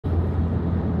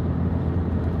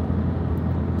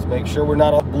make sure we're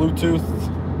not on Bluetooth.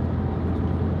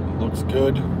 Looks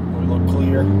good. We look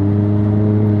clear.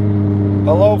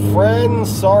 Hello,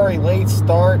 friends. Sorry, late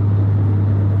start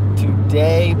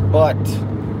today, but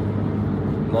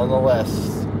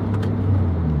nonetheless,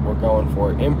 we're going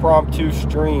for it. Impromptu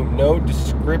stream. No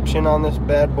description on this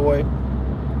bad boy.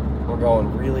 We're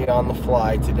going really on the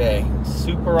fly today.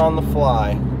 Super on the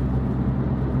fly.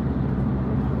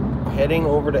 Heading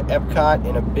over to Epcot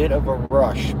in a bit of a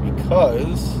rush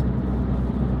because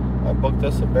I booked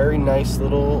us a very nice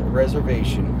little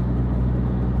reservation.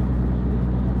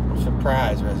 A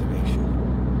surprise reservation.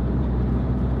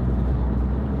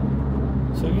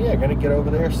 So yeah, gonna get over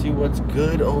there, see what's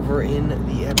good over in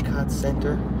the Epcot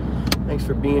Center. Thanks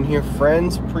for being here,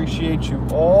 friends. Appreciate you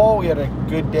all. We had a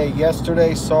good day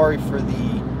yesterday. Sorry for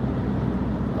the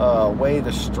way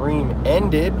the stream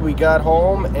ended. We got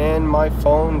home and my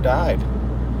phone died.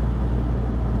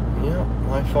 Yeah,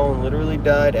 my phone literally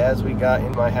died as we got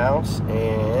in my house,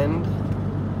 and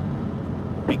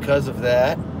because of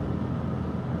that,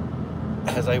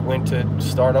 as I went to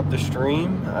start up the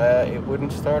stream, it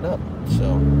wouldn't start up.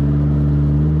 So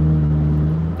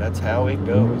that's how it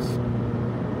goes.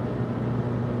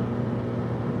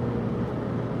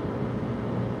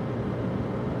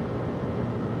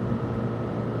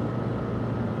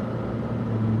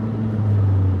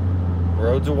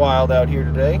 Roads are wild out here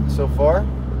today so far.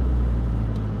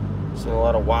 Seen a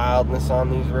lot of wildness on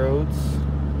these roads.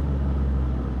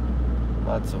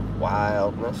 Lots of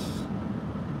wildness.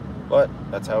 But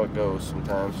that's how it goes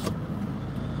sometimes.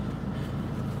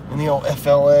 In the old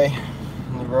FLA,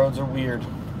 the roads are weird.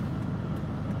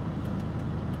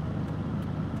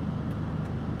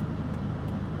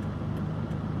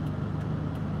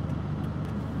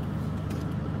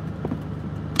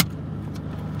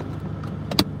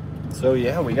 So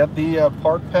yeah, we got the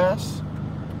park pass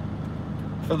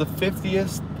for the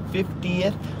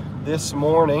 50th this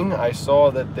morning. I saw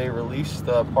that they released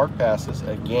park passes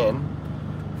again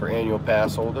for annual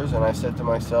pass holders, and I said to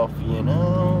myself, you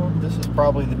know, this is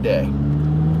probably the day.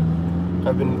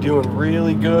 I've been doing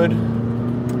really good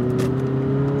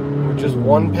with just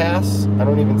one pass. I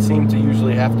don't even seem to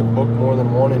usually have to book more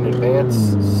than one in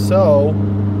advance, so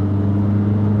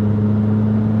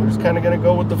kind of gonna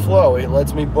go with the flow. It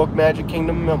lets me book Magic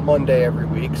Kingdom Monday every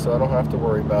week, so I don't have to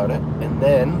worry about it. And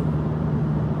then,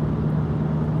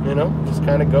 you know, just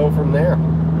kind of go from there. I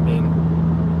mean,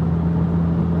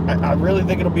 I really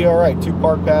think it'll be all right. 2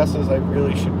 park passes, I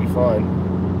really should be fine.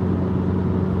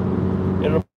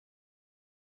 It'll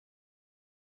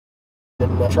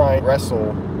try and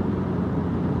wrestle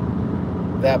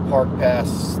that park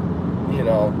pass. You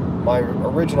know, my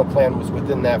original plan was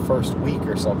within that first week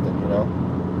or something. You know.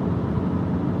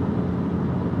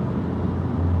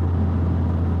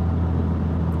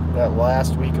 That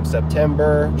last week of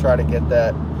September, try to get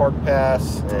that park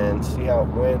pass and see how it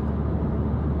went.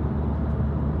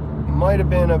 Might have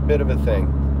been a bit of a thing.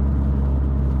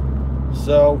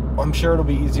 So I'm sure it'll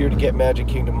be easier to get Magic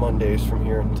Kingdom Mondays from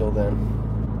here until then.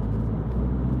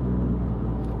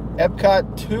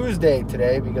 Epcot Tuesday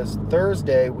today, because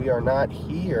Thursday we are not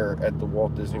here at the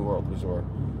Walt Disney World Resort.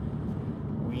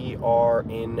 We are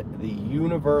in the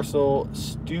Universal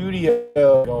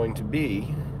Studio, going to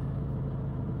be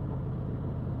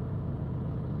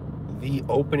the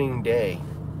opening day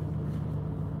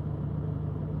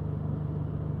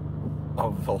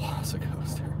of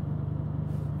Velocicoaster.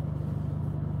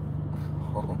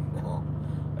 Oh no,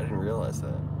 I didn't realize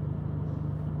that.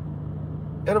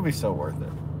 It'll be so worth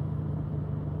it.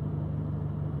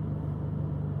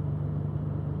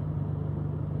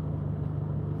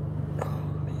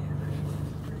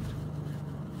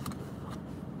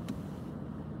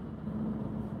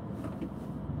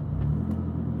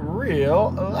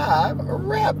 Real live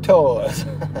raptors.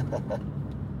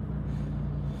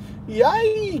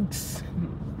 Yikes!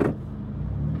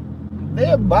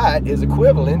 Their bite is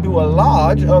equivalent to a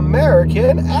large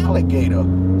American alligator.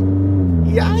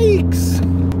 Yikes!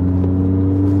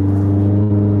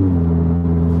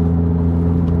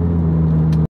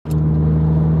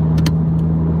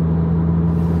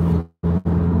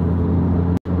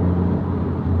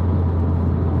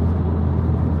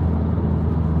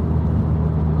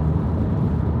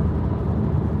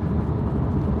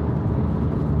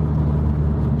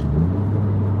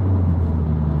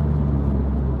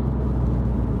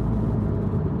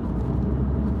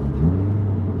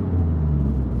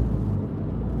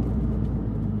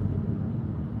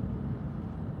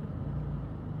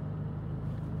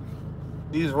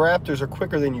 These raptors are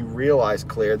quicker than you realize,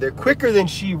 Claire. They're quicker than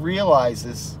she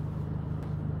realizes.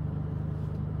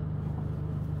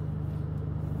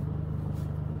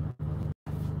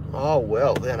 Oh,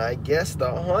 well, then I guess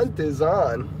the hunt is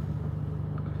on.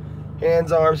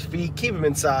 Hands, arms, feet, keep them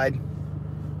inside.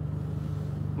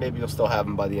 Maybe you'll still have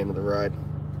them by the end of the ride.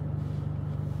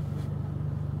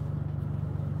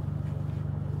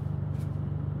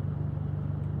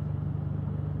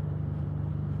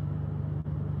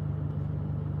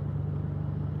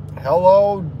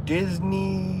 Hello,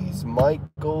 Disney's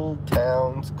Michael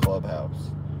Towns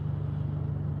Clubhouse.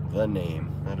 The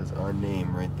name. That is our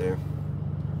name right there.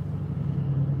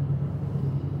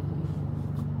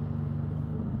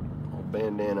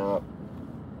 Bandana up.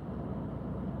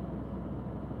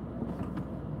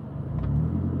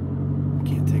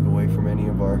 Can't take away from any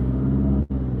of our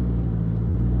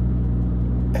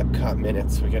Epcot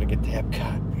minutes. We gotta get to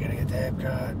Epcot. We gotta get to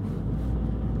Epcot.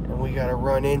 And we gotta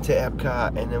run into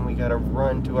Epcot, and then we gotta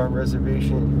run to our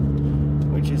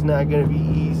reservation, which is not gonna be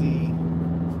easy.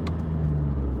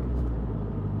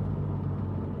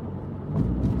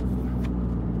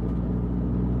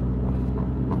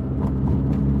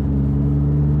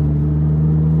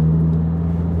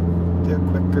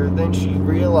 Then she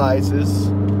realizes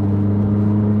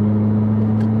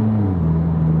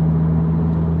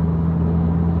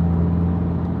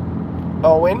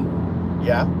Owen,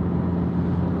 yeah,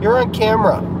 you're on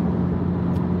camera.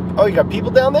 Oh, you got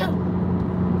people down there?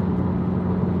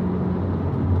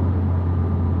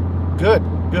 Good,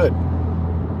 good,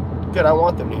 good. I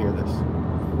want them to hear this.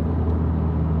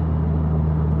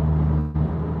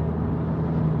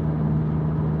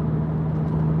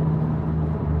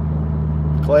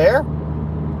 Claire?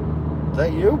 Is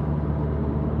that you?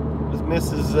 Is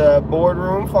Mrs.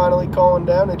 Boardroom finally calling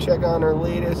down to check on her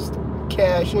latest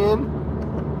cash in?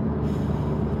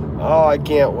 Oh, I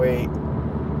can't wait.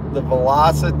 The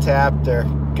Velocitaptor.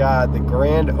 God, the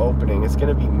grand opening. It's going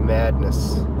to be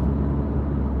madness.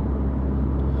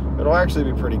 It'll actually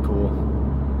be pretty cool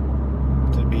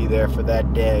to be there for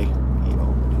that day. The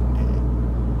opening day.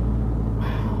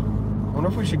 Wow. I wonder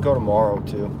if we should go tomorrow,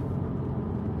 too.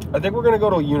 I think we're going to go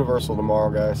to Universal tomorrow,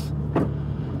 guys,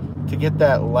 to get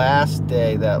that last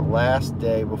day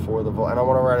before the... And I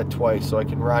want to ride it twice, so I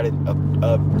can ride it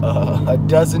a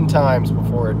dozen times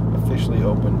before it officially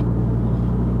opened.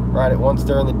 Ride it once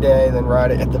during the day, then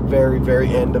ride it at the very, very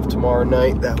end of tomorrow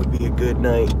night. That would be a good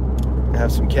night.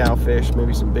 Have some cowfish,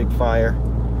 maybe some big fire.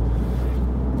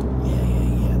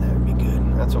 Yeah, that would be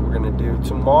good. That's what we're going to do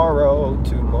tomorrow.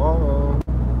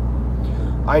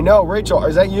 I know, Rachel,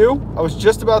 is that you? I was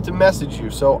just about to message you.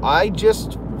 So I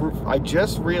just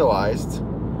realized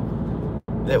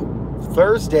that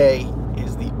Thursday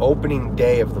is the opening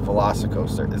day of the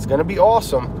Velocicoaster. It's going to be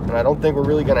awesome, and I don't think we're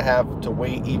really going to have to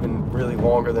wait even really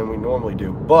longer than we normally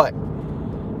do. But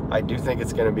I do think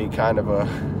it's going to be kind of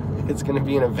it's going to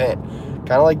be an event.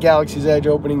 Kind of like Galaxy's Edge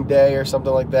opening day or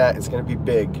something like that. It's going to be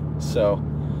big. So,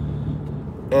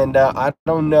 and I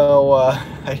don't know,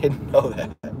 I didn't know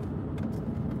that.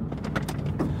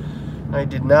 I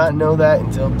did not know that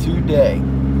until today.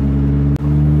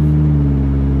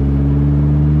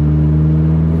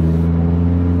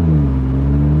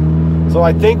 So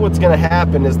I think what's going to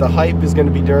happen is the hype is going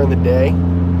to be during the day.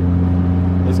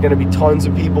 There's going to be tons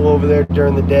of people over there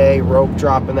during the day, rope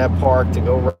dropping that park to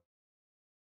go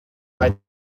ride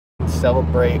and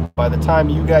celebrate. By the time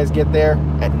you guys get there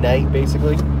at night,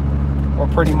 basically, or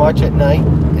pretty much at night,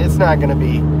 it's going to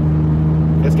be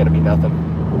nothing.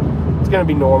 It's going to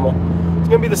be normal. It's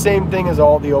going to be the same thing as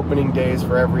all the opening days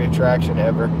for every attraction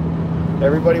ever.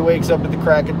 Everybody wakes up at the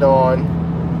crack of dawn,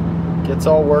 gets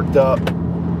all worked up,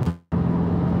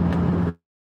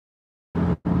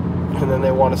 and then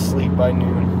they want to sleep by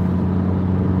noon.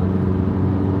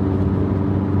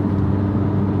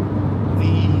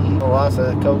 The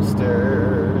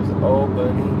Velocicoaster's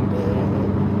opening day.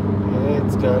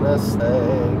 It's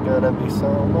gonna be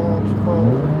so much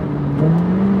fun.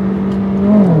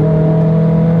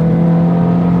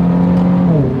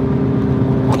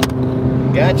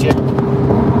 Gotcha.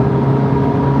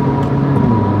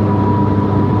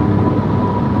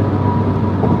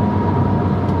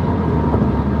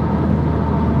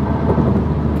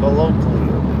 Colloquially.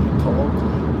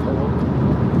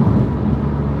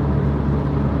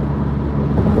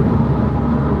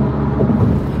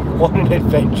 What an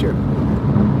adventure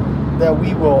that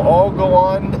we will all go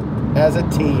on as a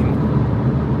team.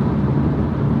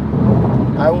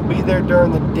 I will be there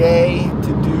during the day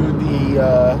to do the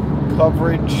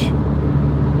coverage,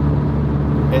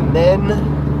 and then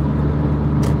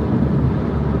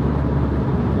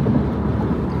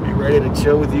be ready to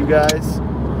chill with you guys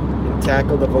and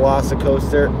tackle the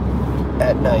Velocicoaster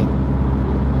at night.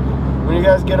 When you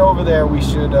guys get over there, we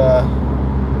should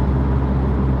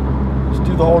do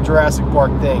do the whole Jurassic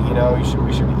Park thing, you know. We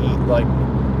should eat like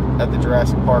at the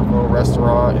Jurassic Park little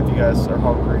restaurant if you guys are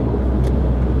hungry.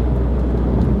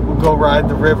 We'll go ride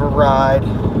the river ride,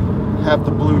 have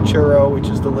the blue churro, which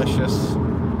is delicious,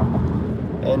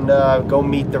 and go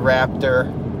meet the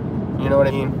raptor. You know what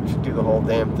I mean? We should do the whole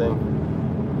damn thing.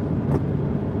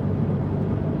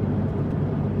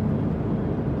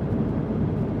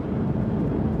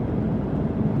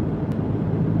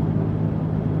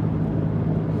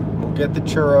 Get the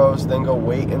churros, then go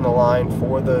wait in the line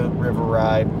for the river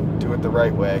ride. Do it the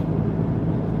right way.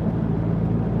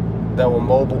 Then we'll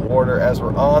mobile order as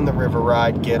we're on the river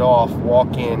ride, get off,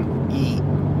 walk in, eat.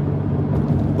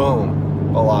 Boom.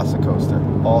 Velocicoaster.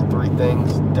 All 3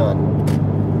 things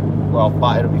done. Well,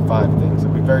 it'll be 5 things.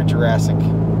 It'll be very Jurassic.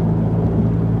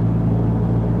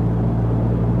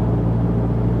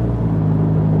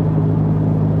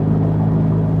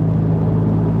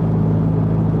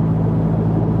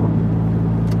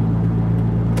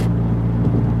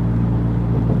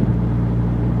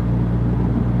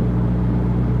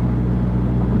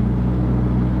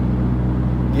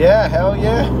 Yeah, hell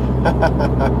yeah.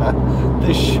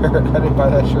 This shirt, I didn't buy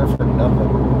that shirt for nothing.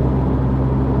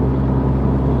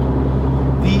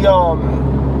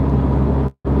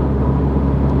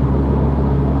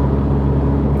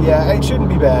 Yeah, it shouldn't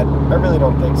be bad. I really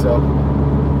don't think so.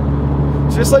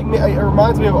 It's just like, it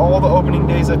reminds me of all the opening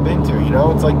days I've been to, you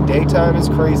know? It's like daytime is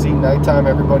crazy, nighttime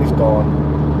everybody's gone.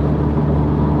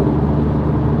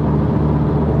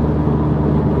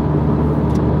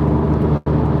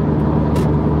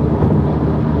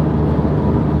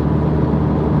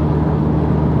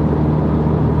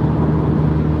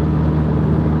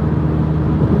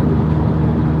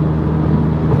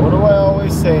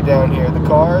 Say down here, the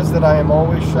cars that I am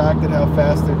always shocked at how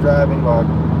fast they're driving are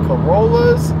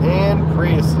Corollas and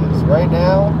Priuses. Right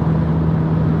now,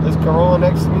 this Corolla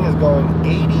next to me is going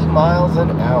 80 miles an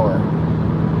hour.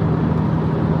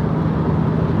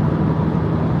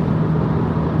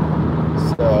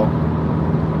 So,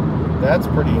 that's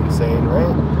pretty insane,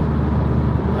 right?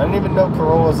 I didn't even know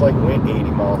Corollas like went 80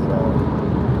 miles an hour.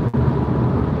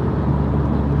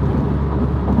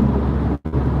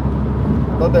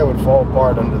 I thought that would fall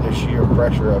apart under the sheer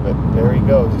pressure of it. There he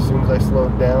goes. As soon as I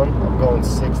slowed down, I'm going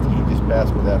 60. He just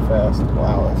passed me that fast.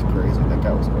 Wow, that's crazy. That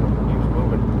guy was moving.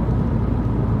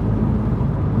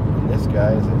 And this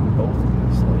guy is in both of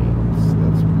these lanes.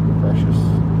 That's precious.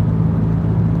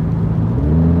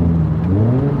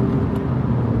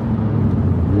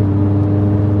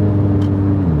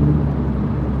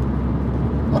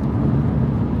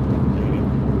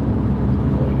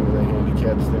 Lady with a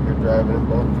handicap sticker driving in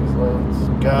both these lanes.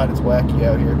 God, it's wacky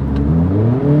out here.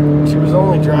 She was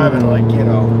only driving like, you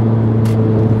know,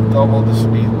 double the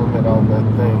speed limit on that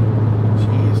thing.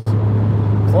 Jeez.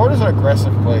 Florida's an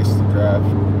aggressive place to drive.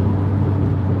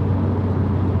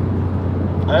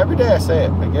 Every day I say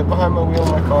it. I get behind my wheel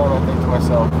in my car and I think to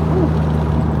myself,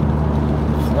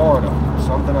 Florida,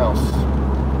 something else.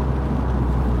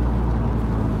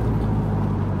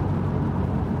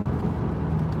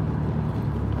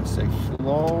 Say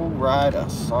flow ride or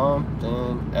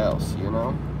something else, you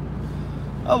know.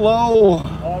 Hello.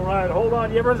 All right, hold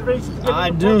on. You have reservations? I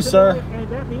do, sir. And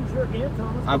that means you're in,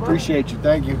 Thomas. I appreciate you.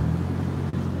 Thank you.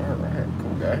 All right,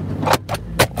 cool guy.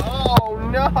 Oh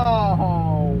no!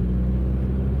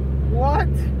 What?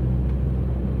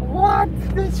 What?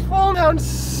 This fall down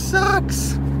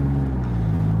sucks.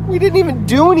 We didn't even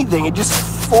do anything. It just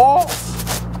falls.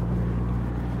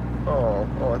 Oh,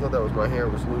 I thought that was my hair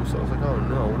was loose. I was like, oh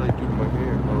no, what did I do to my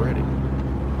hair already?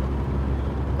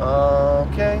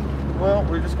 Okay, well,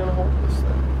 we're just gonna hold this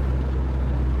then.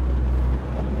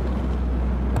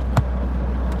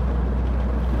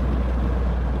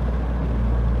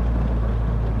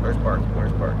 Where's park?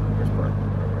 Where's park? Where's park?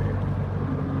 Right here.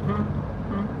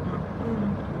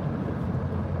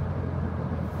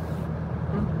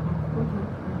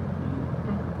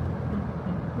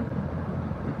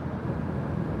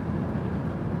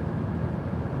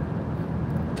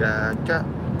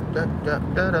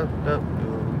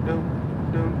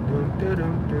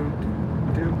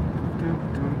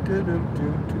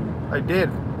 I did.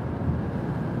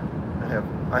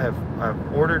 I've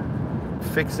ordered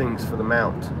fixings for the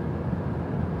mount.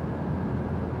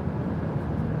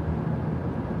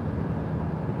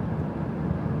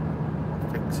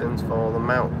 Fixings for the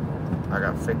mount. I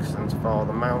got fixings for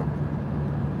the mount.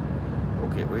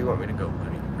 Okay, where do you want me to go,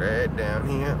 buddy? Right down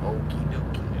here. Okie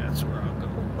dokie. That's where I'll go.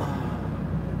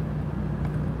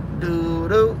 Do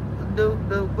do do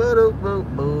do do do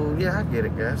do. Yeah, I get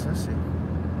it, guys. I see.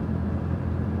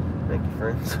 Thank you,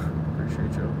 friends.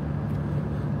 Appreciate y'all.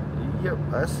 Yep,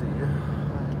 I see you.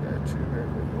 I got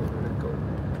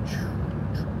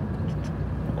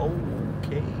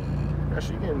Okay.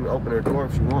 Actually, you can open her door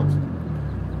if she wants.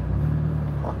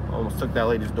 I almost took that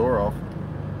lady's door off.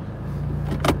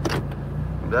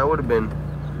 That would have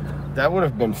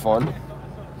been fun.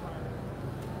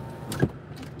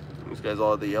 These guys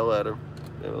all had to yell at her.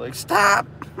 They were like, "Stop!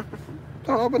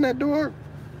 Don't open that door."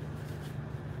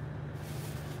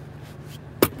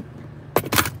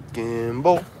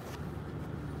 Gimbal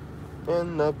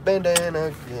and the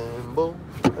bandana gimbal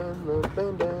and the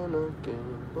bandana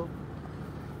gimbal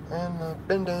and the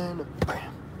bandana.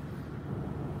 Bam.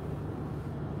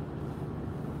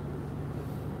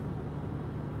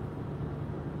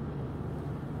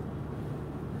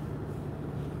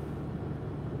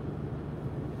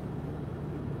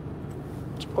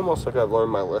 It's almost like I've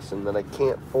learned my lesson that I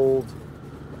can't fold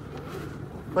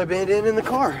my bandana in the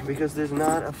car because there's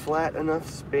not a flat enough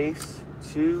space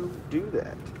to do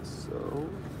that. So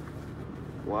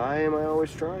why am I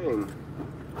always trying?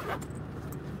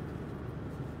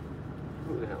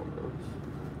 Who the hell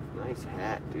knows? Nice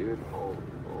hat, dude. Oh.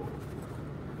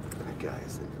 That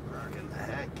guy's rocking the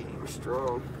hat game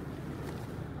strong.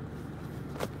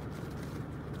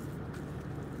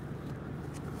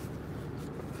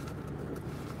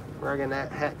 Rocking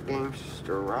that hat game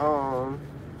strong.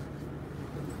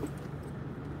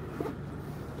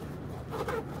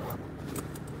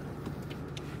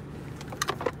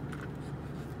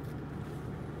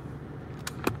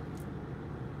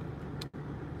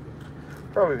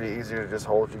 Probably be easier to just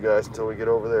hold you guys until we get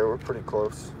over there. We're pretty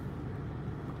close.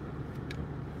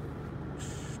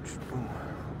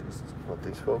 Let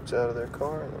these folks out of their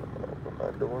car, and then I'm gonna open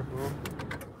my door here.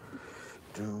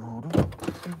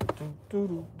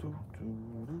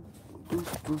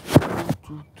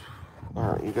 All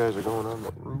right, you guys are going on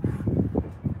the roof.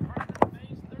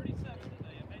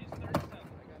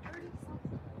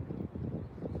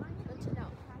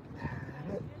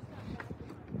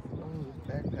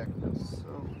 Backpack feels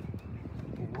so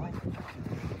light.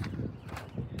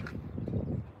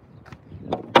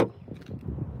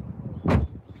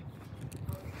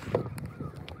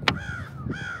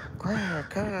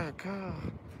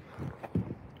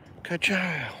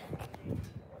 Ka-chow.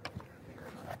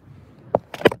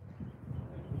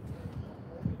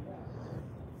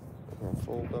 I'll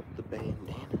fold up the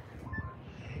bandana.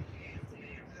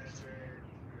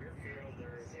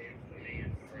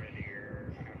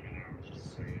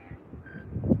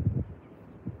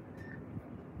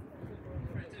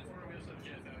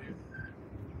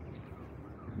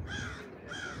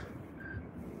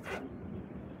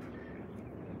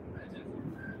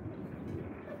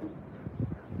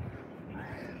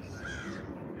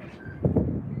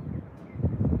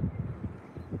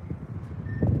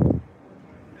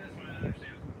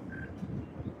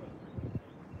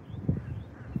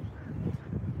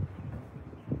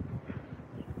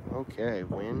 Okay,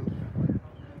 wind.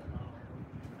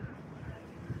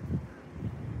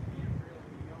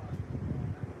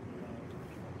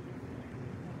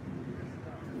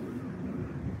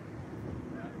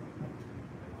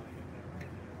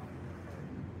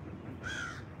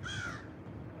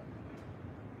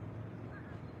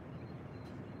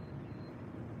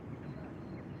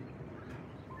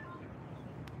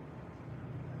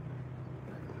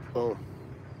 Oh.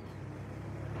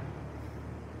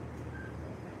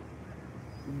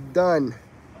 Done.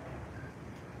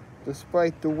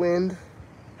 Despite the wind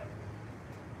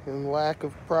and lack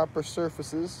of proper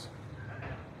surfaces,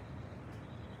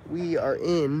 we are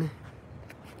in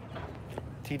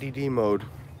TDD mode.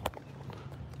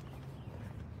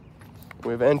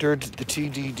 We've entered the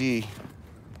TDD.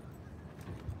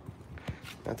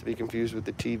 Not to be confused with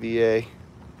the TVA.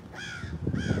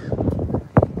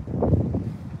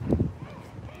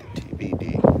 The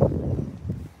TBD.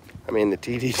 I mean the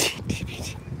TDD.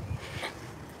 TBD.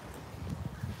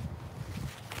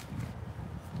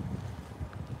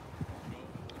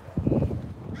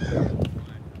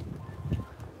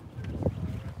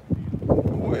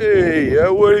 Hey,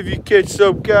 what if you catch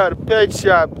some kind of pet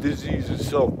shop disease or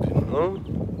something, huh?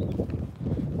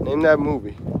 Name that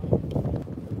movie.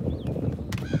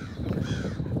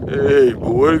 Hey,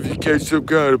 but what if you catch some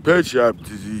kind of pet shop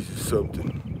disease or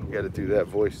something? You gotta do that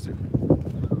voice too.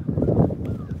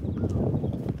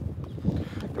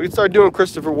 We can start doing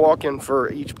Christopher Walken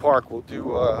for each park. We'll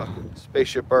do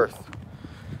Spaceship Earth.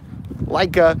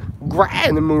 Like a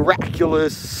grand and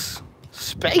miraculous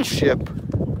spaceship,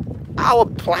 our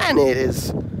planet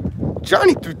is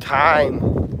journey through time.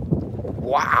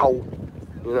 Wow.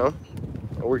 You know?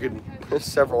 Or we could, there's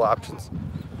several options.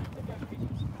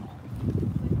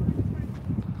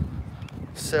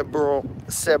 Several.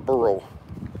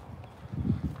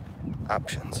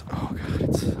 options. Oh god,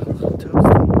 it's a little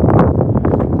toasty.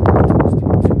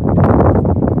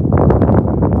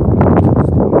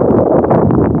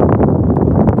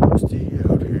 Toasty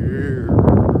out here.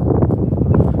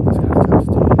 It's kind of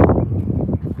toasty.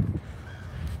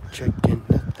 Checking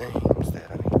the things that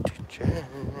I need to check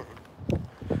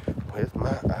with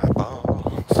my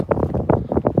eyeballs.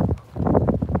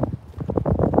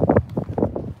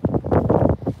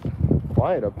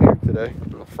 Quiet up here today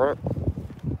in the front.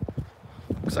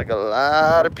 Looks like a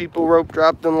lot of people rope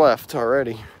dropped and left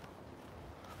already.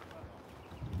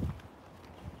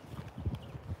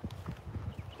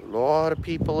 A lot of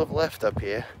people have left up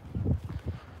here.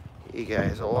 You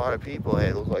guys, a lot of people.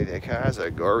 Hey, look like their cars are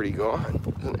already gone.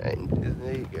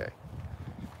 There you go.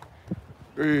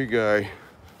 There you go.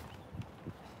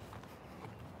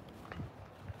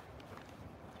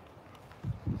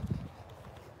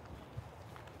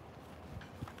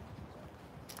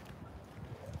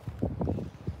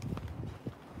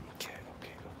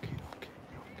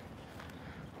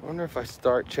 I wonder if I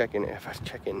start checking, if I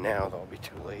check in now, that'll be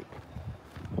too late.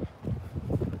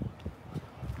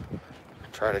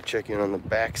 Try to check in on the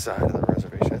back side of the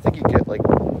reservation. I think you get like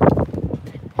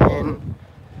 10,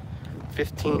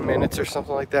 15 minutes or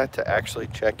something like that to actually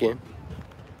check in.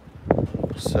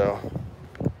 So,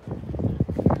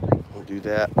 we'll do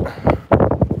that.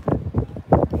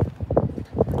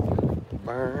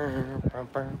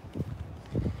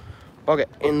 Okay,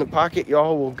 in the pocket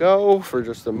y'all will go for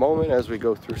just a moment as we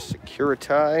go through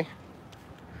security.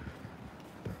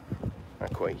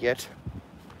 Not quite yet.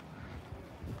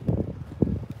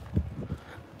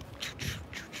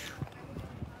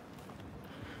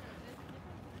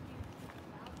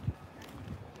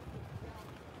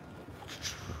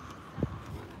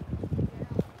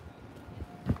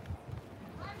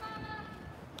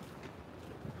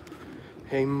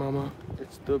 Hey mama,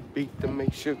 it's the beat that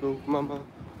makes you go mama.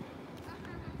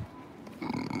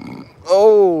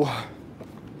 Oh,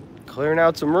 clearing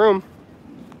out some room.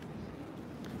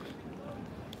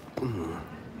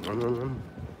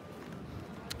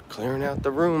 Clearing out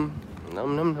the room.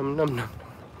 Num num num num num.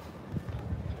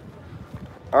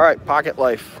 All right, pocket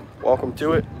life. Welcome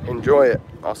to it. Enjoy it.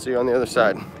 I'll see you on the other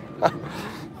side.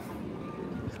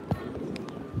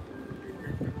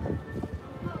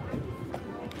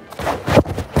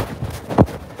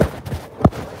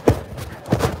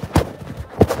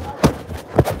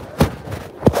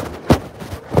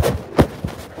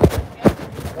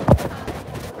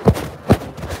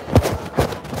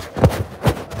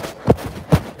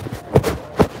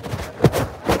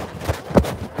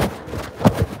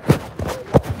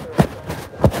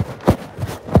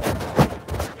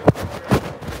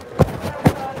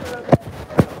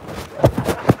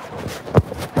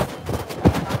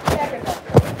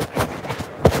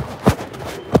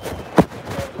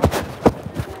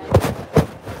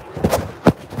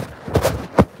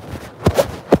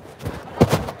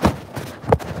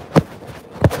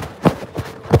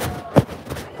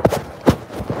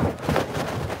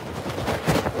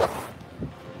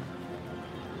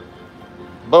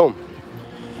 Boom.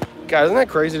 God, isn't that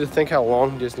crazy to think how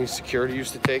long Disney's security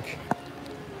used to take?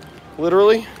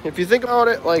 Literally, if you think about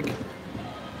it, like,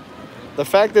 the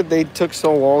fact that they took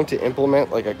so long to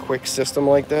implement, like, a quick system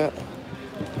like that.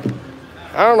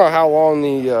 I don't know how long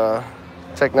the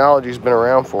technology's been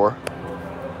around for.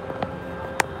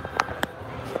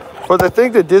 But to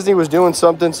think that Disney was doing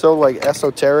something so, like,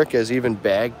 esoteric as even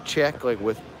bag check, like,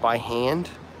 by hand.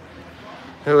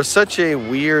 It was such a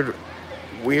weird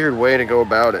way to go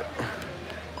about it.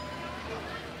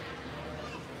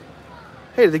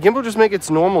 Hey, did the gimbal just make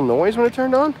its normal noise when it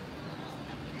turned on?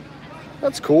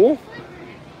 That's cool.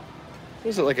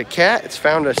 Is it like a cat? It's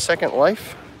found a second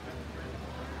life.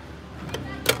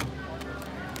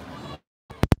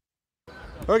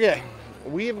 Okay,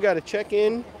 we have got to check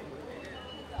in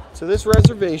to this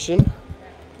reservation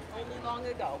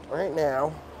right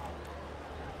now.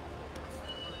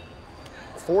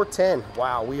 4:10.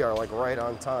 Wow, we are like right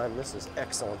on time. This is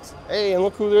excellent. Hey, and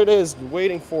look who it is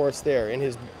waiting for us there in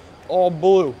his all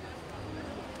blue.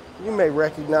 You may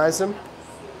recognize him.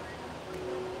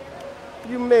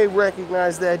 You may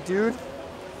recognize that dude.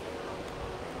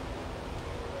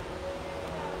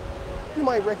 You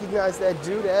might recognize that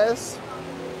dude as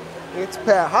it's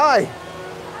Pat. Hi.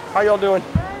 How y'all doing?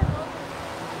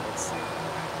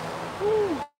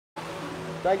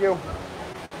 Thank you.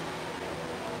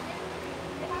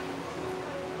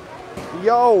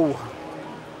 Yo.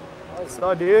 What's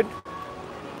up, dude?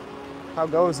 How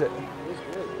goes it?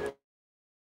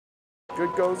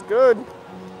 Good goes good.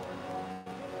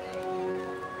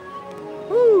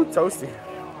 Woo, toasty.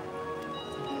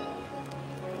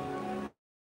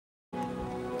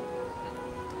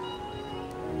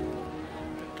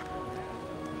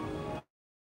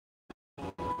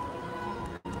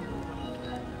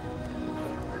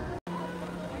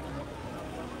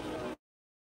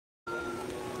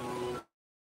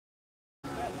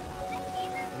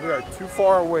 are too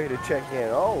far away to check in.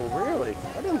 Oh, really?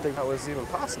 I didn't think that was even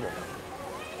possible.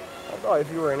 I thought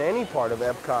if you were in any part of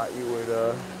Epcot, you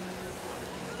would,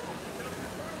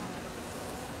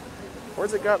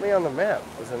 Where's it got me on the map?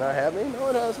 Does it not have me? No,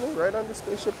 it has me right under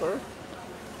Spaceship Earth.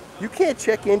 You can't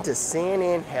check into San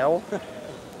Angel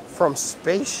from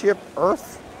Spaceship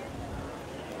Earth?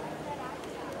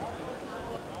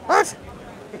 What?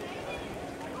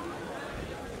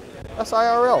 That's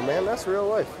IRL, man. That's real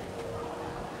life.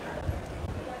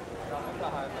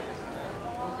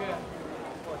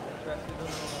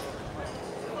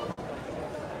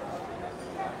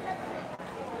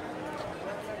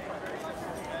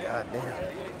 God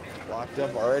damn. Locked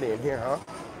up already in here, huh?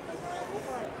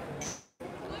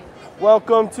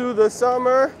 Welcome to the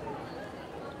summer.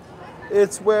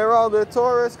 It's where all the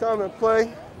tourists come and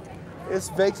play. It's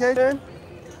vacation.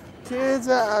 Kids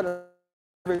are out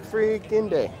every freaking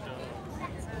day.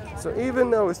 So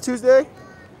even though it's Tuesday,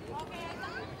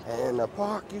 and the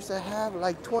park used to have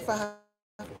like 25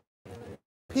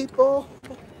 people,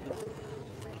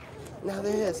 now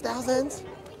there's thousands,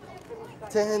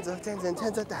 tens and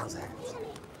tens of thousands.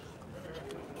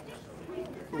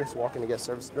 You just walk in to get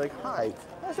service, be like, hi,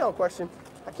 I have a question.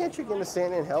 I can't check into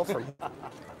Santa in hell from here.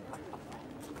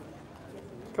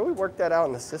 Can we work that out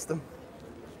in the system?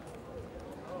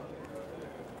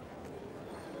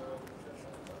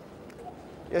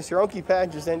 Yes, your Unky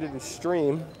Pad just ended his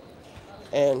stream,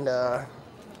 and I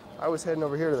was heading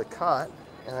over here to the cot,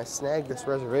 and I snagged this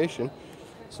reservation.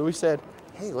 So we said,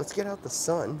 hey, let's get out the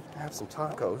sun and have some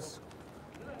tacos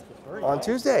on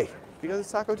Tuesday, because it's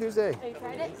Taco Tuesday. Have you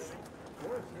tried it?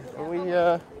 And we,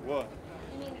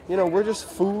 you know, we're just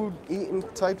food-eating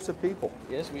types of people.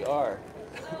 Yes, we are.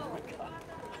 Oh my God.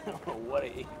 I don't know what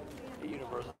a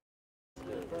universal.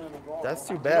 That's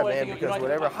too bad, man, because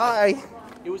whatever. Hi.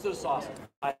 It was the sauce.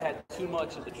 I had too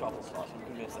much of the truffle sauce. I'm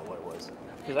convinced that's what it was.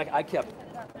 Because I kept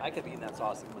eating that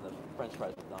sauce when the French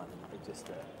fries were done. It just,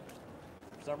 for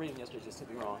some reason yesterday just hit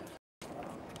me wrong.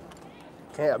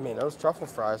 Yeah, I mean those truffle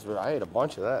fries. I ate a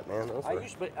bunch of that, man.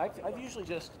 I've usually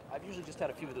just had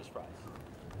a few of those fries.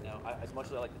 You know, as much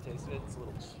as I like the taste of it, it's a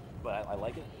little, but I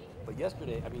like it. But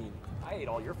yesterday, I mean, I ate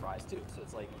all your fries too. So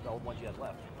it's like the old ones you had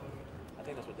left. I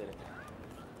think that's what did it.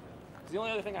 The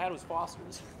only other thing I had was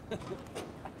Foster's.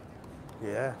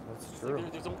 Yeah, that's true.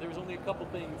 Like there was only a couple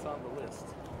things on the list.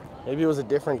 Maybe it was a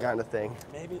different kind of thing.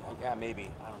 Maybe? Yeah, maybe.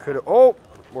 I don't know. Could have. Oh,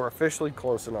 we're officially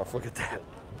close enough. Look at that.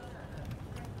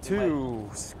 Two.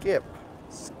 Skip.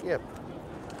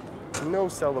 No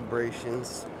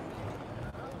celebrations.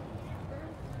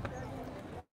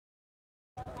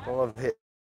 I love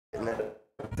hitting that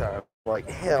time. Like,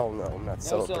 hell no, I'm not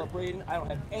celebrating. I don't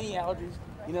have any allergies.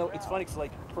 You know, it's funny because,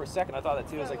 like, for a second I thought that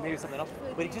too. I was like, maybe something else.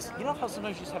 But it just, you know how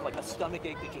sometimes you just have like a stomach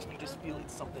ache that you just feel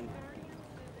it's something.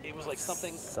 It was like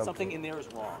something in there is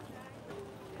wrong.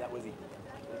 That was it.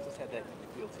 It just had that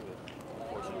feel to it,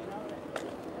 unfortunately.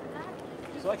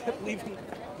 So I kept leaving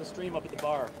the stream up at the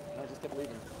bar, and I just kept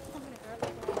leaving.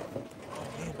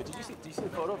 Man, but did you see the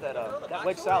photo of that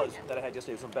wedge salad that I had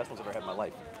yesterday? It was one of the best ones I've ever had in my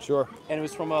life. Sure. And it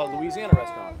was from a Louisiana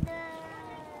restaurant.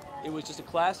 It was just a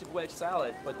classic wedge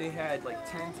salad, but they had like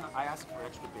 10 times. I asked for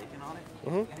extra bacon on it,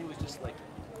 and it was just like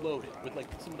loaded with like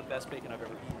some of the best bacon I've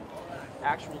ever eaten.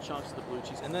 Actual chunks of the blue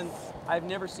cheese, and then I've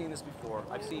never seen this before.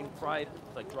 I've seen fried,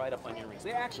 like dried up onion rings.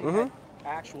 They actually had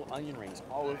actual onion rings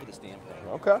all over this damn thing.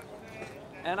 Okay.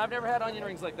 And I've never had onion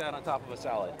rings like that on top of a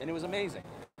salad, and it was amazing.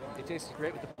 It tasted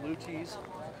great with the blue cheese.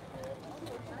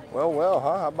 Well,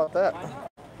 huh? How about that?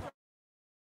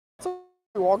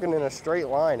 You're walking in a straight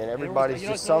line and everybody's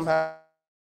just somehow.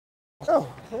 Oh,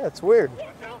 yeah, it's weird.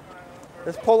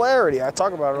 It's polarity. I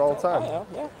talk about it all the time.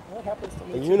 Yeah, that happens to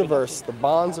me. The universe, the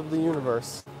bonds of the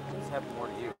universe. This happened more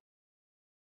to you.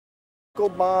 Equal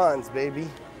bonds, baby.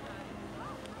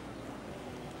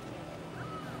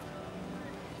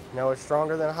 You know what's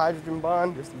stronger than a hydrogen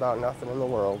bond? Just about nothing in the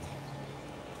world.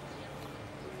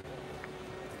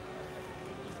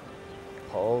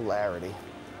 Polarity.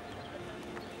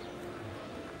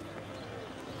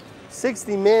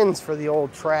 60 mins for the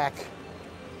old track.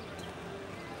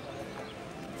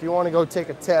 If you want to go take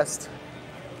a test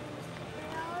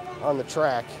on the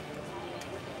track.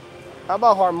 How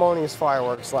about Harmonious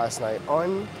fireworks last night?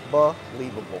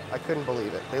 Unbelievable. I couldn't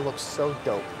believe it. They look so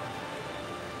dope.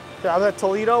 I was at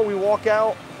Toledo, we walk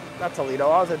out, not Toledo,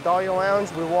 I was at Dahlia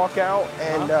Lounge, we walk out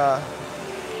and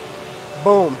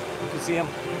boom. You can see them,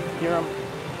 hear them.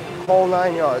 Whole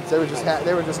 9 yards. They were just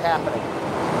happening.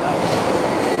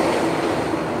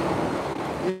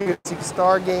 You could see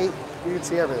Stargate, you could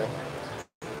see everything.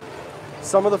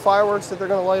 Some of the fireworks that they're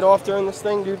gonna light off during this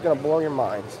thing, dude, gonna blow your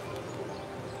minds.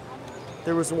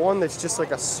 There was one that's just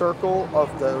like a circle of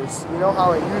those. You know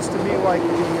how it used to be like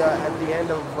at the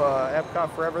end of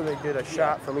Epcot Forever, they did a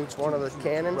shot from each one of those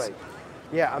cannons? Right.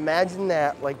 Yeah, imagine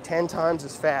that like 10 times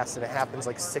as fast, and it happens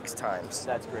like 6 times.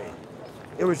 That's great.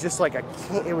 It was just like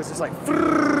it was just like.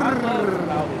 I love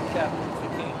how they kept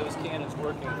those cannons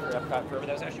working for Epcot Forever.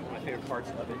 That was actually one of my favorite parts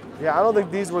of it. Yeah, I don't think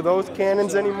these were those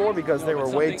cannons anymore because they were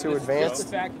way too advanced.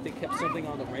 Just the fact that they kept something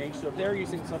on the range. So if they're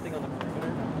using something on the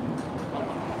perimeter,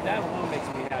 that alone makes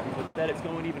me happy. But that it's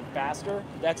going even faster,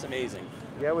 that's amazing.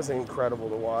 Yeah, it was incredible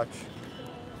to watch.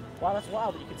 Wow, that's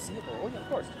wild that you can see it. Well, yeah, of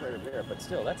course, it's right over there, but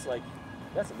still, that's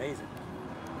amazing.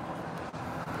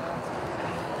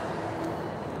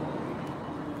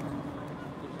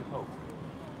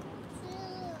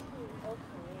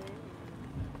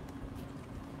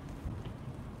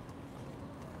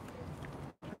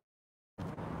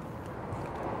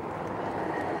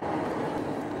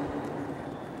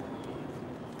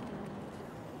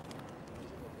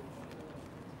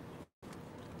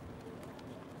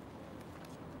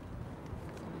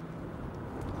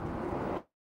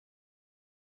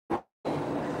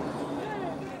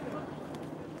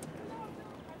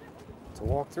 To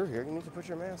walk through here, you need to put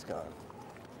your mask on.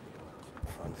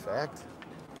 Fun fact.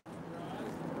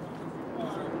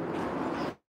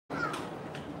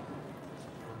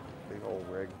 Big old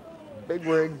rig. Big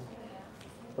rig.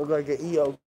 Look like an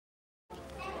EO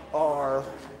R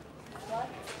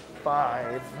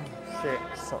 5,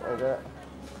 6, something like that.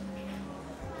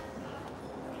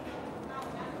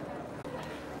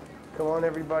 Come on,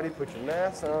 everybody, put your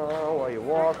mask on while you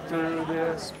walk through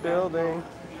this building.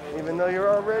 Even though you're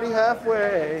already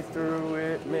halfway through,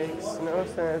 it makes no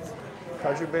sense.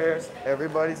 Country Bears,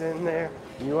 everybody's in there.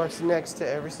 You are next to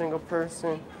every single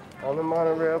person on the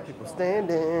monorail. People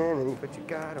standing, but you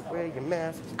gotta wear your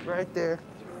mask right there.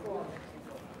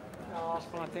 Oh,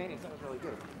 spontaneous. That was really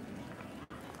good.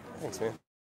 Thanks, man.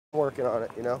 I'm working on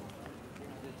it, you know.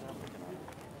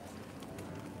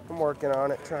 I'm working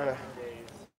on it, trying to.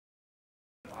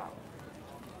 Wow.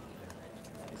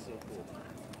 That's so cool.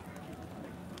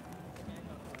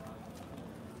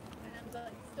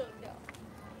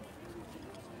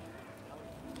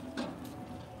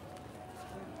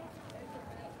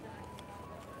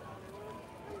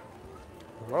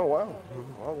 Oh, wow.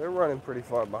 Well, they're running pretty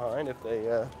far behind if they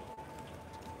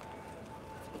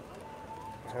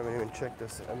haven't even checked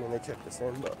this. I mean, they checked this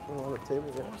in, but all the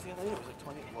tables are. What was the other? It was like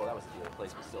 20. Well, that was the other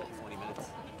place, but still 20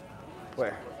 minutes.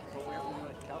 Where? Well, we were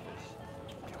at Cowfish.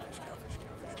 We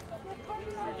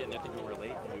were getting there thinking we were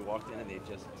late, and we walked in, and they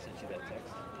just sent you that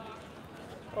text.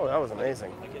 Oh, that was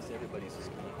amazing. I guess everybody's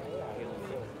just kind of feeling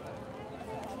it.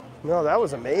 No, that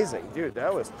was amazing, dude.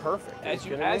 That was perfect. As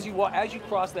you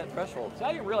cross that threshold, so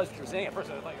I didn't realize what you were saying at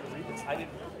first. I thought you were reading this. I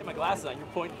didn't get my glasses on. You're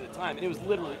pointing to the time, and it was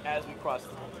literally as we crossed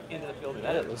into the building.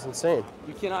 Yeah, it was insane.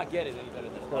 You cannot get it any better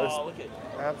than that. Oh, look at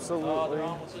absolutely. Oh, they're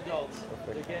almost adults.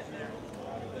 They're getting there.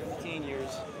 15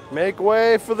 years. Make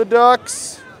way for the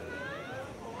ducks.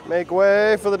 Make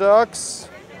way for the ducks.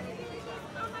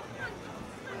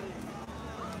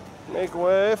 Make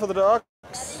way for the ducks.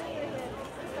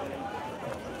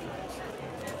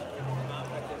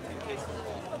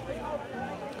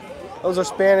 Those are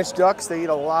Spanish ducks. They eat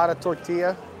a lot of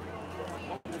tortilla.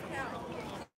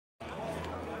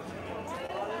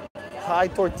 High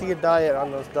tortilla diet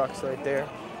on those ducks right there.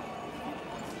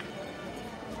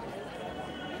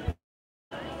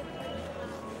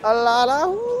 A lot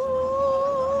of.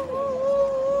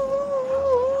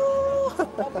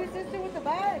 What's your sister with the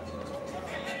badge?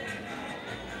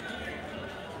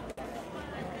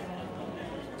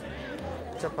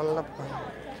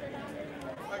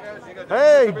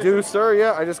 Hey, Deucer.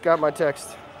 Yeah, I just got my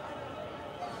text.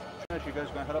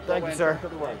 Thank you, sir.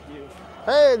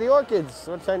 Hey, the orchids,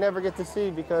 which I never get to see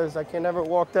because I can never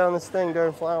walk down this thing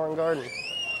during Flower and Garden.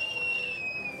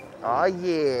 Oh,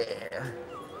 yeah.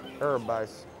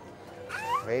 Everybody's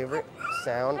favorite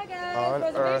sound on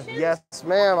earth. Yes,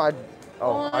 ma'am. I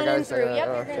gotta say that. Yep,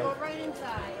 you're gonna go right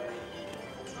inside.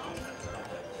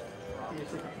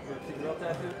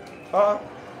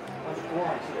 On the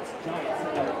floor, she gets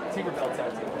giant Tinkerbell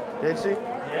tattoo. Did she?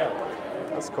 Yeah.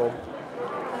 That's cool.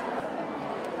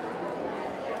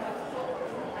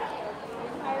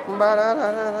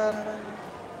 Ba-da-da-da-da-da.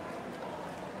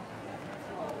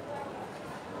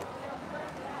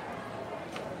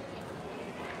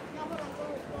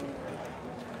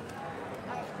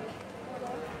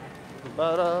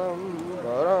 Ba-dum,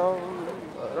 ba-dum,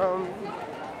 ba-dum.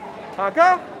 Haka,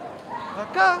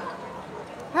 haka,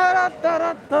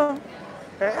 ha-da-da-da-da.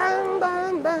 And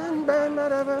ban, ban, ban,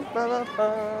 ba-da-ba-ba-ba-ba.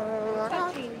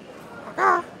 Haka.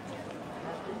 I'm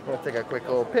gonna take a quick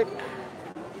little pic.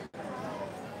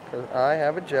 'Cause I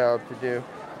have a job to do.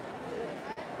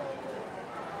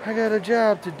 I got a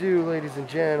job to do, ladies and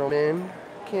gentlemen.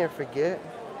 Can't forget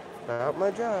about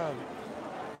my job.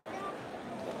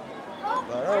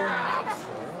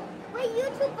 Wait, you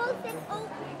two both said oh.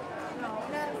 No,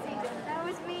 that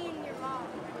was me and your mom.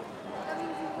 That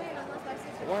means you win unless my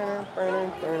sister.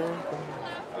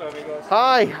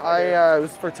 Hi, it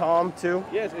was for Tom too.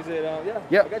 Yes, is it, yeah.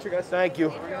 Yep. I got you guys. Thank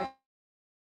you.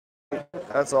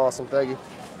 That's awesome. Thank you.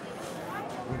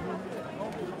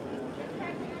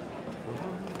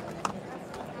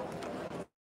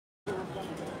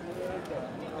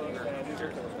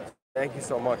 Thank you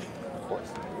so much. Of course.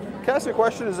 Can I ask you a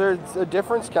question? Is there a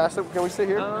difference? Can we sit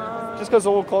here? Just because a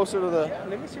little closer to the...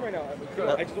 Let me see right now.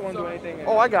 I just don't want to do anything.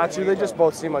 Oh, I got you. They just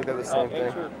both seem like they're the same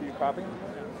thing. For you copying?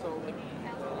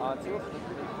 Two.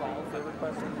 Favorite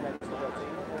question.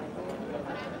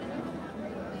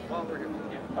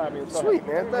 Sweet,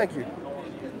 man. Thank you.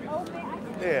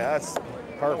 Yeah, that's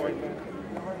perfect.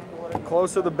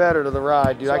 Closer the better to the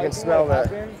ride, dude. I can smell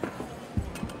that.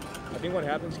 I think what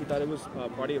happens, he thought it was a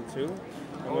party of two.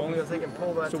 Oh, because they can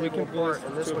pull that so we can apart, pull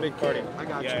and this to a one big party. I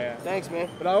got you. Yeah. Thanks, man.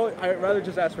 But I'd rather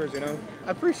just ask first, you know?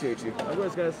 I appreciate you.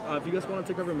 Otherwise, guys, if you guys want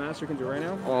to take over master, you can do it right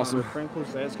now. Awesome. Frank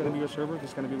Jose is going to be your server.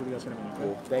 He's going to be with you guys in a minute.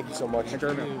 Cool. Thank you so much.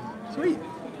 Enjoy it. Sweet.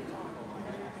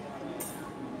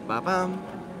 Ba-bam,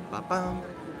 ba-bam,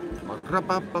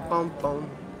 ba-ra-ba-ba-bum-bum.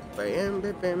 Bam,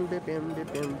 bam, bam, bam, bam, bam,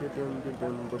 bam, bam,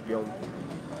 bam, bam, bam.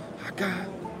 Haka,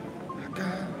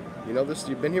 haka. You know this?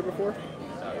 You've been here before?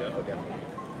 Yeah. Okay.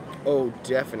 Oh,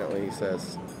 definitely, he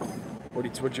says.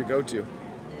 What's your go-to?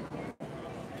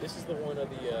 This is the one of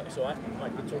the, so I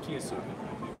like the tortilla soup.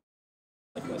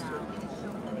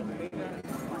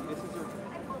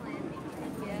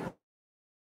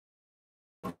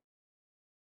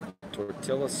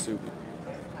 Tortilla soup.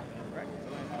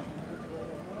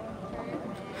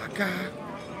 Haka.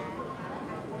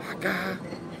 Haka.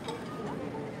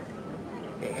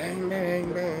 Bang,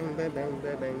 bang, bang, bang, bang,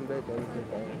 bang, bang, bang,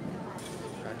 bang.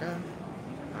 Haka.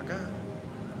 Haka.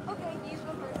 Okay, you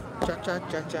go first. Cha cha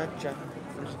cha cha cha.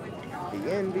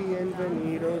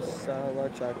 Bienvenido, sala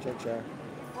cha cha cha.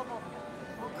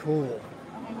 Cool.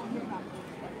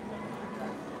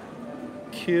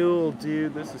 Cool,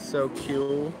 dude. This is so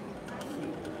cool.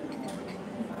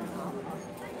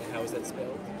 And how is that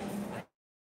spelled?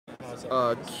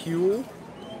 Cool.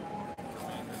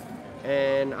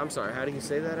 And I'm sorry, how do you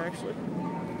say that actually?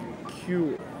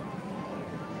 Cool.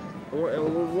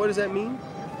 What does that mean?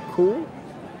 Cool?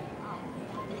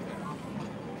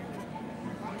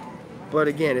 But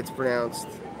again, it's pronounced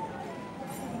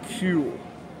cool.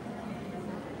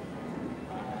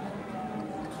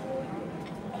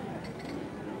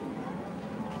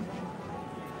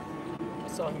 I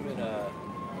saw him in a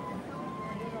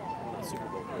Super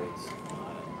Bowl race.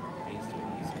 He's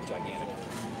gigantic.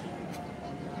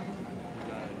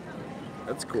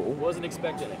 That's cool. Wasn't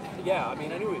expecting it. Yeah, I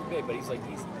mean, I knew he was big, but he's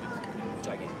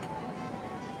gigantic.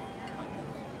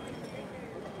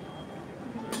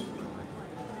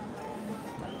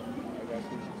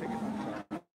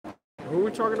 Who are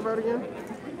we talking about again?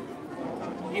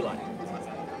 Eli.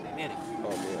 Manning.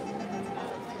 Oh, man.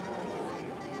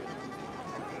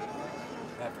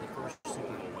 After the first Super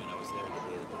Bowl win, I was there the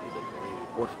day that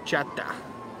Horchata.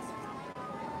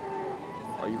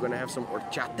 Are you gonna have some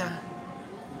horchata?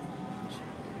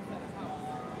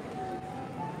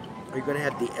 Are you gonna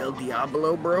have the El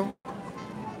Diablo, bro?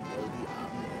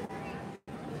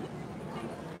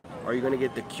 Are you gonna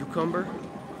get the cucumber?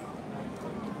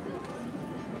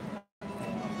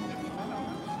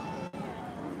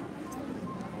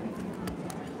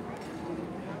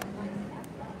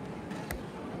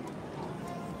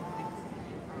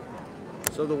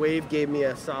 So the Wave gave me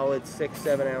a solid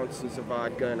 6-7 ounces of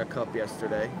vodka in a cup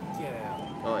yesterday.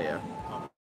 Yeah. Oh yeah.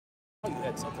 Oh, you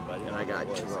had something, buddy. And I got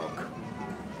drunk.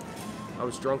 I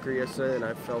was drunker yesterday than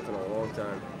I've felt in a long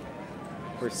time.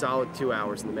 For a solid 2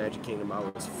 hours in the Magic Kingdom, I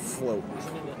was floating.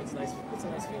 It's nice. It's a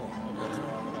nice feeling.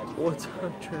 What's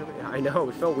up, Trevor? I know,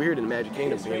 it felt weird in the Magic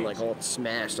Kingdom being like all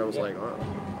smashed. I was like, oh.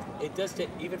 It does take,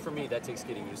 even for me, that takes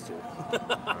getting used to.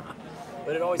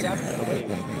 But it always happens.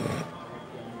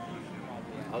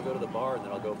 I'll go to the bar and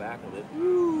then I'll go back with it.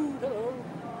 Woo! Hello!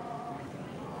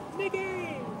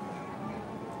 Mickey!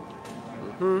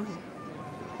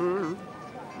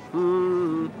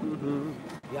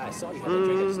 Yeah, I saw you had that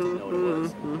drink, I just didn't know what it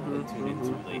was. I tuned in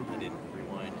too late, I didn't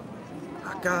rewind.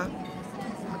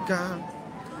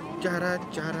 Jada,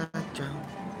 jada, jum.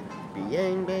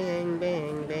 Bang, bang,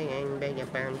 bang, bang, bang,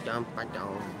 bang, dum, ba,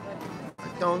 dum. I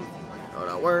don't know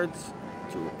the words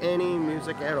to any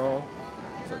music at all.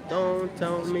 So don't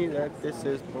tell me that this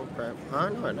is bullcrap. Huh?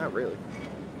 No, not really.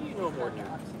 You know more than you.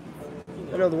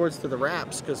 I know the words to the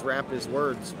raps because rap is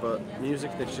words, but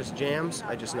music that's just jams,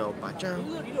 I just know.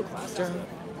 You know classic stuff.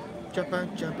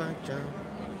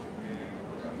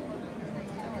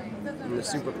 And the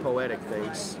super poetic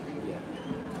things. Yeah.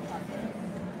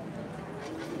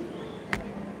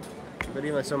 But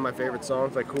even some of my favorite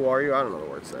songs, like Who Are You? I don't know the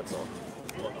words to that song.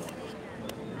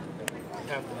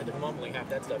 They're mumbling half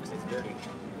that stuff because it's dirty.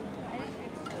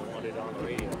 I want it on the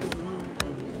radio.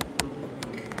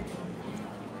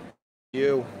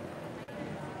 You.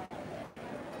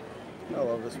 I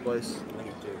love this place. I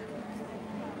do too.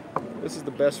 This is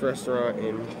the best restaurant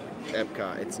in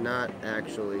Epcot. It's not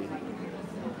actually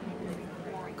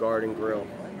Garden Grill.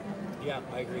 Yeah,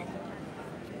 I agree.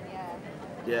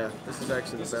 Yeah, this is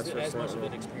actually the best As restaurant. much of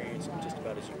an experience just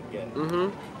about as you can get.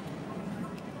 Mm-hmm.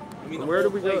 I mean, the Where whole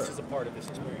do we go? place is a part of this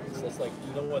experience. That's like,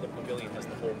 no other pavilion has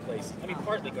the whole place. I mean,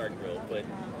 partly Garden Grill, but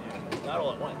not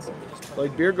all at once.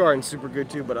 Like Beer Garden's super good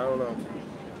too, but I don't know.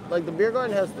 Like the Beer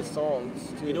Garden has the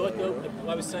songs too. You know what though?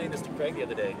 I was saying this to Craig the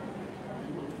other day.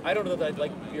 I don't know that I'd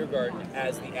like Beer Garden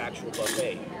as the actual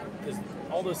buffet, because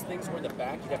all those things were in the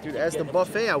back. You'd have to Dude, keep as the getting them.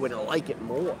 buffet, I would like it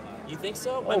more. You think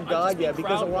so? Oh God, yeah,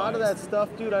 because a lot of that stuff,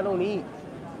 dude, I don't eat.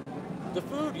 The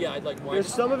food, yeah, I'd like more. There's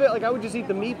some of it, like I would just eat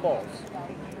the meatballs.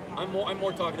 I'm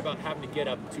more talking about having to get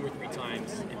up 2 or 3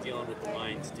 times and dealing with the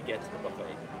lines to get to the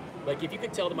buffet. Like if you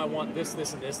could tell them I want this,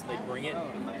 this, and this, and they bring it,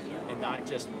 and not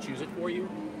just choose it for you,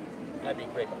 that'd be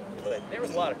great. But there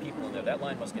was a lot of people in there. That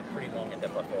line must get pretty long at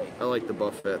that buffet. I like the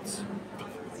buffets.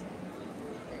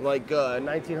 Like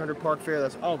 1900 Park Fair.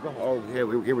 That's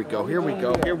here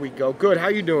we go. Good. How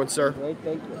you doing, sir? Great,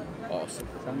 thank you. Awesome.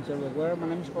 Some silverware. My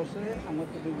name is Jose. I'm going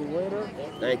to be the waiter.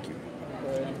 Thank you.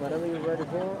 Whatever you're ready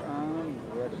for, I'm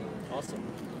ready. Awesome.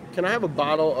 Can I have a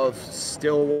bottle of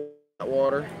still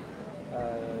water?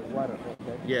 Water,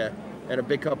 okay. Yeah, and a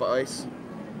big cup of ice.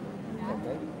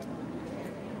 Okay.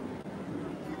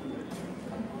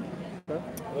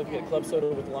 I'd love to get a club soda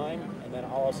with lime, and then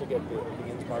I'll also get the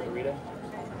Begins margarita.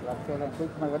 Last one,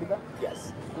 quick margarita?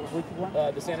 Yes. Which one?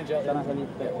 The San Angelo. San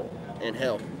Angelo. Yeah. And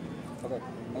hell. Okay.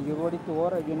 And you're ready to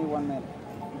order? You need 1 minute.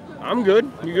 I'm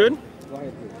good. You good? Go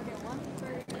ahead, please.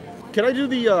 Can I do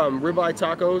the ribeye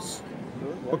tacos?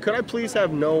 Sure, But could I please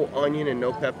have no onion and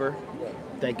no pepper?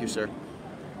 Thank you, sir.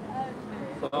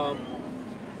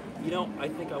 You know, I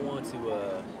think I want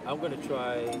to. I'm going to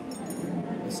try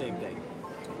the same thing.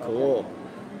 Cool.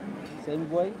 Same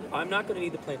way? I'm not going to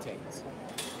need the plantains.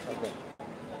 Okay.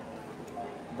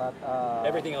 But,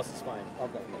 Everything else is fine.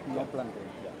 okay. No plantain.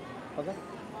 Okay.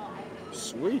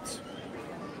 Sweet.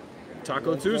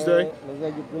 Taco Let's Tuesday. Let's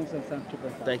get you drinks and some chicken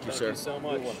salad. Thank you, Thank sir. you so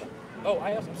much. welcome. Oh,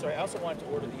 I'm sorry. I also wanted to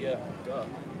order the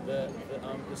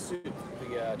soup,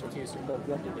 the tortilla soup.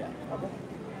 Yeah. Okay.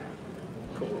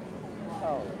 Cool.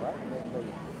 All right. Let's go.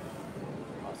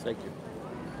 Thank you.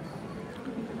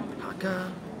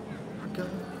 Haka, haka,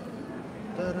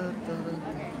 da da da.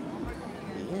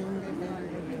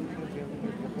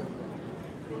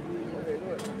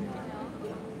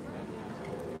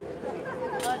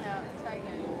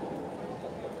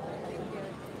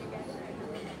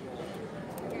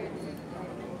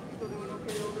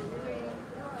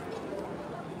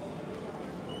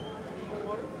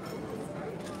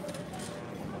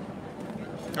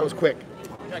 That was quick.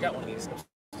 I got one of these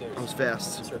upstairs. That was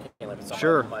fast. It's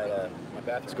Sure. My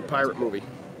bathroom. It's like a pirate movie.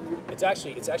 It's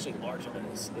actually larger than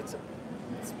this. It's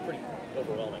pretty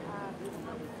overwhelming.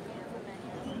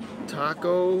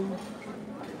 Taco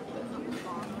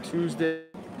Tuesday.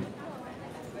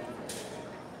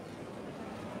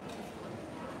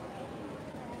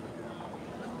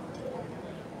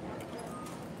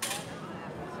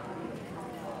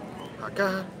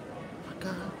 Haka,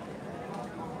 haka.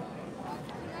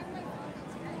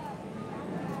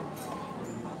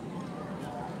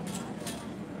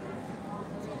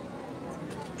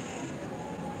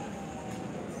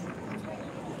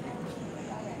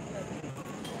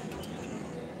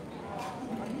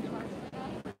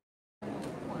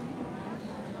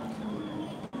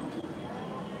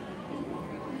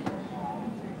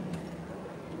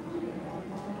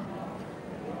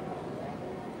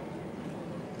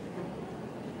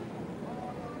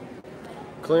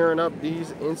 Clearing up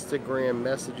these Instagram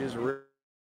messages.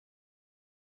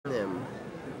 Them.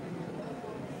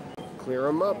 Clear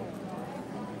them up.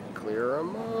 Clear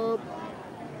them up.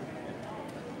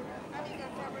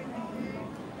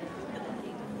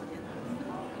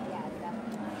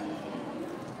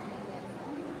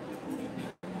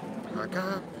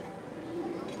 Haka.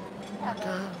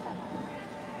 Haka.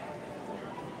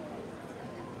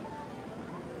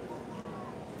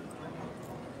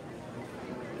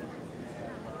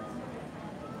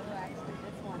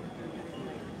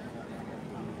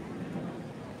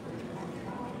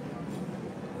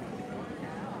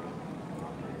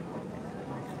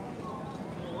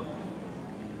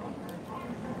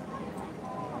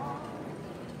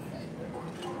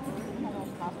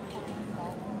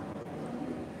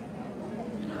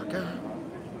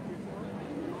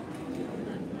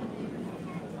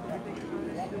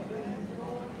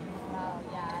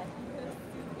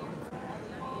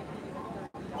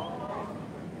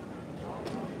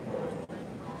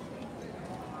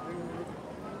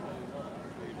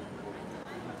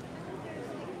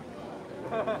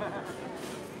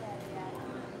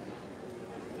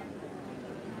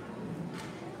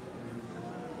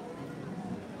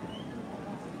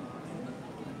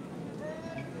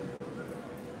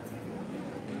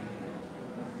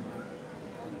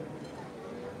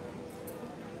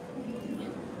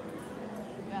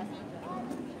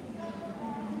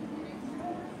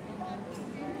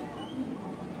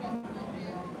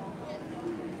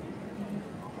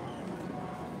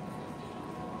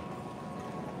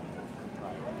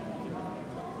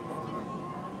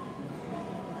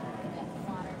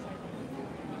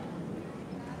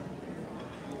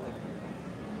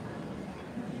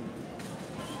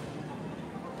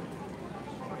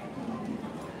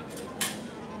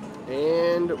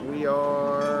 And we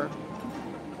are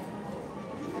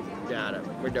got it.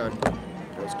 We're done.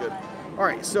 That's good. All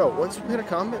right. So once we pin a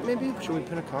comment, maybe should we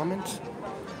pin a comment?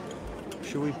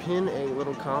 Should we pin a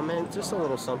little comment? Just a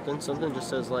little something. Something just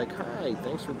says like, "Hi,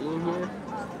 thanks for being here."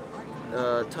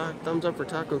 Thumbs up for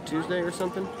Taco Tuesday or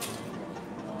something.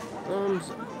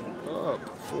 Thumbs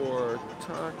up for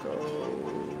Taco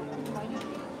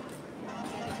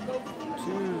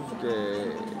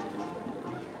Tuesday.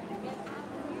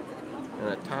 And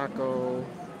a taco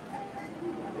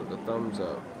with a thumbs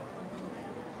up.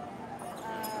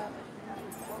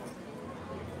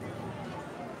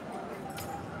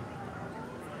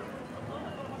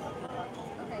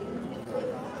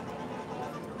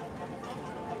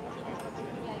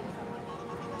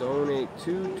 Donate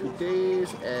to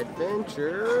today's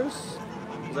adventures.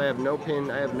 Because I have no pin,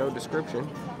 I have no description.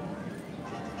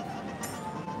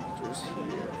 Just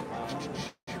here.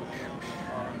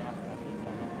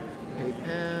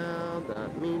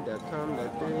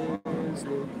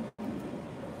 PayPal.me.com.Disney.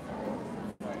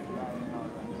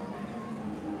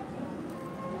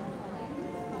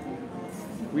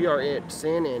 We are at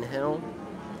Sin and Hell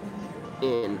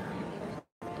Inn.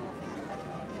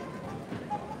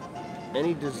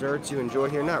 Any desserts you enjoy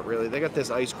here? Not really. They got this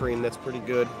ice cream that's pretty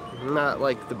good. Not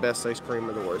like the best ice cream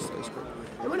or the worst ice cream.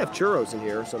 They might have churros in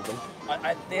here or something.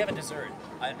 They have a dessert.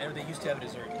 They used to have a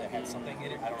dessert that had something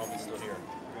in it. I don't know if it's still here.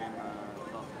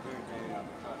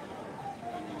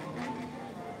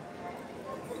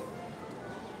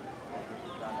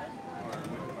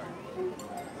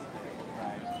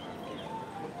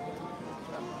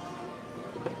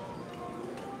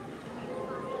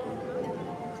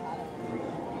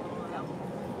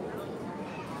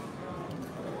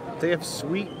 They have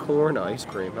sweet corn ice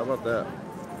cream. How about that?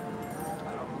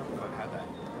 I've had that.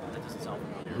 That doesn't sound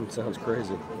familiar. It sounds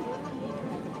crazy.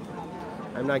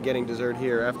 I'm not getting dessert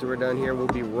here. After we're done here, we'll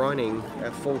be running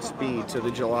at full speed to the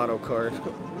gelato cart.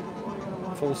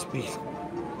 Full speed.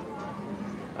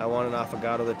 I want an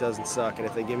affogato that doesn't suck, and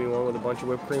if they give me one with a bunch of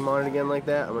whipped cream on it again like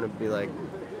that, I'm gonna be like,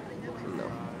 no.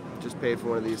 Just paid for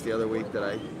one of these the other week that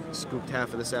I scooped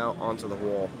half of this out onto the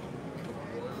wall.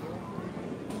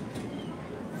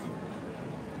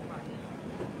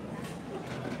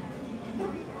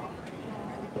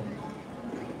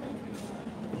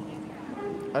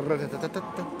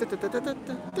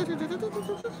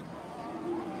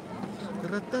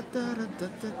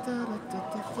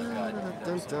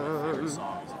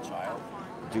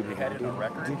 They had it on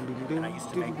record, and I used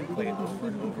to make them play it over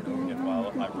and over and over again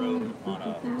while I rode on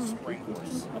a spring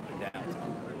horse up and down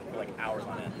for like hours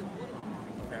on end.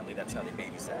 Apparently that's how they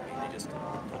babysat me. They just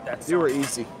put that song. You were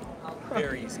easy.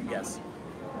 Very easy, yes.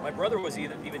 My brother was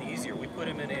even easier. We put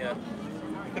him in a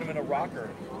rocker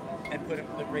and put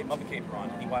the Great Muppet Caper on.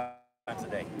 He watched times a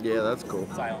day. Yeah, that's cool.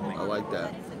 Silently. I like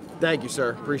that. Thank you,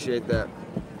 sir. Appreciate that.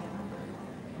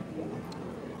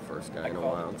 First guy in a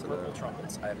while today. Purple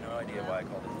trumpets. I have no idea why I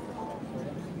called it purple.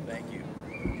 Thank you.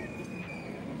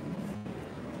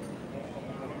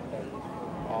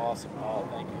 Awesome. Oh,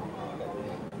 thank you.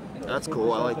 That's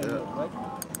cool. I like that.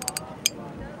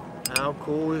 How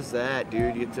cool is that,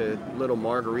 dude? You get a little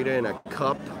margarita in a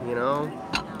cup, you know?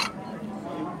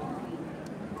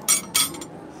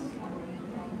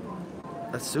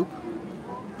 A soup?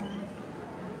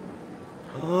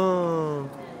 Oh.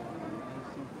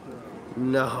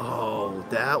 No,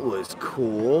 that was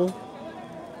cool.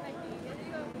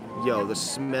 Yo, the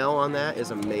smell on that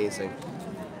is amazing.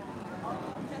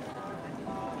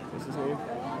 What's his name?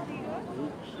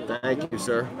 Thank you,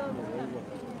 sir.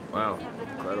 Wow,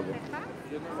 incredible.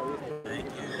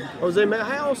 Jose, may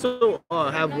I also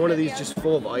have one of these just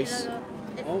full of ice?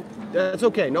 That's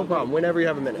okay, no problem. Whenever you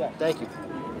have a minute. Thank you.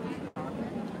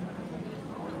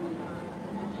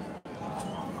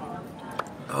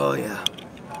 Oh yeah,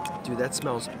 dude, that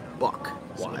smells buck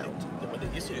wild. What they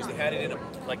used to do is they had it in a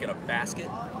basket,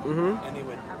 Mm-hmm. and they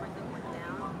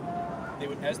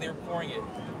would as they were pouring it,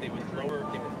 they would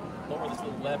lower this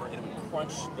little lever, and it would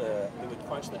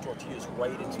crunch the tortillas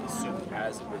right into the soup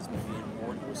as it was being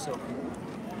poured. It was so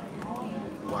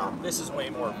cool. Wow. This is way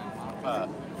more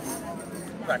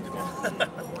practical.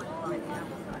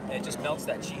 And it just melts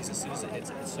that cheese as soon as it hits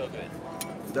it. It's so good.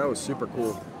 That was super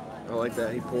cool. I like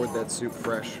that. He poured that soup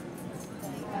fresh.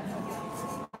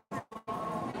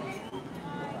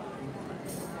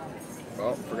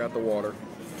 Oh, forgot the water.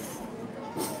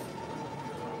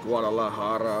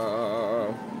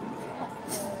 Guadalajara.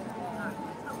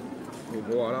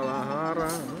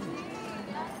 Guadalajara.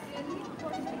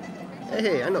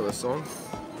 Hey, I know this song.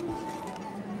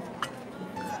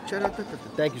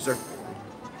 Thank you, sir.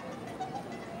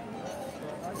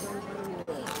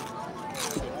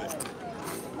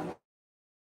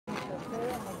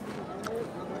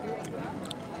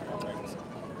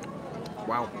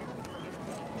 Wow.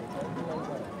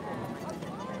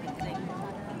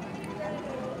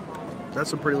 That's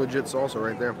some pretty legit salsa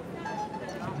right there.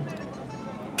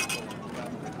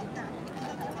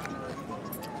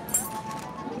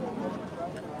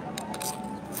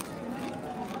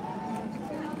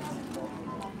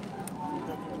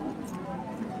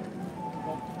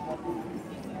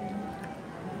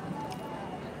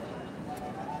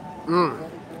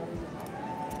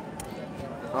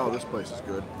 Oh, this place is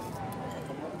good.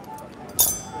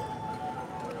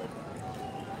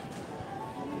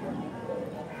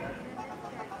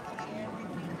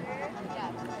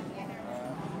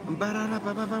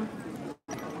 Ba-da-da-ba-ba-bum.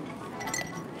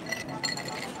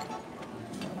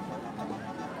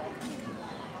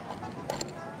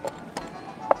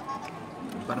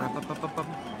 Ba-da-ba-ba-ba-bum.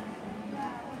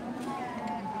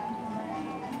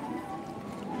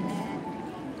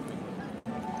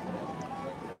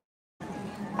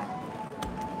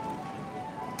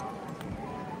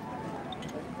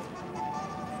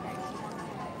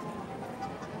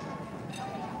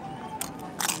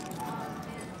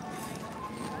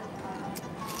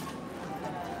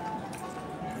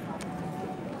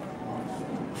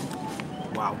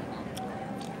 Wow.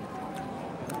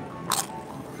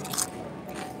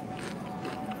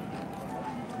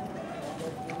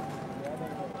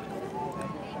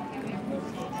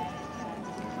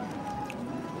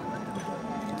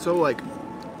 So like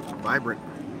vibrant.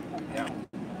 Yeah.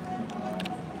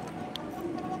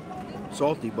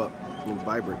 Salty but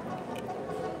vibrant.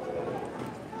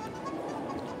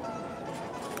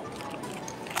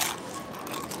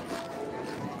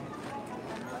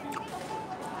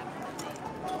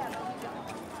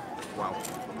 Wow.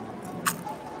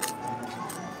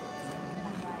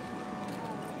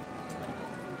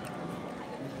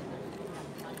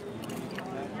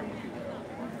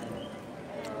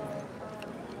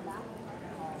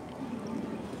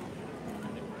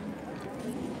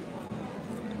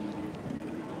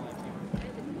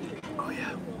 Oh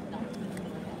yeah.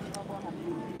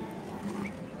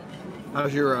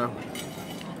 How's your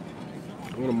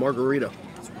little margarita?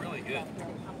 It's really good.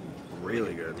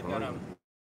 Really good. They've got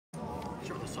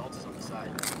sure the salt is on the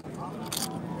side.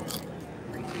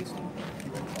 Pretty tasty.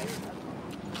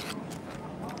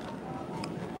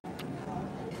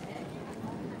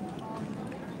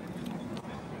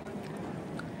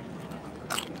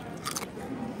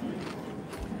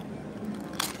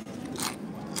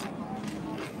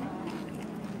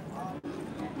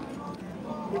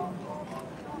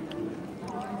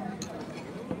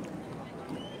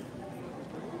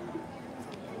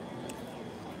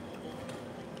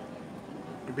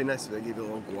 It'd be nice if they gave you a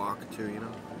little guac too, you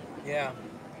know? Yeah.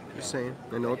 Just saying.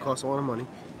 I know it costs a lot of money.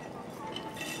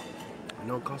 I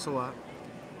know it costs a lot.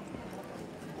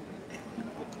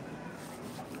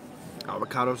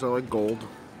 Avocados are like gold.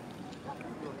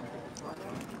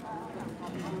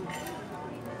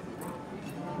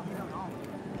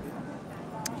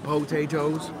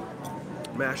 Potatoes.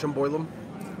 Mash them, boil them.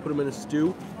 Put them in a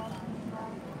stew.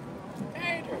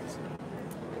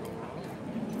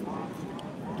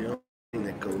 The only thing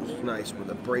that goes nice with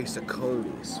a brace of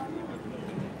conies.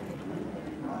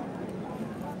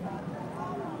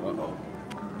 Uh-oh.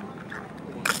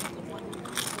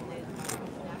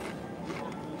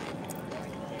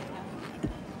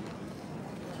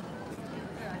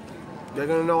 They're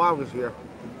gonna know I was here.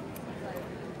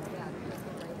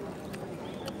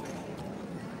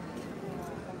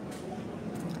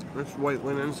 This white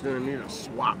linen's gonna need a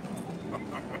swap.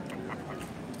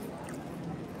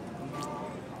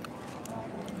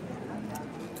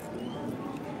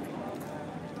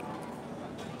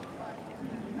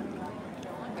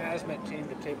 Hazmat team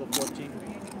to table 14.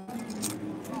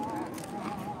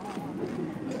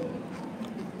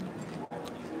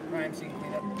 Crime scene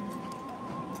cleanup.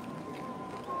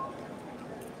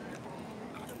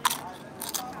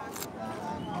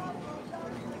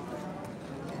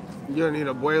 You're gonna need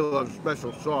a boil of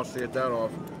special sauce to get that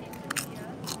off.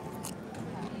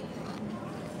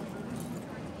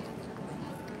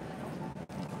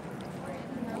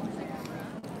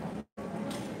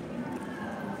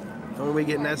 The only way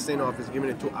getting that stain off is giving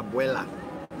it to abuela.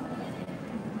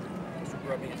 Just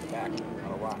rub me in the back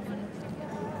on a rock.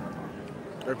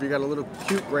 Or if you got a little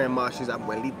cute grandma, she's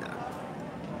abuelita.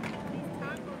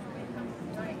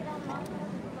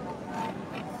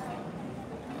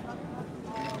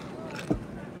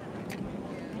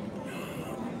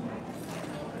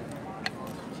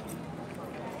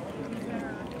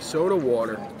 Soda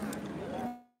water.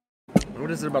 What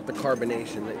is it about the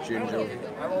carbonation that you enjoy?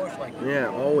 I've always liked it. Yeah,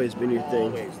 always been your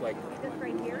thing. Always, like,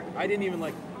 I didn't even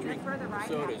like drink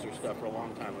sodas or stuff for a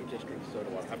long time. I just drink soda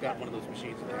water. I've got one of those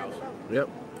machines in the house. Yep.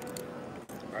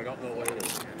 I don't know what it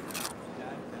is.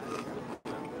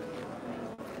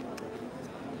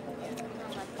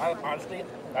 Honestly,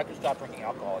 I could stop drinking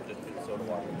alcohol and just drink soda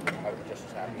water. I would be just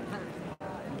as happy.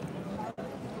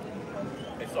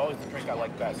 It's always the drink I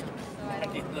like best.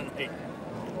 At the end of the night.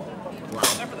 Wow.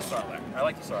 Except for the Sarlacc. I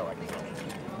like the Sarlacc.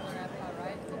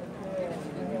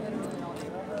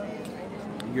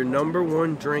 Your number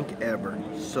one drink ever,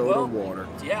 soda water.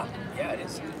 Yeah, it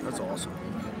is. That's awesome.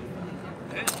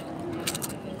 It is.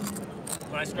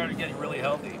 When I started getting really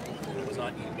healthy, it was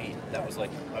on eat meat. That was like,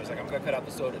 I was like, I'm gonna cut out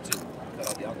the soda too, cut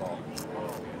out the alcohol.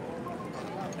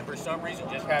 And for some reason,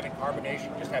 just having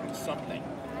carbonation, just having something,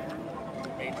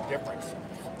 made a difference.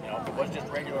 You know, if it was just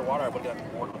regular water, I would have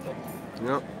gotten bored with it.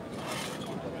 Yep.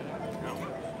 No.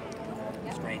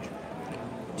 Strange.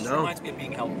 Just No. reminds me of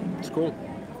being healthy. It's cool.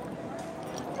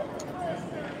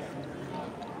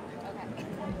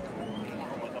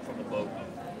 Up from the boat.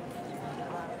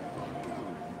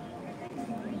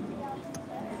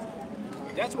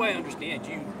 That's why I understand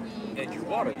you and your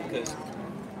water, because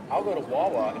I'll go to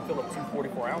Wawa and fill up 2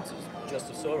 44 ounces just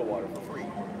of soda water for free,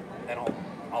 and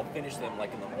I'll finish them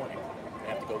like in the morning and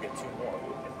have to go get 2 more.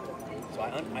 So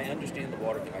I understand the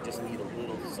water thing. I just need a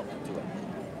little something to it.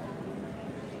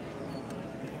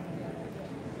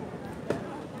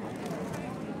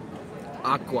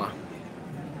 Aqua.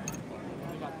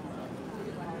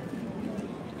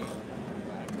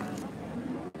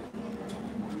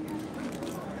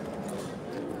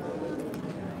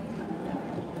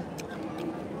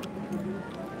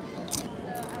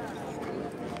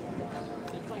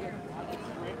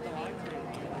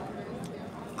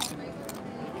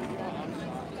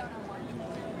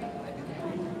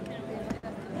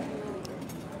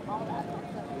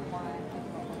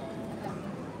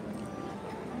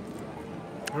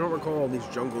 I don't recall all these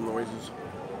jungle noises.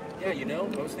 Yeah, you know,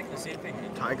 I was thinking the same thing.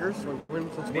 Tigers? When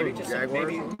Maybe just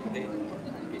jaguars? maybe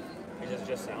does it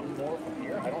just sound more from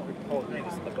here? I don't recall hearing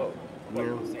this in the boat. Like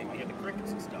Yeah. the same, you hear the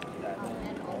crickets and stuff. That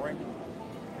roaring.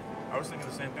 I was thinking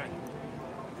the same thing.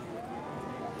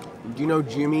 Do you know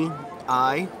Jimmy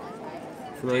I?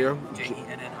 Familiar? Jennie.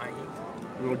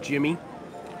 You know Jimmy?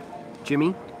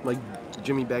 Jimmy? Like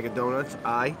Jimmy Bag of Donuts?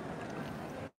 I?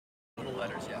 Little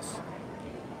letters, yes.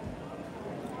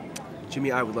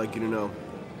 Jimmy, I would like you to know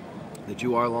that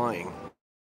you are lying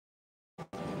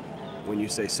when you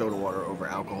say soda water over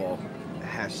alcohol.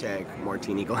 Hashtag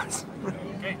martini glass.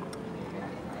 Okay.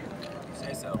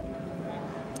 Say so.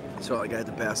 So like I had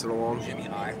to pass it along. Jimmy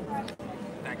I.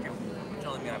 Thank you for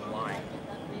telling me I'm lying.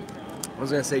 I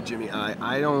was gonna say Jimmy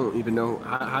I don't even know.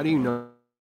 How do you know?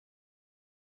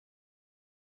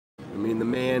 I mean, the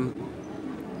man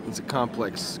is a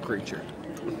complex creature.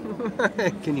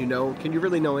 Can you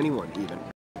really know anyone even?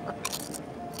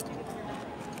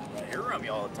 You're around me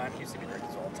all the time. You used to be drinking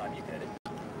this all the time. You get it.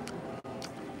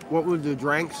 What would the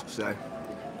drinks say?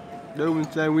 They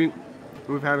would say we've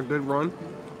had a good run.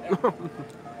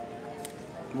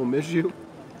 We'll miss you.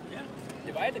 Yeah.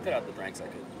 If I had to cut out the drinks, I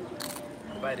could.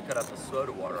 If I had to cut out the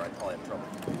soda water, I'd probably have trouble.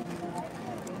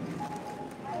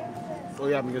 Oh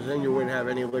yeah, because then you wouldn't have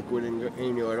any liquid in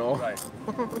you at all. Right.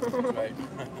 Right.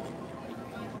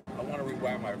 I want to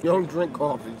rewind my. You don't drink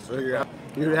coffee, so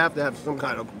you'd have to have some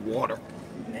kind of water.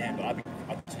 Man, but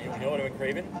you know what I've been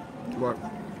craving? What?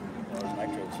 Those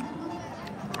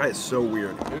nitros. That is so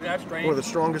weird. Isn't that strange? One of the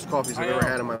strongest coffees I I've ever know.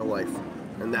 had in my life.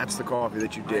 And that's the coffee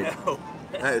that you did. I know.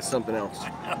 That is something else.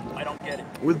 I don't get it.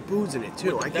 With booze in it,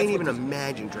 too. I That's can't what even this-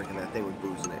 imagine drinking that thing with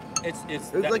booze in it. It's It's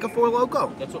that- like a Four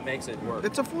Loko. That's what makes it work.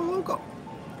 It's a Four Loko.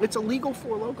 It's a legal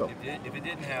Four Loko. If it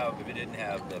didn't have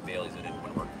the Baileys in it, it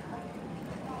wouldn't work.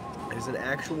 It's an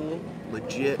actual,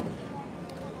 legit,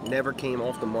 never came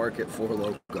off the market Four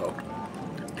Loko.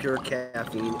 Pure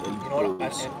caffeine and You know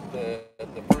what? booze.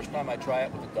 The first time I try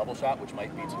it with a double shot, which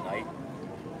might be tonight,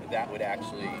 that will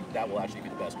actually be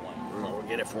the best one. No, we'll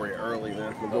get it for you early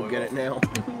then. We'll go get it now.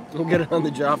 We'll get it on the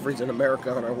Joffrey's in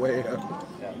America on our way.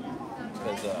 Yeah.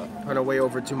 On our way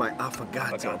over to my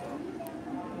affogato.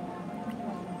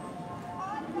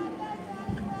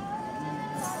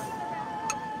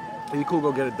 It'd be cool to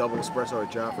go get a double espresso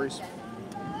at Joffrey's.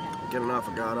 Get an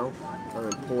affogato,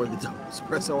 and then pour the double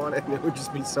espresso on it, and it would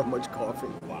just be so much coffee.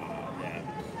 Wow, yeah.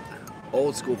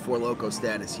 Old school Four Loko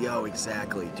status. Yo,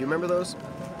 exactly. Do you remember those?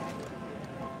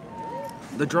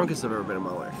 The drunkest I've ever been in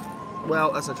my life.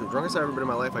 Well, that's not true. Drunkest I've ever been in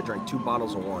my life, I drank 2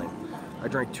 bottles of wine. I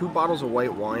drank 2 bottles of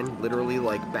white wine, literally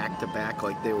like back to back,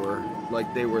 like they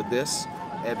were this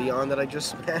Evian that I just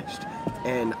smashed,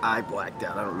 and I blacked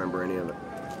out. I don't remember any of it.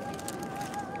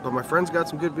 But my friends got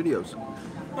some good videos.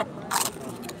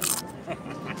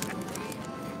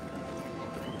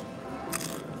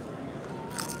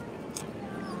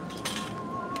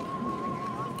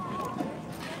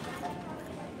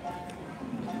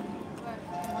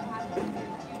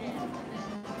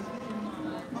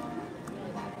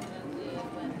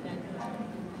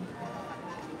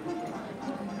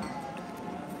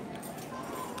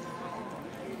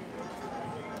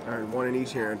 All right, one in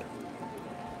each hand.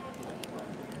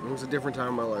 It was a different time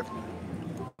in my life.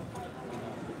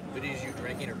 Videos you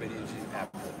drinking or videos you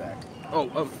after the fact?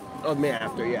 Of me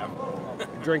after, yeah.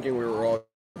 Drinking, we were all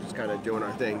just kind of doing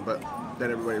our thing, but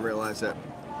then everybody realized that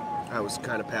I was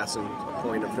kind of passing a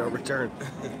point of no return.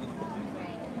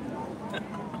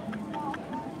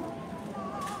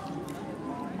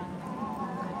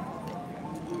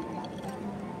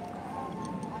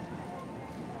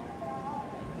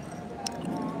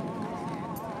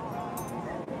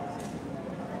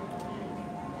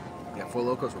 Four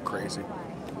Locos were crazy.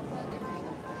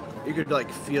 You could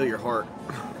like feel your heart.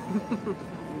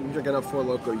 You drink enough Four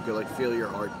Loko, you could like feel your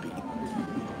heart beat.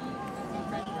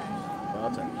 Wow,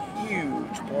 that's a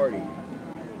huge party.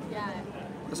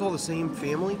 That's all the same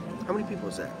family? How many people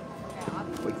is that?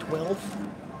 Like 12?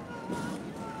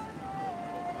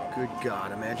 Good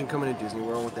God, imagine coming to Disney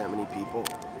World with that many people.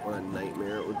 What a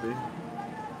nightmare it would be.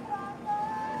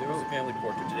 There was a family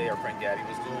portrait today our friend Daddy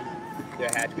was doing. There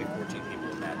had to be 14 people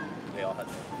in that. They all had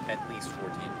at least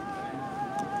 14.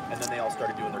 And then they all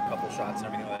started doing their couple shots and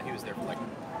everything like that. He was there for like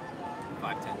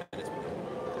 5-10 minutes.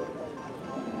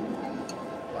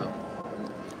 Wow.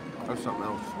 That's something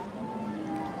else.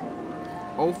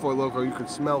 Oh, Four Loko, you could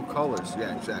smell colors.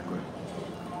 Yeah, exactly.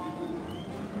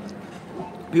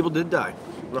 People did die.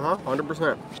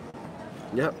 100%.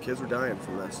 Yep, kids were dying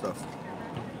from that stuff.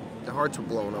 Their hearts were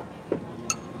blowing up.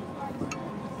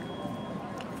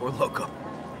 Four Loko.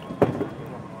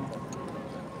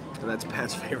 And that's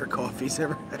Pat's favorite coffee he's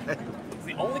ever had. It's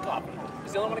the only coffee.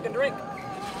 It's the only one I can drink.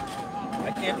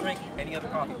 I can't drink any other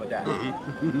coffee but that. You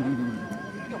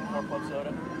got more club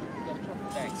soda?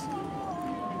 Thanks.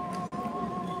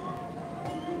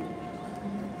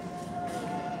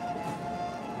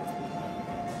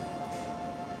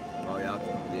 Oh yeah,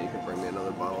 you can bring me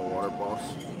another bottle of water, boss.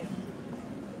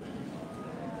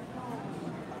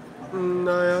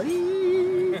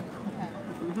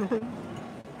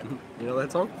 You know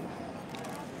that song?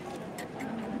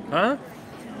 Huh?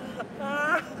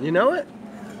 You know it?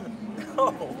 No,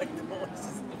 like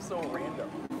it's so random.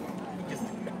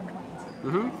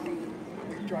 You're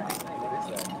trying to think, what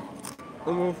is that?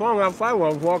 I'm the song outside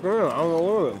when I was walking in. I don't know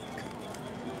what it is.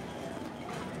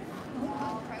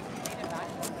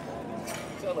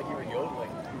 It sounded like you were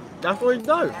yodeling. That's what he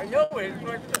does. I know it.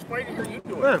 It's just funny to hear you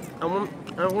do it.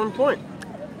 Yeah, at one point.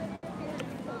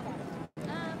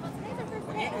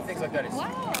 When you do things like that, it's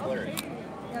hilarious.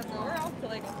 We're off to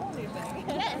like a whole new thing.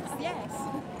 Yes.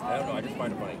 I don't know. I just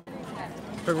find it funny.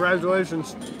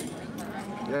 Congratulations.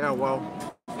 Yeah, well.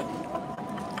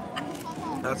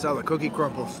 That's how the cookie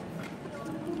crumbles.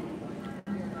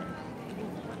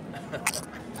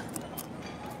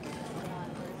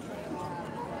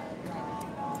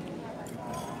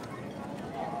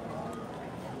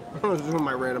 I was doing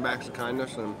my random acts of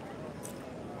kindness, and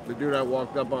the dude I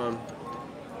walked up on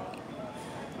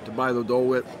to buy the Dole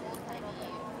Whip,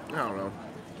 I don't know.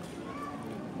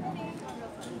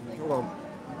 Well,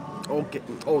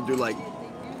 old dude, like,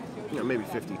 you know, maybe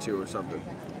 52 or something.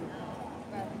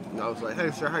 And I was like,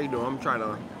 hey, sir, how you doing? I'm trying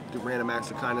to do random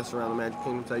acts of kindness around the Magic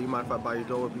Kingdom. Tell you mind if I buy your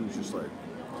Dole Whip? He was just like,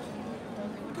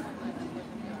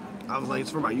 I was like,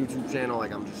 it's for my YouTube channel.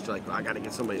 Like, I'm just like, I gotta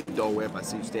get somebody a Dole Whip. I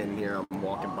see you standing here. I'm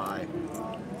walking by.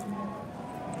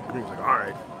 And he was like, all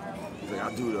right. He's like,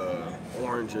 I'll do the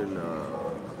orange and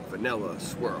vanilla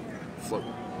swirl float.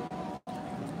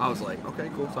 I was like, okay,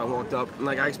 cool. So I walked up, and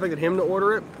like I expected him to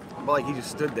order it, but like he just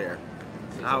stood there.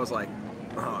 And I was like,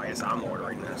 Oh, I guess I'm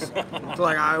ordering this. So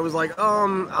like I was like,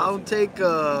 I'll take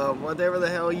whatever the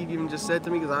hell you even just said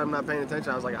to me because I'm not paying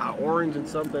attention. I was like, orange and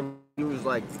something. He was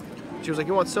like, she was like,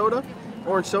 you want soda?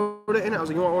 Orange soda? And I was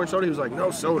like, you want orange soda? He was like, no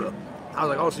soda. I was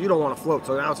like, oh, so you don't want a float?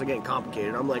 So now it's getting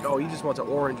complicated. I'm like, oh, he just wants an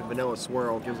orange and vanilla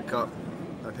swirl. Gives a cup.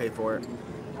 I paid for it.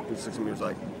 He looks at me. He was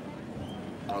like,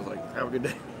 I was like, have a good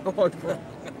day.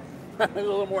 A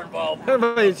little more involved.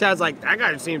 Everybody in the chat's like, that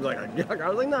guy seems like a yuck. I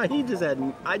was like, nah,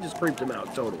 I just creeped him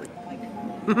out totally.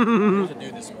 There was a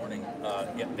dude this morning.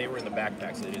 Yeah, they were in the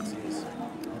backpack, so they didn't see us.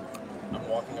 I'm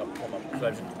walking up home. So I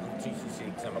was in GCC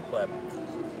because I'm a pleb.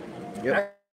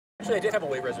 Yep. Actually, I did have a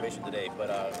wait reservation today, but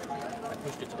I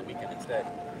pushed it to the weekend instead.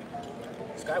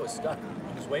 This guy was stuck.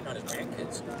 He was waiting on his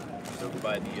grandkids. He's over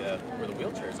by the where the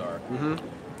wheelchairs are. Mm-hmm.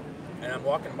 And I'm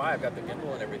walking by. I've got the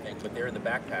gimbal and everything, but they're in the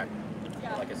backpack.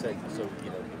 Like I said, so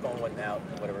the phone went out,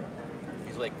 whatever.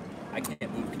 He's like, I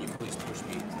can't move. Can you please push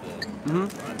me to the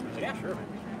front? I was like, yeah, sure.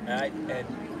 And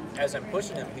as I'm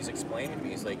pushing him, he's explaining to me.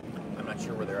 He's like, I'm not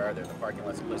sure where they are. They're in the parking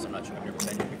lot someplace. I'm not sure. I've never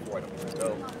been here before. I don't know where to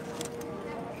go.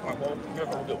 All right, well, here's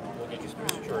what we'll do. We'll get you through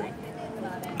security,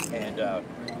 and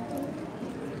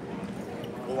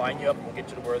we'll line you up. We'll get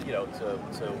you to where to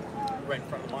right in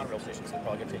front of the monorail station. So they'll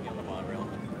probably get you on the monorail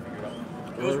and figure it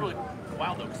out. It was really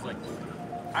wild though, because like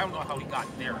I don't know how he got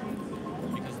there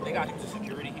because they got him to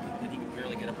security. He could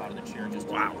barely get up out of the chair just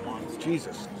to once.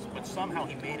 Jesus. But somehow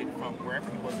he made it from wherever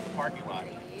he was in the parking lot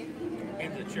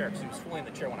into the chair because he was fully in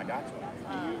the chair when I got to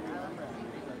him.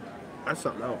 That's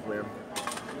something else, man.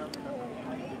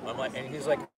 I'm like, and he's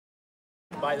like,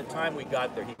 by the time we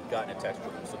got there, he'd gotten a text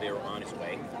from him, so they were on his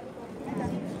way.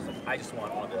 I just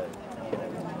want one of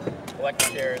the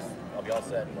electric chairs. I'll be all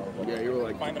set. Yeah, you were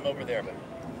like, find them over there, but.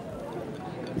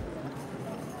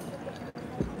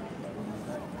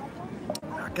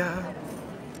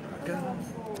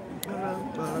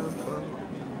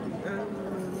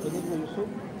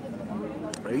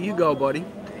 There you go, buddy.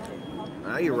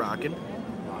 Now you're rocking.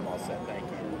 I'm all set, thank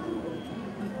you.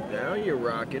 Now you're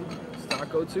rocking. It's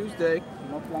Taco Tuesday.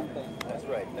 No plantain. That's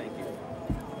right, thank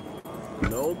you.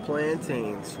 No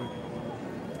plantains.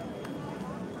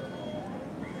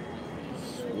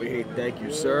 Sweet, thank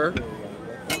you, sir.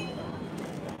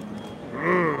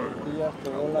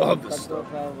 Love this stuff.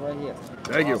 Right here.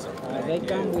 Thank you. They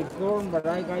come with corn, but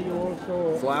I got you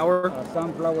also Flour?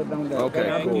 sunflower down there. Okay,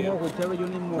 I cool. more, whichever you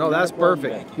need more. No, that's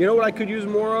perfect. You know what I could use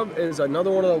more of is another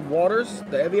one of the waters,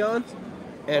 the Evians,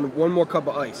 and one more cup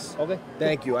of ice. Okay.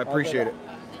 Thank you. I appreciate it.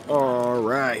 All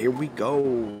right, here we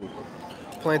go.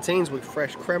 Plantains with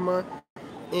fresh crema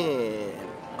and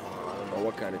I don't know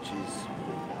what kind of cheese.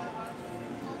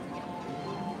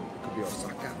 Could be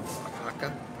Osaka,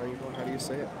 Oaxaca. How do you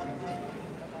say it?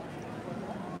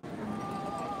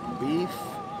 Beef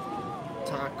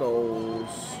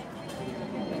tacos.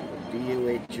 Do you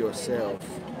it yourself?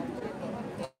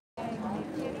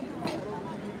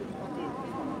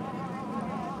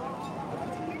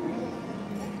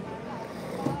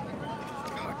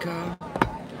 Haka,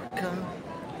 haka.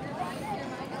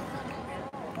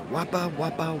 Wapa,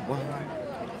 wapa, wapa.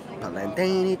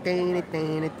 Plantain.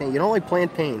 You don't like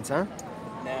plantains, huh?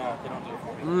 Nah, they don't do it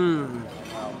for me.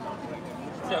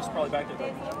 Jeff's probably back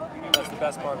there. That's the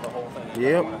best part of the whole thing.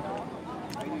 Yep.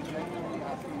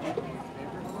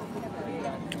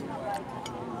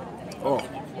 Oh.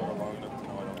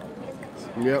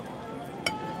 Yep.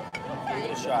 Give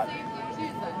it a shot.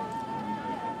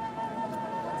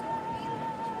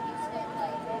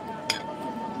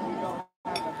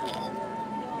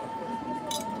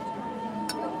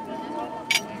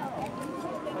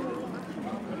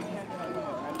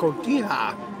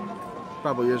 Cotija.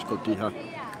 Probably is cotija.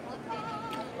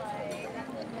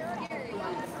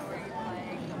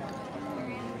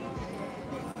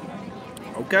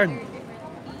 Okay.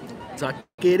 Tuck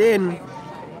it in.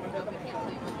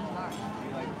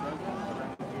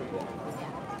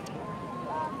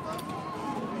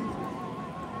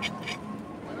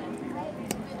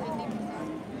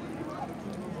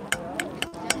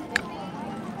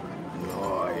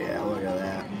 Oh yeah, look at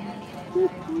that.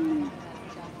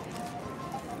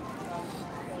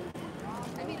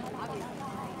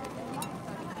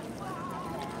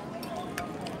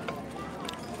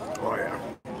 Oh yeah.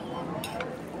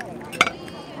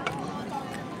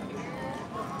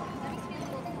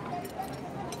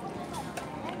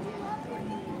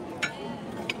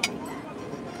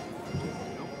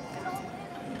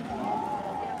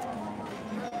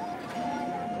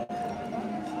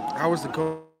 How was the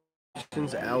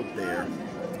conditions out there?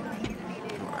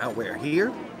 Out where?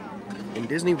 Here? In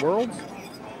Disney World?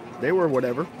 They were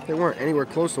whatever. They weren't anywhere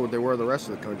close to what they were the rest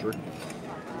of the country.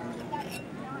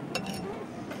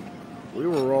 We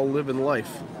were all living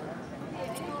life.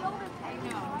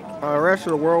 The rest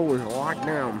of the world was locked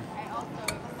down.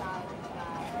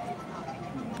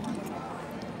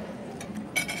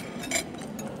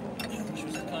 Which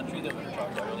was the country that we were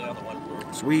talking about earlier on the one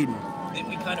where Sweden.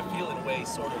 we kind of feel in a way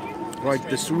sort of Like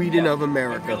the Sweden of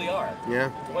America. We really are.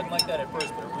 Yeah. It wasn't like that at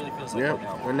first, but it really feels like Yeah. it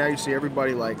now. And now you see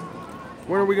everybody like,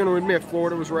 when are we going to admit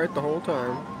Florida was right the whole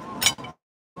time?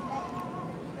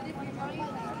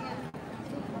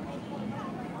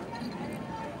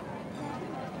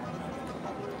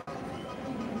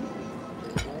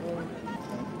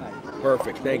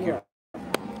 Perfect. Thank you.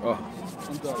 Oh,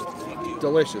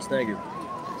 delicious. Thank you.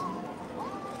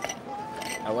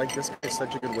 I like this guy's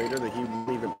such a good waiter that he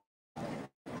won't even.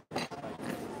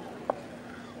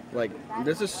 Like,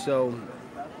 this is so.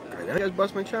 I guys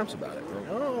bust my chops about it. Like,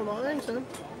 oh, no, thanks, man.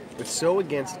 It's so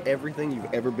against everything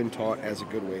you've ever been taught as a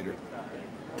good waiter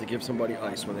to give somebody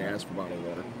ice when they ask for bottled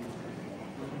water.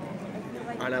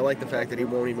 And I like the fact that he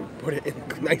won't even put it in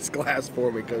a nice glass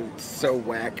for me because it's so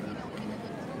whack.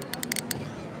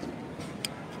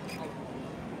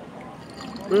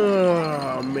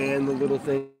 Oh man, the little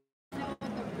thing.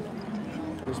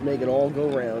 Just make it all go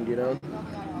round, you know?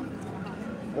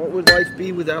 What would life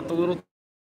be without the little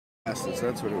glasses?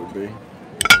 That's what it would be.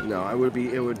 No, it would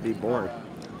be boring.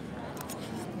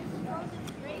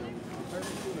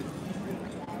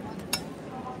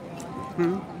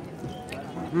 Oh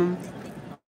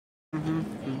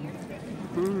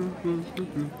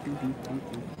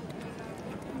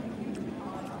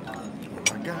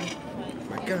my God. Oh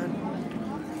my God.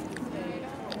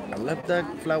 I love the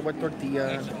flour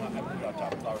tortilla.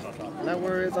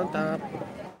 Flour is on top.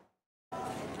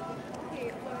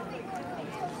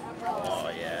 Oh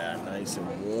yeah, nice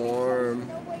and warm.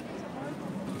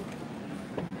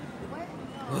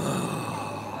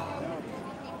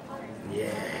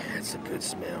 Yeah, it's a good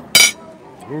smell.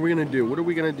 What are we gonna do? What are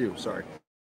we gonna do? Sorry.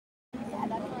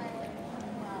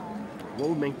 What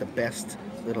would make the best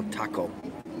little taco?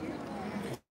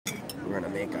 We're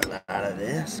gonna make a lot of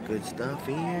this good stuff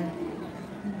here.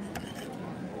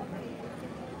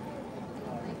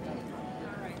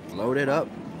 Load it up.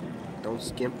 Don't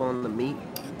skimp on the meat.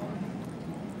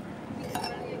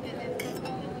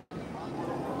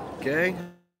 Okay.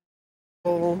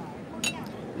 Little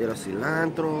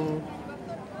cilantro.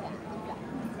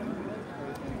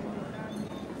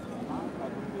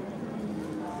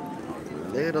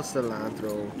 Little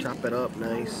cilantro. Chop it up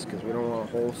nice because we don't want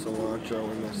a whole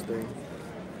cilantro in this thing.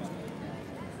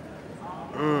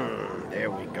 There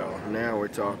we go. Now we're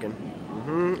talking.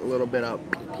 A little bit of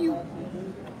pew.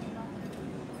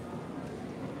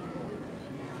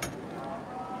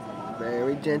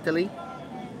 Very gently.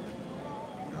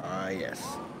 Ah,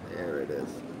 yes. There it is.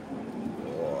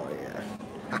 Oh,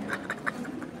 yeah.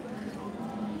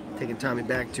 Taking Tommy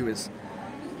back to his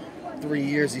 3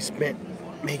 years he spent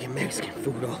making Mexican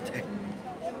food all day.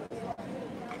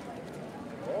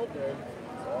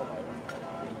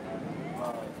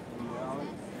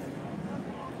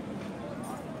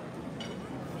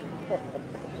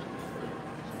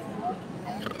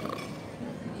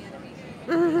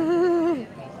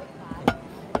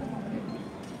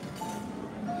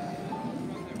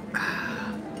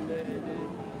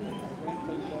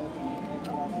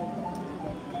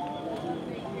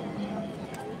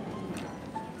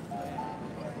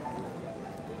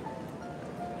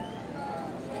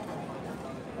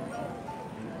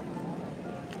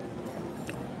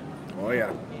 Oh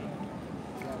yeah.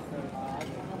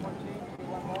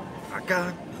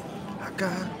 Acá.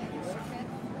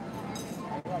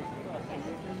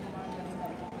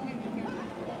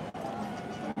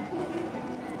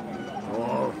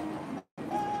 Oh.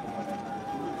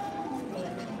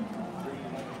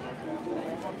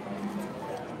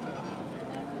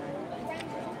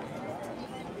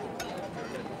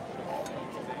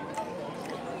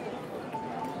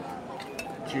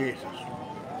 Jesus.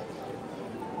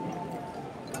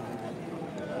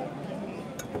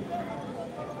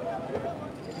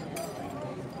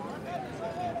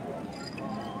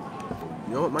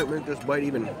 You know what might make this bite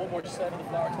even... One more set of the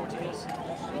flour tortillas.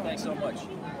 Thanks so much.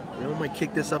 You know, might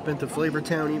kick this up into Flavor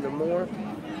Town even more.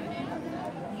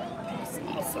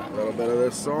 A little bit of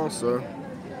this salsa.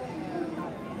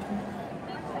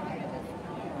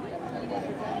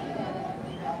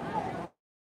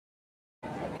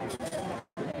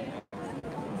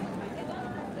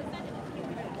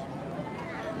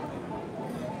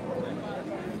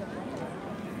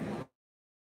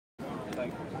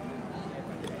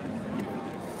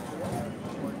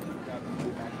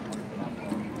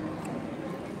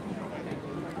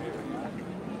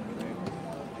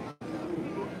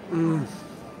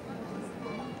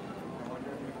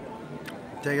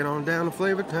 Take it on down to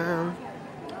Flavor Town.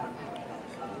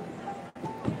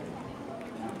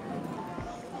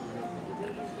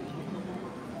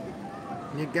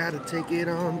 You gotta take it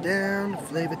on down to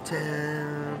Flavor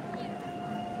Town.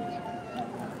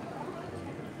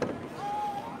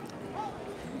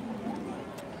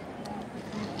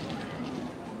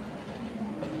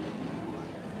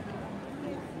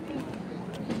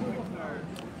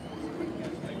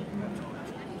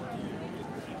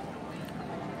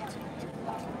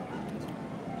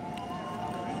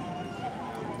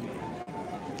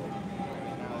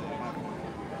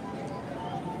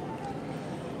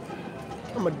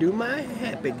 I'm gonna do my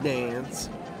happy dance.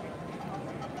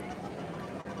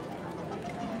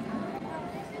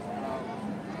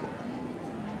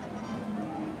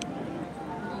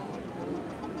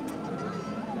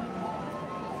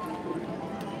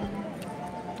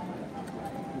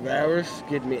 Varus,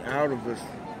 get me out of this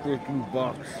freaking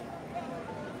box.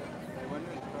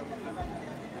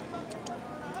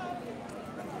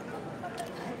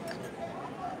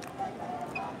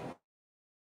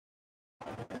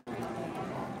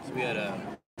 So we had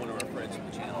one of our friends from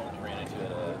the channel that ran into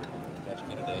at a Magic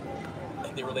the other day.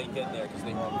 And they were late getting there because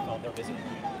they were on the phone. They're visiting.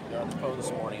 They're on the phone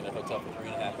this morning in a hotel for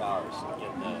 3.5 hours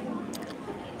getting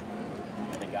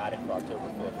and they got it for October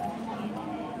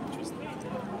 5th, which was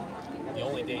the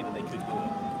only day that they could do it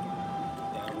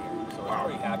down here. So we're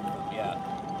pretty happy with them. Yeah.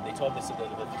 They told me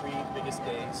that the 3 biggest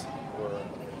days were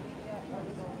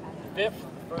the 5th,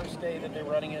 the first day that they're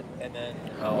running it, and then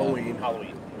Halloween.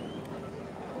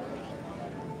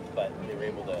 But they were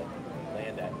able to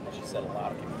land that. And she said a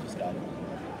lot of people just got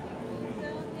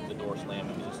the door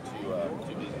slammed. It was just too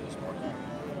busy this morning to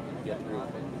get through.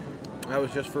 That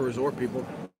was just for resort people.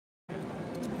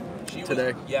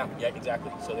 Today. Yeah,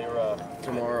 exactly. So they were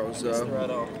tomorrow's they're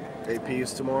at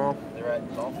AP's tomorrow. They're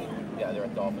at Dolphin. Yeah, they're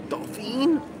at Dolphin.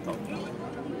 Dolphin?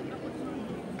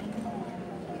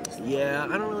 Yeah,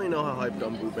 I don't really know how hyped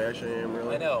on Blue Bash I am,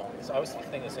 really. I know. So I was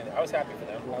thinking the same thing. I was happy for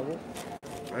them.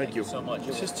 Thank you so much.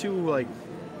 It's just too, like,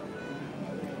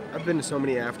 I've been to so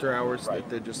many after hours Right. that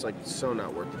they're just, like, so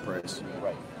not worth the price.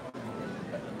 Right.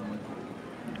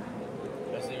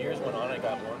 As the years went on, I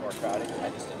got more and more crowded. I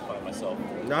just didn't find myself.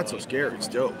 Not so scary, it's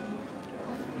dope.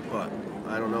 But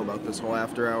I don't know about this whole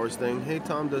after hours thing. Hey,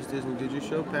 Tom Does Disney, did you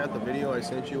show Pat the video I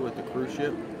sent you with the cruise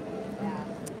ship?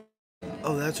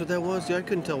 Oh, that's what that was? Yeah, I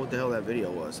couldn't tell what the hell that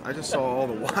video was. I just saw all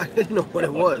the I didn't know what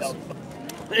it was.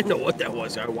 I didn't know what that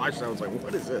was. I watched it, I was like,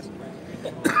 what is this?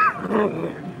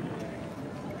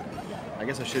 I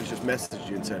guess I should have just messaged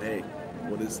you and said, hey,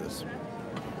 what is this?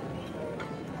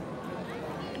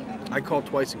 I called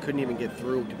twice and couldn't even get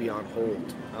through to be on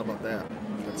hold. How about that?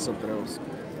 That's something else.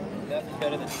 Nothing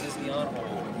better than Disney on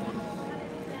hold.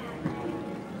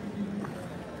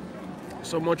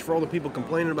 So much for all the people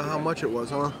complaining about how much it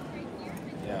was, huh?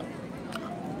 Yeah.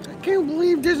 I can't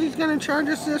believe Disney's gonna charge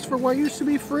us this for what used to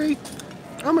be free.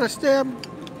 I'm gonna stay up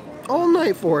all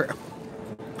night for it.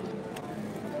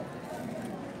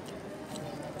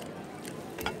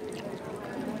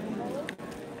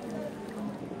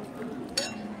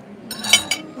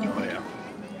 Oh yeah.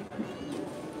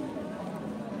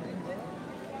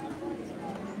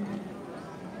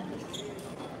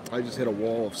 I just hit a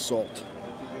wall of salt.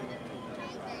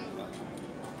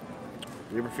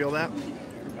 You ever feel that?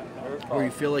 Where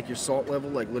you feel like your salt level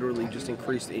like literally just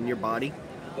increased in your body?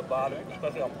 The bottom,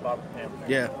 especially on the bottom pan.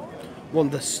 Yeah. Well,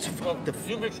 the stinking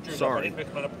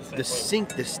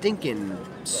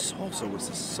salsa was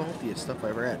the saltiest stuff I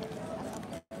ever had.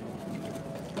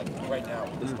 Like right now,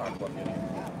 this time what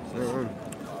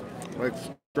Like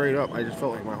straight up, I just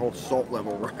felt like my whole salt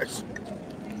level rise.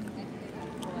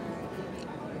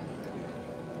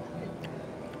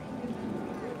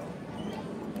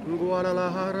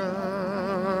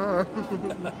 Guadalajara.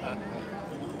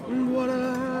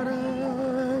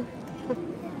 Guadalajara.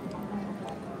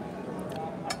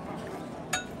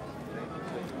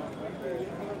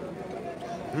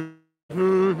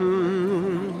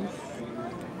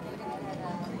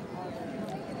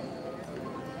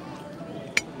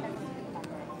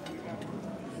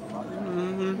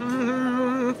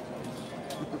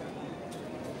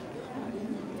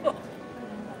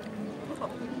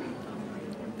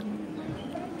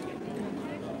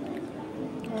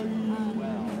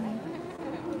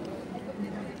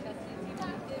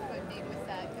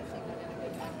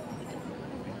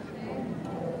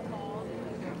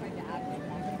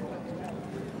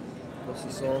 What's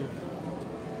the song?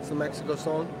 It's the Mexico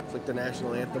song. It's like the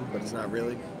national anthem, but it's not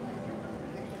really.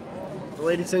 The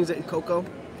lady sings it in Coco.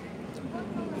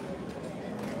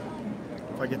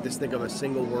 If I could just think of a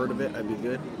single word of it, I'd be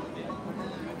good.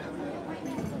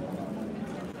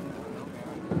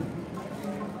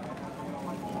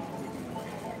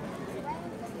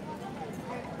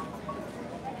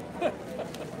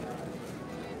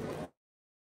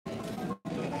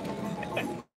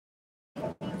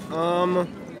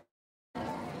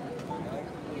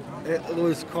 It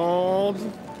was called.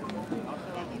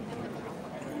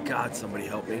 God, somebody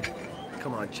help me.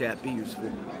 Come on, chat, be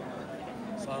useful.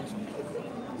 Songs from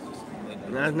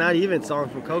That's not even Song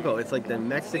from Coco. It's like the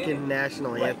Mexican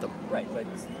national anthem. Right, but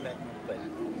Mexican.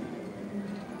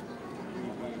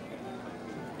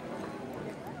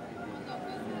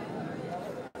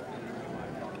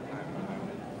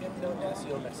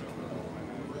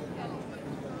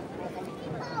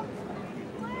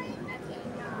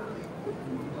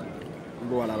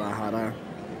 Guadalajara.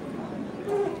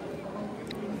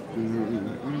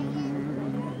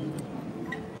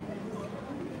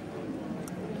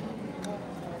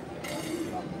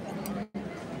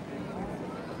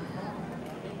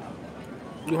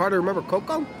 You hard to remember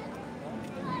Coco?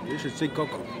 You should see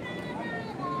Coco.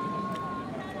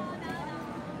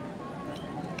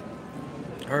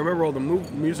 I remember all the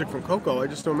music from Coco. I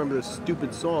just don't remember this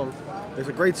stupid song. It's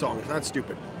a great song. It's not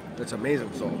stupid. It's an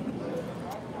amazing song.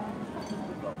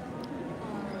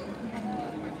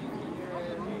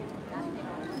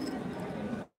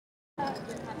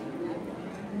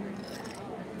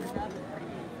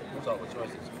 What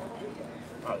choices?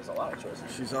 Oh, there's a lot of choices.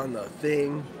 She's on the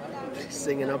thing, she's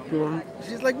singing up to him.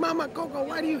 She's like, Mama Coco,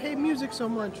 why do you hate music so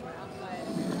much?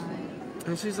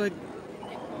 And she's like,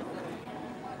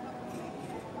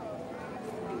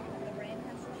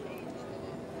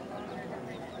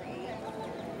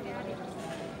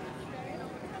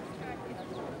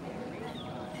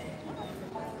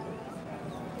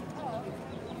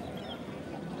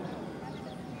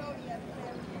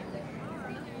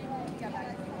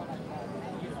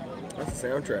 that's the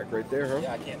soundtrack right there, huh?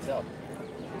 Yeah, I can't tell.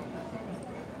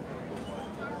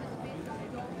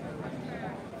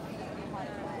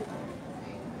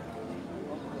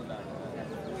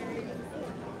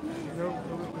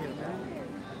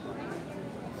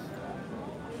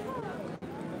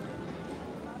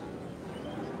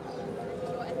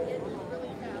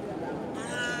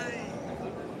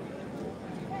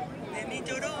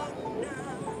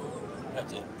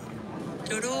 That's it.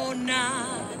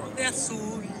 Llorona de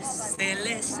azul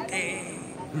celeste.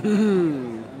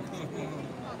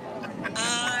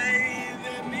 Ay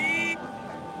de mí.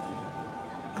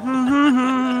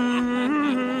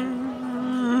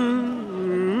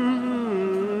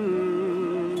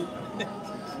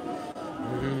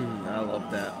 I love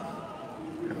that.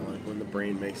 Kind of like when the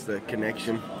brain makes the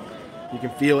connection. You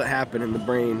can feel it happen in the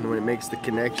brain when it makes the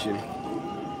connection.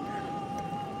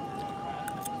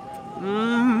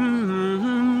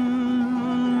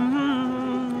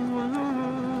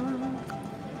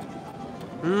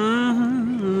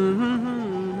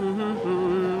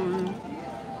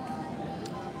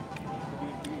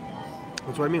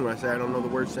 That's what I mean when I say I don't know the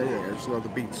words to anything. I just know the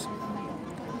beats.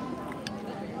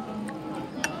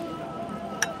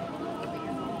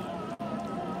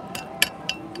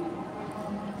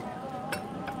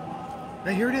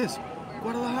 Hey, here it is.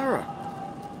 Guadalajara.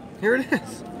 Here it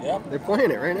is. Yep. They're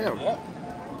playing it right now. Yep.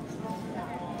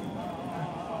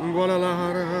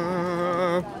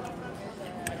 Guadalajara.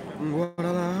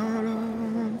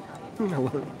 Guadalajara. I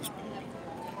love it.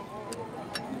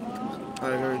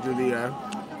 I'm going to do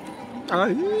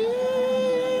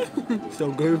the,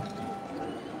 so good.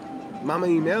 Mama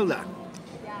Imelda.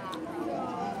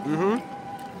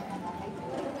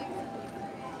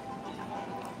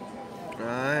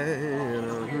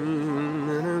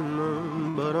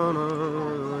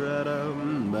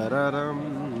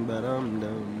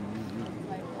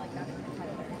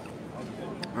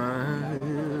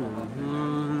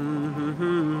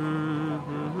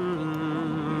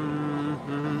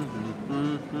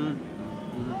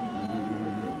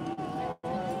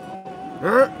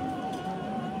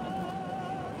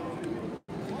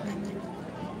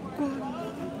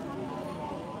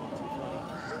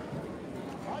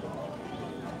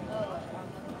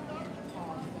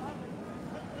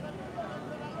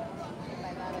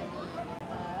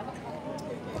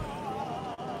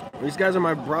 These guys are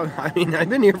my brother. I mean, I've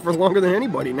been here for longer than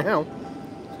anybody now.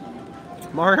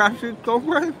 Mark, I should go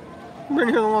for it. I've been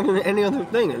here longer than any other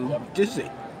thing in Disney.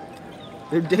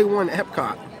 They're day one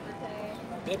Epcot.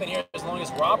 They've been here as long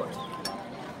as Robert.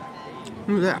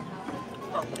 Who's that?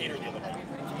 Or Peter the other day.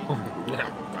 Oh, yeah.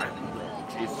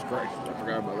 Jesus Christ. I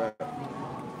forgot about that.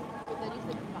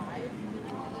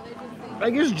 I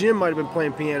guess Jim might have been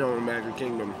playing piano in Magic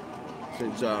Kingdom.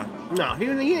 Since, no, he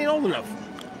ain't old enough.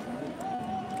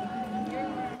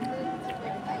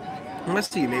 Let's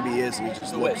see, maybe he is, and he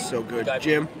just looks so good.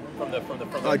 Jim? From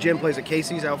Jim plays at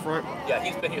Casey's out front? Yeah,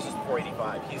 he's been here since before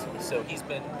 '85. He's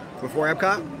been Before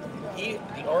Epcot? the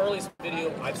earliest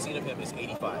video I've seen of him is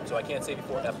 '85, so I can't say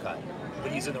before Epcot,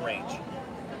 but he's in the range.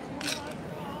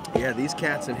 Yeah, these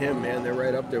cats and him, man, they're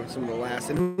right up there with some of the last.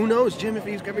 And who knows, Jim, if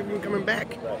he's even coming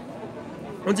back. Right.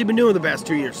 What's he been doing the past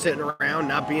 2 years? Sitting around,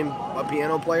 not being a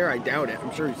piano player? I doubt it.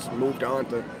 I'm sure he's moved on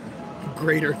to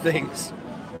greater things.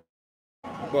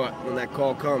 But when that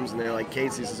call comes and they're like,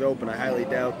 Casey's is open, I highly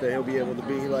doubt that he'll be able to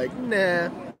be like, nah.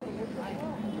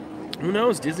 Who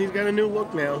knows? Disney's got a new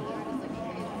look now.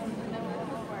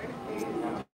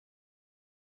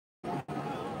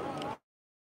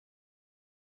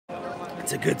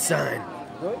 It's a good sign.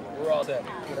 We're all dead.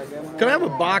 Can I have a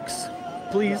box,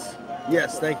 please?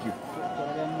 Yes, thank you.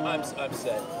 I'm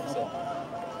set.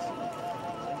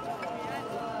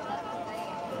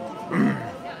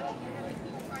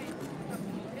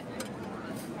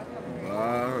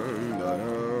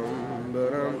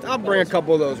 I'll bring a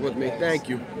couple of those with me. Thank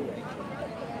you.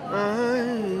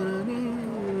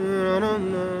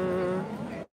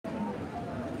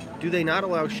 Do they not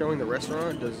allow showing the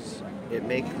restaurant? Does it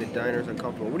make the diners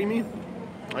uncomfortable? What do you mean?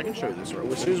 I can show you this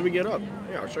right as soon as we get up.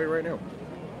 Yeah, I'll show you right now.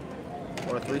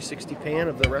 Want a 360 pan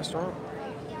of the restaurant?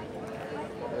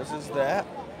 This is that.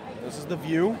 This is the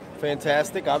view.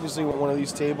 Fantastic. Obviously, one of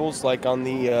these tables like on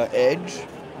the edge.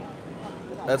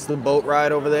 That's the boat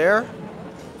ride over there.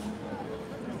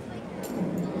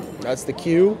 That's the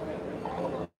queue.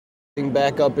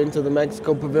 Back up into the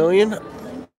Mexico Pavilion.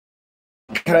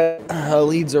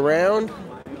 Leads around.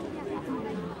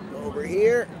 Over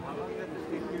here.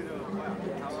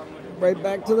 Right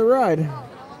back to the ride.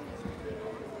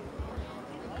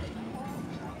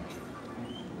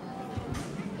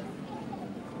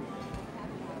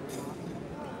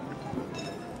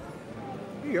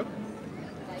 There you go.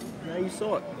 Now you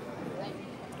saw it.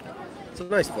 It's a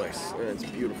nice place. And it's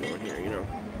beautiful in here, you know.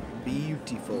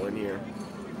 Beautiful in here.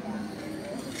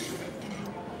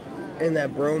 And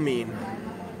that bromine.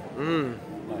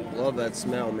 Love that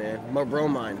smell, man.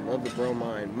 Bromine. Love the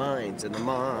bromine. Mines and the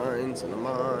mines and the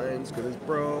mines. Cause it's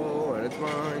bro and it's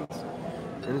mines.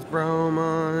 And it's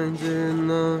bromines in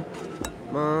the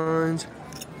mines.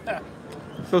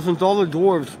 So since all the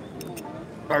dwarves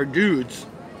are dudes,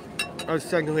 that's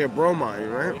technically a bromine,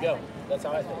 right? There you go. That's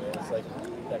how I think it. It's like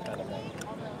that kind of thing.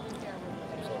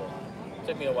 It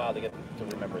took me a while to get to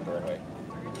remember it the right way.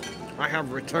 I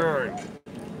have returned.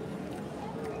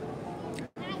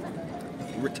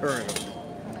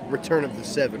 Return of the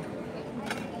Seven.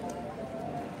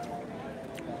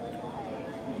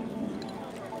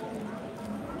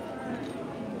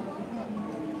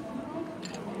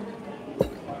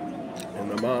 In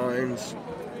the mines.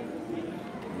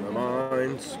 In the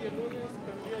mines.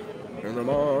 In the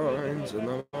mines. In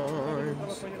the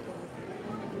mines.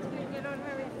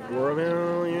 For a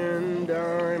million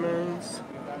diamonds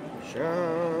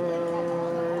shine.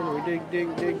 We dig, dig,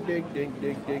 dig, dig, dig,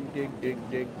 dig, dig, dig, dig,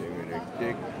 dig, dig,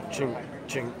 dig, chink,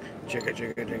 chink, chicka,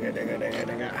 chicka, digga, digga, digga,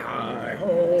 digga, hi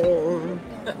ho.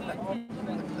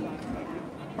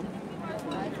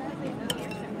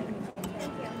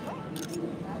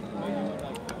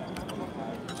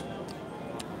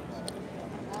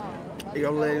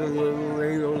 Yole, yole,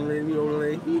 yole,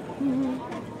 yole.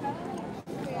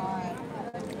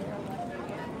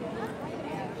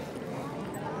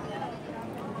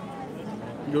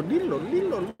 I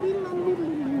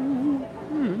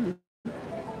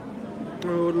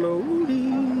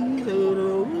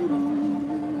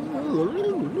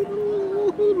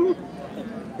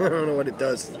don't know what it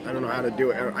does. I don't know how to do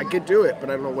it. I could do it, but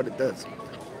I don't know what it does.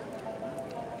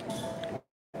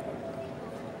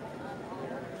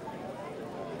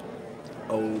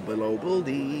 Oval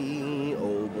D,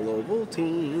 oval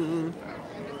team.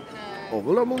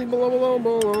 Oval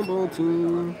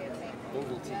team.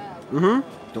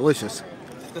 Delicious.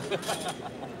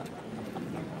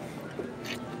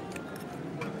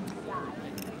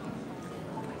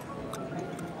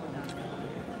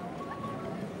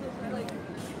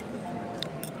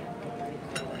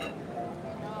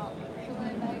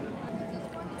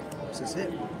 This is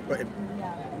it. Go ahead.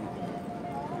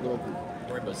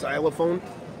 Little xylophone.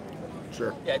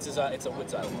 Sure. Yeah, it's a wood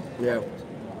xylophone. Yeah.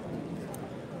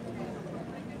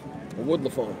 A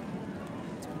woodlophone.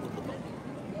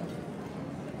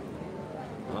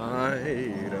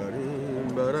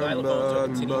 Xylophones are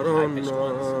continuing high-pitched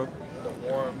ones. The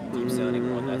warm, deep-sounding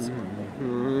one, that's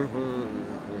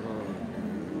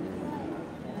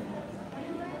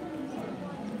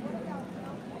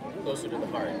closer to the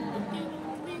heart.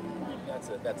 That's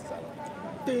a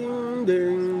xylophone. Ding,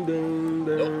 ding, ding,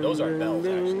 ding. Those are bells,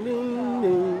 actually. Ding, ding,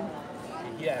 ding.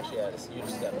 He actually had you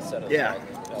just got a set of Yeah.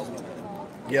 bells.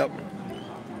 Yep.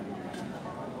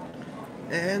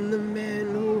 And the men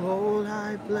who hold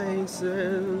high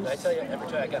places Did I tell you every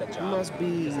time I got a job? must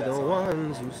be Is that the song?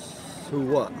 ones who Who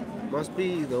what? Must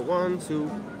be the ones who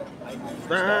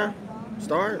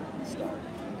start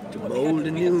to mold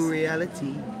a new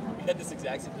reality. We had this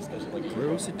exact same discussion like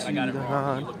Closer and I got it to the wrong.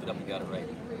 heart. You looked it up and got it right.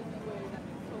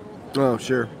 Oh,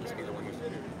 sure.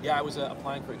 Yeah, I was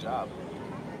applying for a job.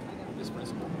 This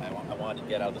principal, I wanted to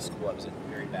get out of the school I was in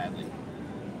very badly,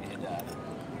 and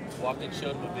walked in,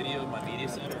 showed him a video of my media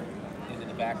center, and in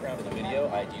the background of the video,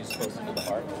 I had used "Closer to the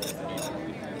Heart."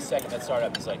 The second that started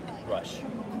up, it's like Rush.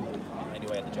 I knew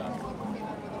I had the job.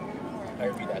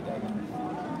 Hired me that day.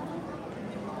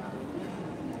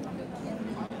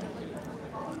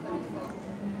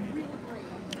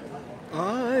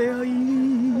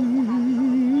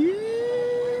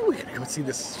 We gotta go see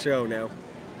this show now.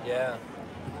 Yeah.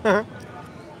 I'm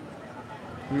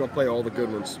gonna play all the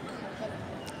good ones.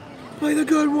 Play the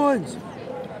good ones.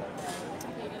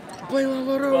 Play La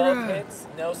 12 Llorona. hits,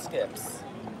 no skips.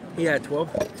 Yeah,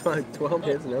 12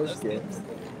 hits, no skips.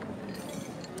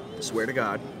 Swear to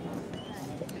God.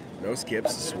 No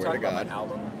skips, swear to God.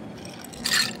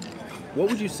 What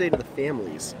would you say to the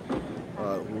families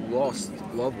who lost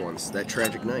loved ones that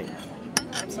tragic night?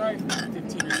 I'm sorry,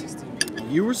 15 or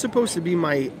 16. You were supposed to be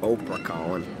my Oprah,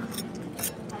 Colin.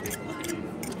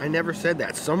 I never said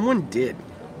that. Someone did.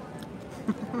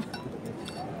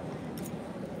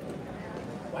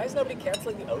 Why is nobody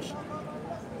canceling the ocean?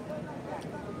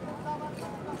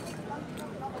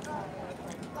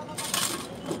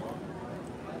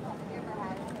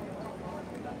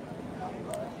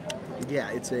 Yeah,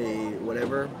 it's a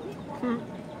whatever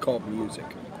called music.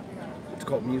 It's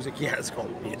called music? Yeah, it's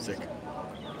called music.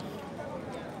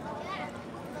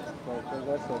 So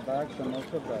that's the back and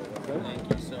also back, okay? Thank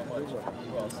you so much.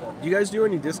 You're all set. Do you guys do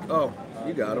any disc? Oh,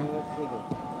 you got them. Let's see it.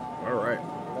 All right.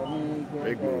 Let me get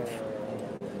Big move. this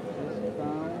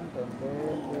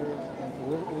count,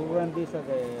 and then we'll run this at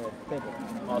the table.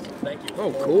 Awesome. Thank you.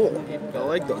 Oh, cool. I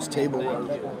like those table runs.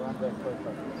 Let them run that first.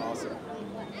 Awesome.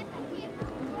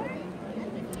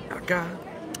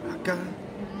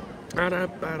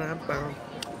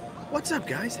 What's up,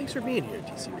 guys? Thanks for being here at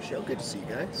DC Show. Good to see you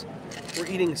guys. We're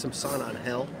eating some Sana on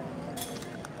Hell.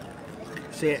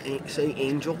 Say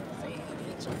angel.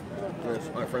 As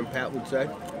my friend Pat would say.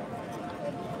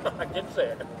 I did say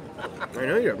it. I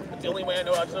know you. It's the only way I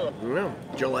know how to do it. No.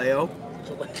 Jaleo.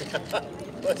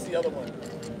 What's the other one?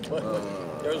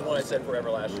 There was one I said forever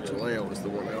last year. Jaleo was the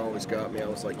one that always got me. I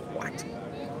was like, what?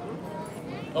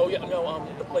 Oh yeah, no,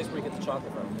 the place where you get the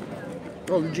chocolate from.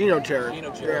 Oh, Gino Cherry.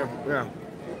 Gino Cherry. Yeah.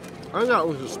 I thought it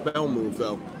was a spell move,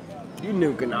 though. You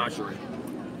knew Ganachery.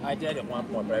 I did at one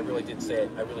point, but I really did say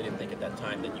it. I really didn't think at that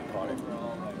time that you caught it.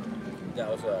 That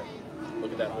was a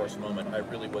look at that horse moment. I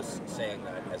really was saying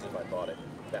that as if I thought it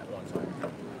that one time.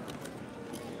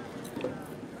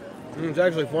 It's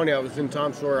actually funny. I was in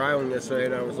Tom Sawyer Island yesterday,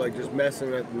 and I was like just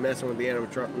messing with the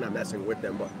animatronics. Not messing with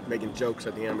them, but making jokes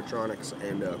at the animatronics,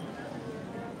 and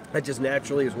that just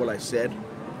naturally is what I said.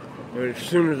 And as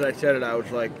soon as I said it, I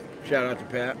was like, shout out to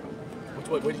Pat.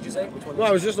 What did you say? Which one? Well,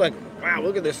 I was just like, wow,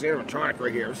 look at this animatronic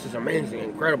right here. This is amazing,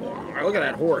 incredible. Look at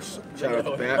that horse. Shout out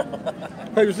to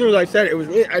Pat. Like, as soon as I said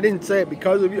it, I didn't say it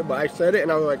because of you, but I said it,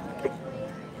 and I was like,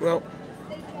 well,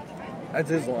 that's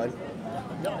his line.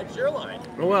 No, it's your line.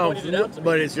 You Well, pointed it out to me.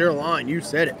 but it's your line. You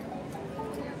said it.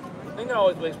 The thing that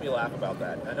always makes me laugh about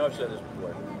that, I know I've said this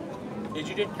before, is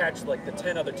you didn't catch like the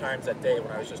 10 other times that day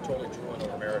when I was just totally drooling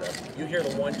over Merida. You hear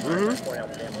the one time I point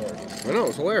out the damn horse. I know,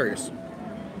 it's hilarious.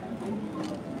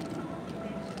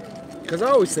 Because I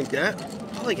always think that.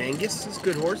 I like Angus. He's a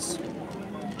good horse.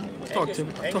 Talk to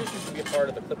him. Angus used to be a part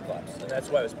of the clip clops, and that's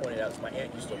why I was pointing out. My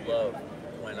aunt used to love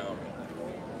when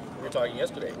we were talking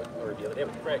yesterday, or the other day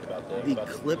with Craig about the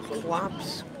clip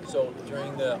clops? So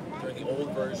during the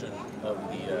old version of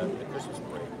the Christmas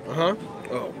parade. Uh-huh.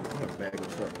 Oh, what a bag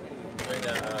of stuff.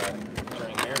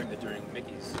 During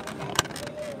Mickey's,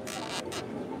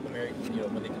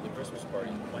 when they did the Christmas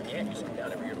party, my aunt used to come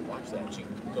down every year to watch that. She'd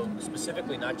go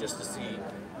specifically not just to see,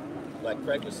 like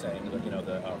Craig was saying, the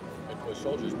toy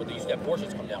soldiers, but they used to have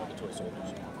horses come down with the toy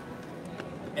soldiers.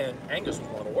 And Angus was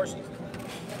one of the horses.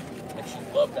 And she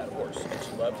loved that horse. And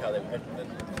she loved how they had the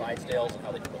Clydesdales and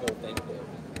how they did the whole thing.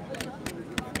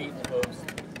 The feet and the hooves,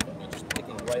 just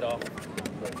picking right off.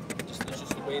 It's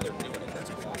just the way they're doing it. That's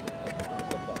cool.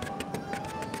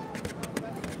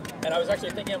 And I was actually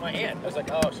thinking of my aunt. I was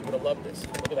like, oh, she would have loved this.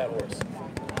 Look at that horse.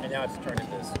 And now it's turned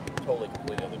into this totally,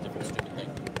 completely other different stupid thing.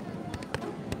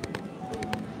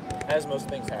 As most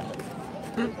things happen.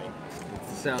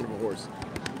 It's the sound of a horse.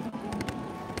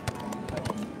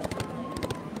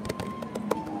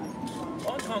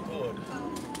 On Concord.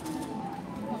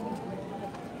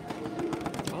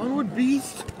 Onward,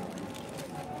 beast.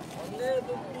 I'll never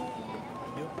be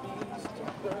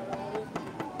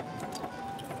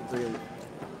three of you.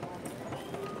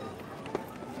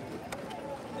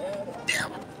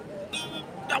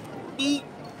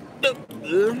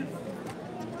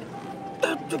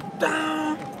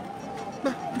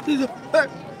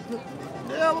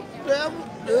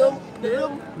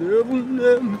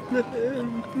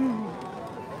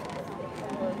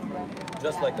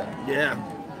 Just like that. Yeah.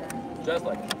 Just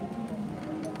like that.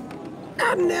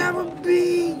 I'll never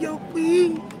be your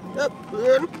queen.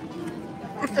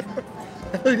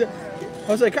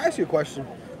 Jose, can I ask you a question?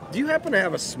 Do you happen to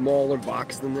have a smaller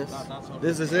box than this? No, that's okay.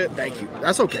 This is it? Thank you.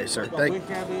 That's okay, sir. What Thank we you.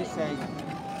 have is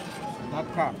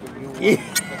that cup. If you want.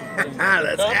 Yeah,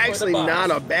 that's Cup for the actually box.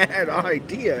 not a bad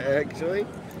idea, actually.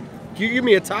 Can you give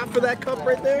me a top for that cup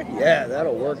right there? Yeah,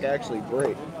 that'll work actually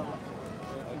great.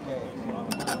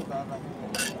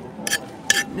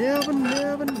 Never,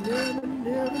 never, never, never,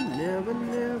 never,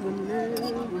 never,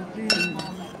 never be.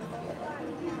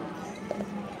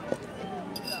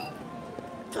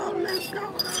 So let's go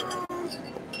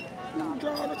home.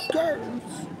 Draw the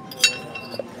curtains.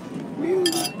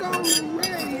 Music on the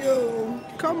radio.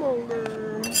 Come on,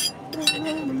 girl. Don't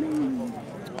wanna leave.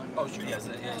 Oh, sure, yes.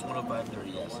 It's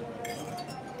 105.30, yes.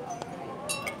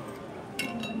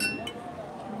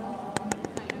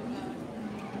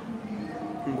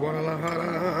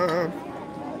 Guadalajara.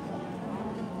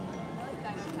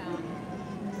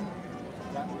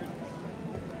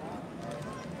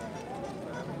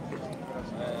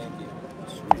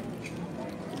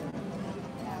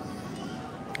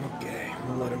 Okay,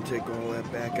 we'll let him take all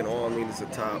that back, and all I need is the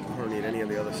top. I don't need any of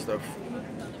the other stuff.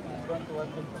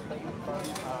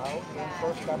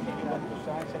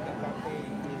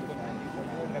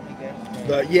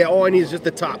 Yeah, all I need is just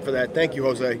the top for that. Thank you,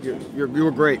 Jose. You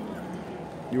were great.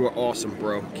 You were awesome,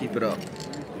 bro. Keep it up.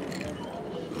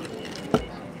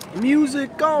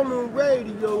 Music on the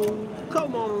radio.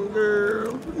 Come on,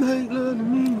 girl. Make love to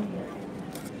me.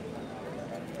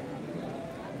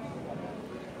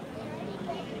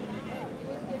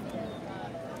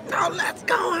 Now let's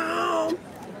go home.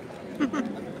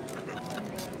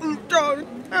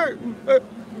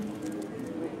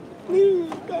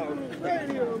 Music on the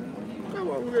radio. Come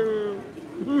on, girl.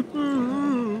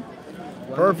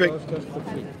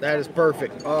 Perfect. That is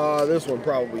perfect. This one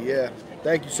probably, yeah.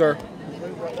 Thank you, sir.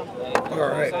 All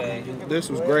right. This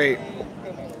was great.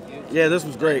 Yeah, this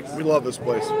was great. We love this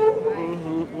place.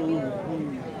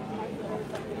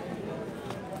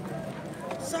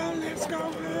 So let's go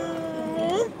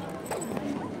home.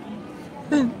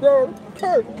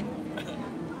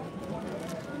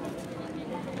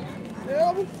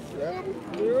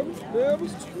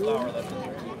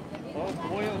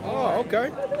 Oh,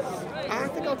 okay. I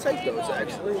think I'll take those,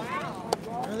 actually.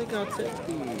 I think I'll take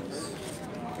these.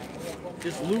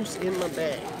 Just loose in my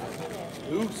bag.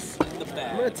 Loose in the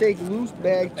bag. I'm going to take loose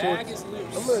bag Bag tortilla. is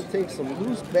loose. I'm going to take some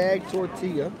loose bag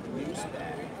tortilla. Loose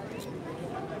bag.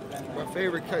 My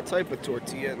favorite type of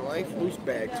tortilla in life, loose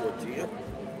bag tortilla.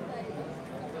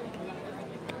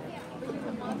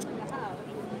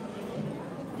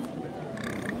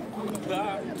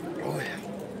 Oh, yeah.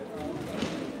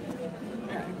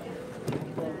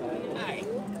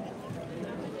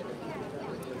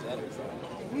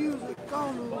 Music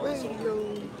on the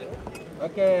radio.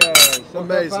 Okay, so have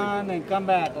Amazing. fun and come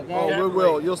back, okay? Oh, we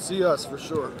will. You'll see us for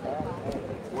sure.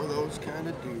 We're those kind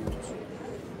of dudes.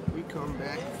 We come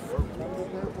back for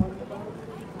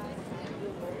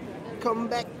come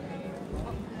back.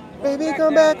 Baby,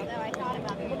 come back.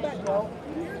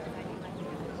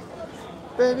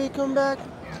 Baby, come back.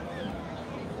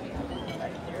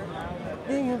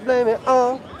 You can blame it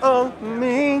all on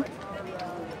me.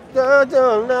 Da,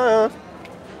 da, da.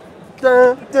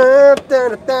 Da, da, da,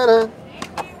 da, da, da.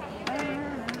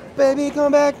 Baby,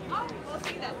 come back.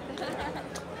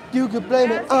 You can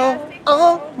blame it all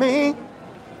on me.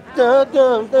 Da,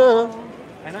 da, da.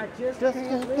 And I just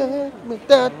Can't live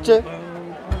without you.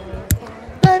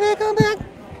 Baby, come back.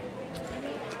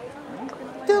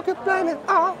 You can blame it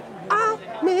all on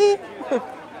me.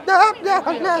 Da, da,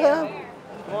 da.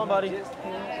 Come on, buddy.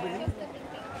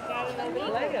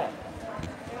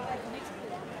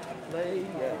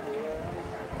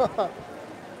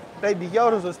 Baby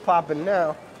Yoda's was popping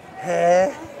now.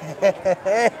 Hell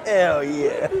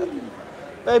yeah.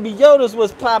 Baby Yoda's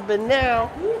was popping now.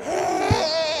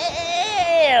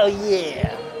 Hell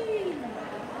yeah.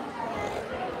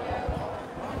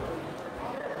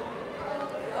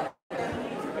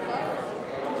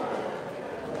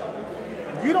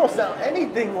 You don't sound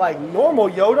anything like normal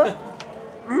Yoda.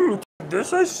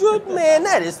 This I should, man.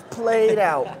 That is played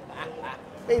out.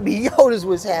 Baby Yoda's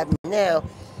was happening now.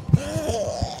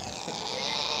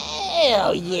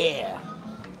 Hell yeah.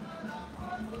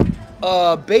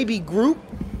 Baby group.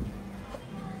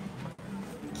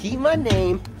 Keep my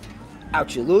name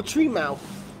out your little tree mouth.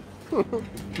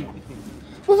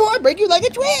 Before I break you like a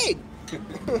twig.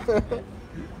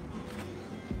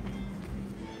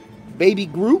 Baby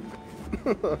group.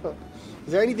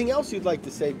 Is there anything else you'd like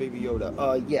to say, Baby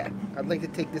Yoda? Yeah. I'd like to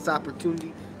take this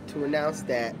opportunity to announce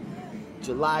that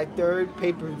July 3rd,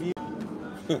 pay-per-view.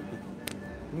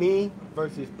 Me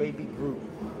versus Baby Group.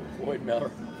 Floyd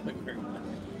Miller.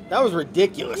 That was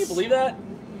ridiculous. Can you believe that?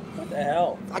 What the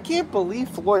hell? I can't believe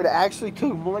Floyd actually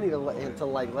took money to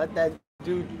let that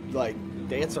dude like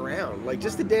dance around, like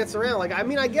just to dance around. Like, I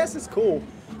mean, I guess it's cool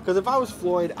because if I was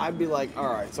Floyd, I'd be like,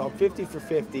 all right, so I'm 50 for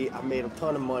 50. I made a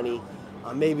ton of money.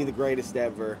 I'm maybe the greatest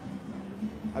ever.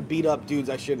 I beat up dudes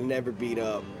I should have never beat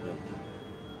up.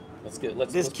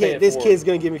 This kid's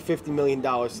gonna give me $50 million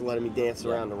to let me dance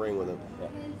around the ring with him.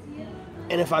 Yeah.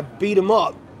 And if I beat him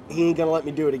up, he ain't gonna let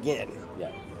me do it again.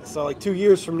 Yeah. So like 2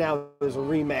 years from now, there's a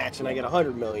rematch and I get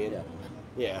 $100 million. Yeah.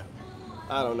 Yeah.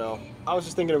 I don't know. I was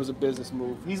just thinking it was a business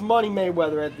move. He's Money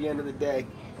Mayweather at the end of the day.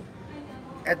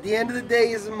 At the end of the day,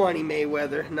 he's Money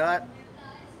Mayweather, not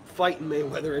fighting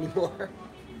Mayweather anymore.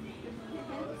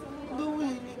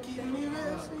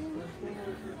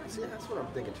 See, that's what I'm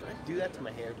thinking. Should I do that to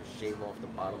my hair? Just shave off the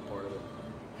bottom part of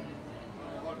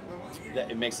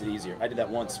it? It makes it easier. I did that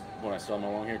once when I started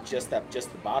my long hair. Just the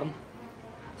bottom.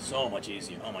 So much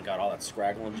easier. Oh my god, all that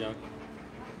scraggling junk.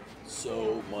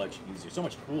 So much easier. So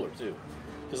much cooler too.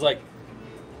 Because like,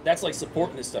 that's like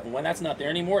supporting this stuff. And when that's not there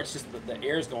anymore, it's just the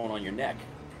air's going on your neck.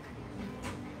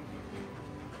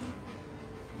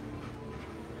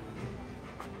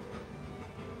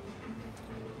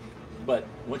 But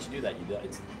once you do that,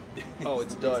 it's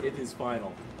done. It is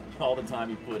final. All the time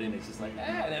you put in, it's just like,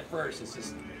 and at first, it's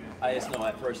just, I just know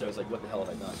at first I was like, what the hell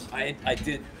have I done? I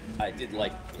did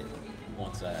like it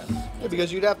once I. Yeah,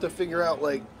 because you'd have to figure out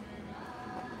like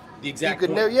the exact. You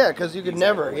could never, because you could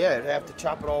never, you'd have to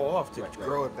chop it all off to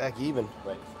grow it back even.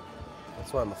 Right.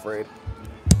 That's why I'm afraid.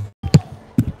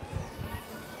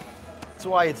 That's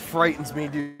why it frightens me,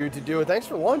 dude, to do it. Thanks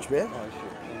for lunch, man. Oh, sure.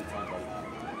 Anytime, buddy.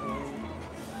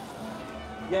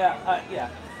 Yeah.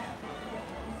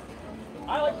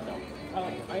 I like it though. I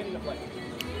like it. I ended up liking it.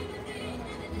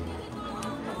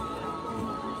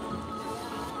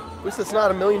 At least it's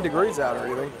not 1,000,000 degrees out or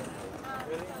anything.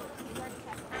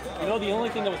 You know, the only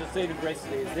thing that was a saving grace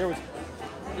today is there was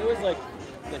like,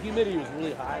 the humidity was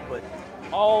really high, but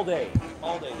all day there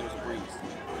was a breeze.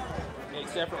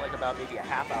 Except for like about maybe a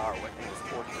half hour when it was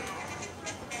tortured.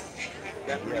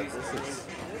 That breeze, there's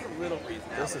a little breeze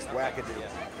now. This is wackadoo. Yeah.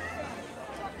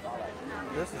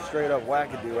 This is straight up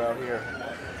wackadoo out here.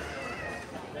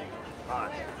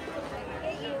 Hot.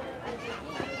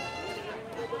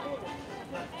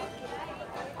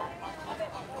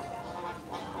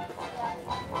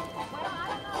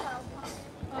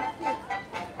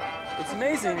 It's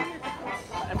amazing.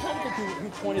 I'm trying to think who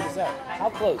pointed this out. How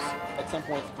close, at some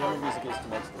point, German music is to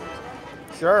Mexico.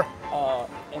 Sure.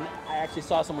 And I actually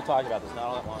saw someone talking about this not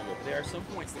all that long ago. But there are some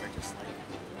points that are just like,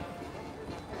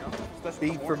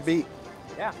 especially Beat for beat.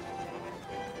 Yeah.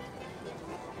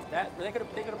 They could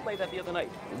have played that the other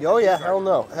night. Oh yeah, hell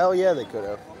no. Hell yeah, they could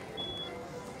have.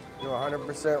 You're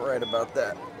 100% right about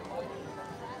that.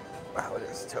 Wow, it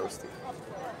is toasty.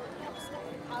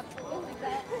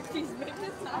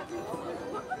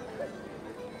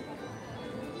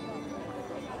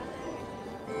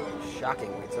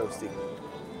 Shockingly toasty.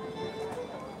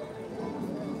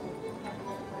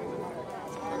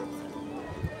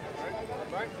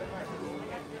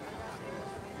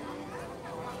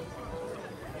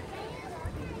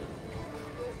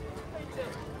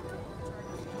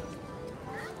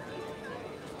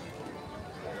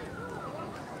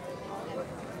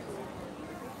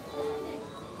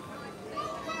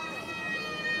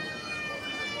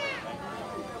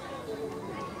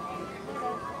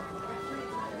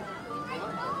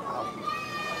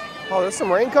 Oh, there's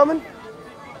some rain coming?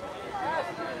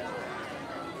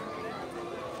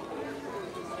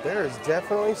 There's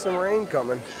definitely some rain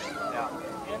coming.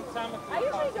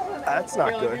 That's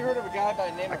not good. Have you heard of a guy by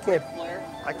the name of Flair?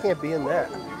 I can't be in that.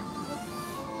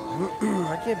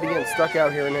 I can't be getting stuck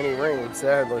out here in any rain,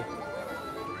 sadly.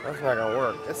 That's not gonna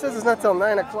work. It says it's not till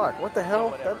 9 o'clock. What the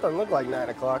hell? That doesn't look like 9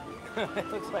 o'clock. It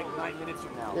looks like 9 minutes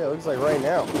from now. Yeah, it looks like right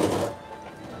now.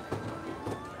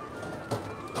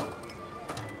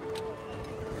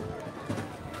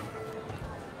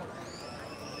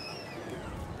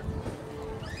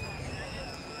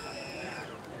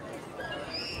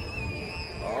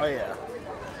 Oh yeah.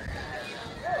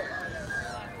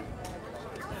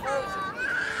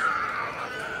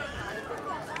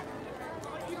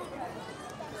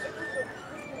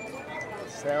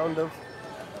 sound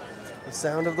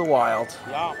of the wild.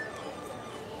 Yeah.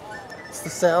 It's the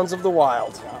sounds of the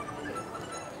wild.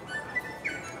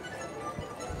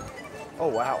 Oh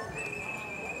wow.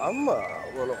 I'm a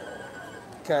little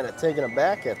kind of taken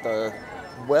aback at the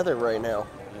weather right now.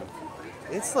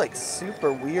 It's like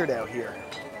super weird out here.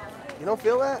 You don't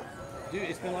feel that? Dude,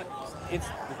 it's been like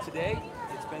today.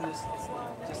 It's been just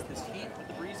this heat with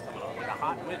the breeze coming on, like a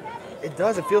hot wind. It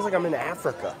does. It feels like I'm in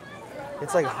Africa.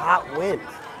 It's like hot wind.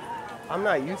 I'm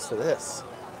not used to this.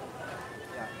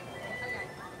 Yeah.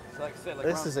 So like I said, like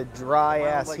This is a dry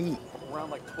ass heat. Around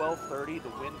like 12:30, the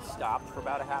wind stopped for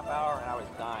about a half hour, and I was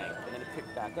dying, and then it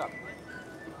picked back up.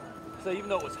 So even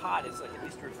though it was hot, it's like at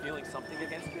least you're feeling something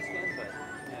against your skin, but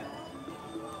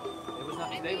yeah. It was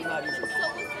not, today was not easy. So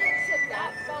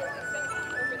that boat is going to be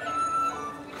over there.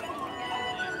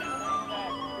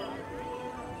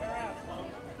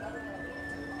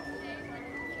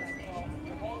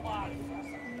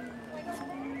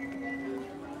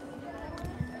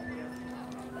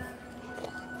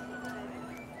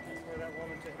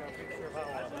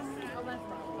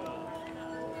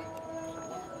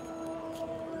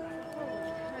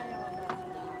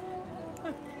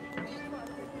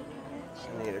 I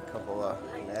need a couple of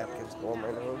napkins to blow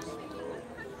my nose.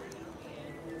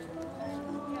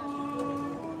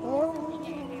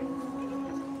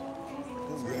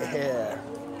 Yeah.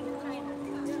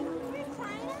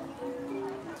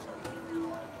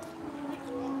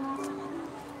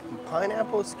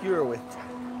 Pineapple skewer with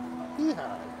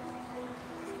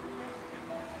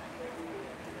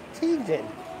Tajin.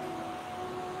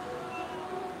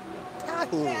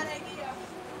 Tajin.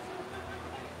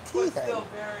 Still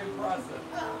very impressive.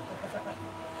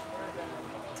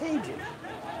 Tajin.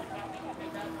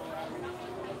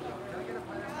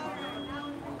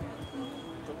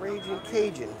 The Raging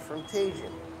Cajun from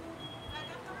Tajin.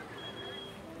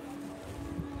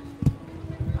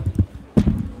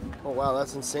 Oh wow,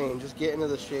 that's insane. Just get into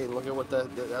the shade and look at what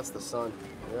that's the sun.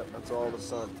 Yep, that's all the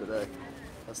sun today.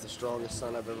 That's the strongest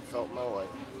sun I've ever felt in my life.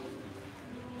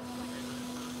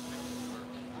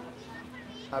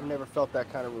 I've never felt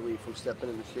that kind of relief from stepping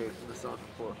in the shade of the sun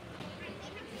before.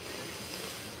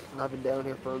 And I've been down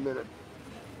here for a minute.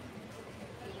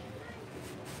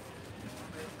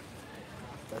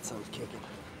 That sun's kicking.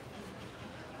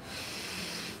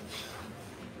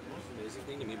 The most amazing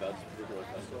thing to me about this particular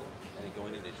festival, and then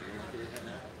going into June period right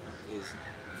now, is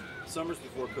summers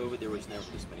before COVID, there was never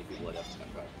this many people at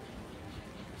EPCOT.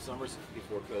 Summers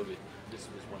before COVID, this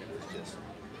was when it was just a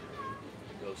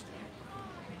ghost town.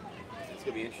 It's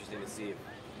going to be interesting to see if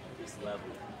this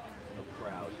level of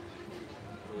crowd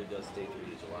really does stay through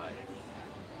to July.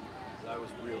 I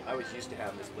was used to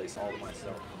having this place all to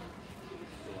myself.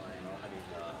 July, I mean,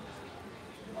 July.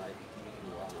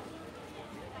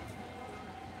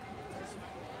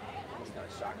 I was kind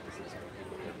of shocked to see so many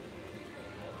people here.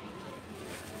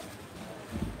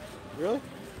 Really?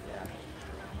 Yeah.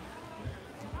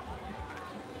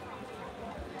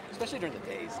 Especially during the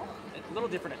days. It's a little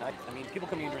different at night. I mean, people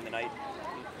coming in during the night, a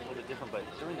little bit different, but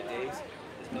during the days,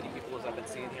 as many people as I've been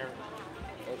seeing here,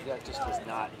 that just was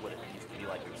not what it used to be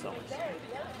like in summers.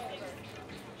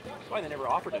 That's why they never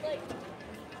offered it.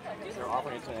 They're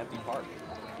offering it to an empty park.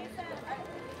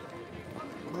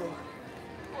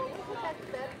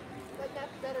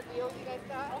 That's better deal you guys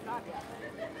got? Not yet.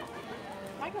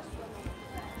 I guess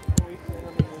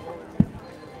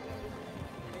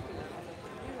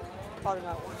Probably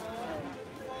not one.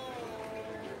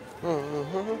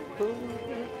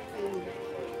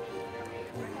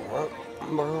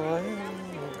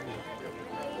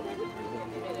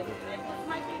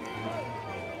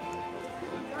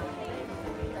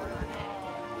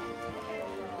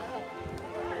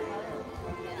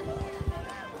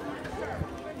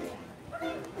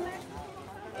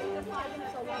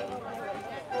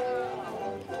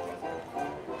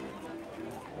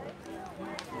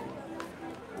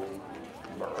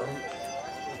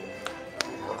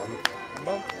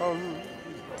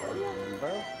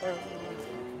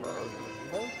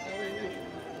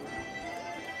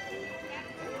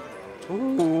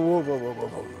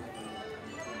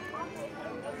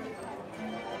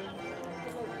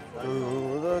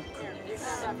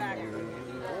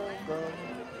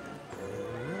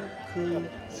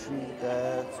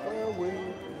 That's where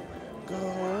we're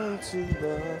going to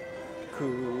the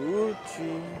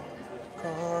Coochie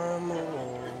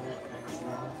Caramel.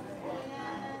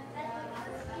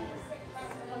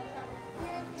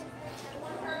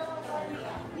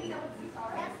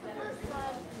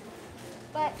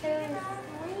 But there's 3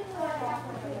 more.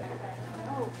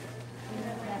 Oh.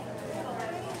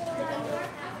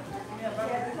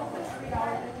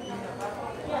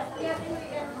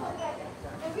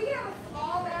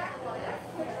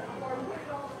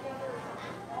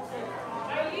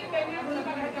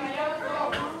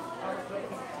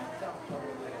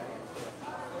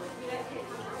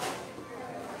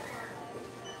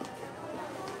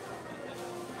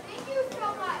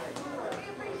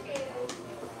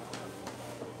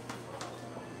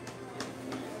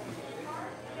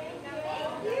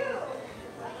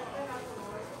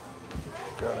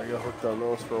 God, I got hooked on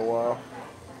those for a while.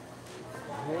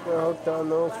 I got hooked on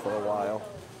those for a while.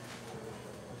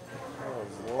 I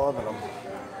was loving them.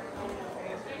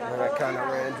 And then I kind of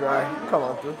ran dry. Come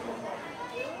on through.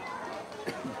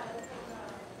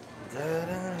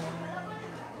 Da-da.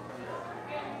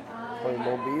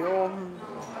 Playmobil.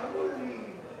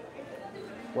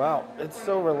 Wow, it's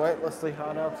so relentlessly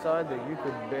hot outside that you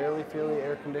could barely feel the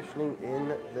air conditioning in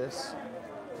this.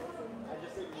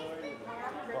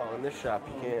 Well, in this shop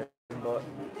you can, but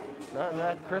not in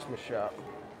that Christmas shop.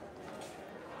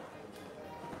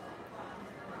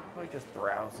 Like just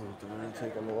browsing through,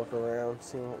 taking a look around,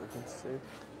 seeing what we can see.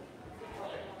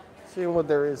 Seeing what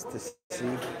there is to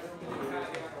see.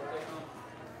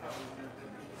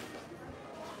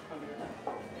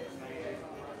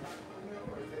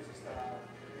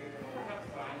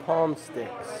 Palm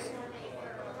sticks.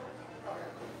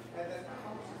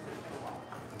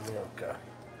 Milka.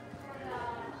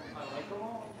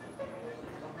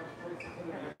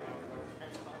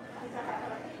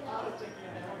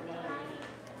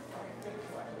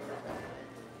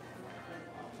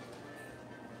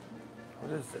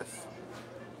 What is this?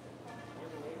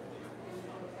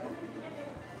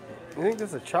 You think this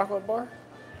is a chocolate bar?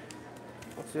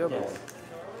 What's the other one?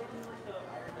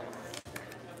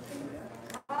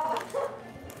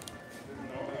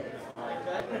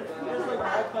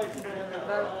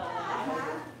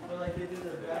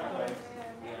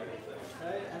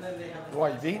 Why,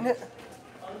 you've eaten it?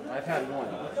 I've had one.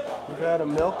 You've had a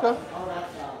Milka?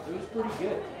 It was pretty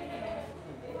good.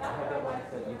 I had that one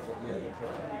that you put in.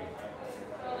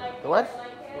 The what?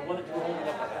 The one that you were holding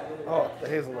up. Oh, the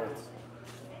hazelnuts.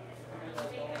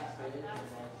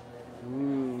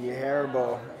 Your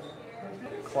Haribo.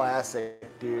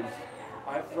 Classic, dude.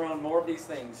 I've thrown more of these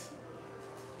things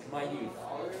in my youth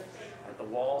at the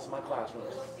walls of my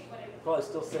classrooms. Probably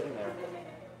still sitting there.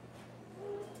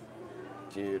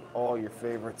 Dude, all your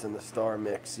favorites in the Star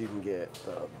Mix you can get.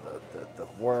 The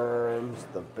worms,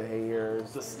 the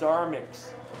bears. The Star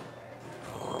Mix.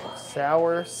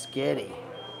 Sour Skitty.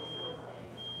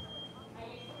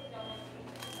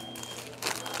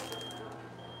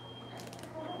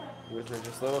 Which are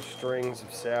just little strings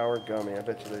of sour gummy. I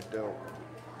bet you they're dope.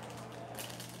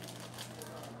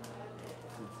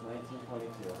 Since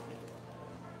 1922.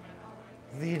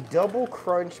 The Double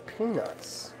Crunch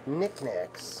Peanuts.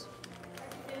 Knickknacks.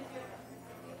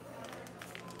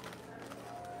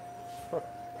 Huh.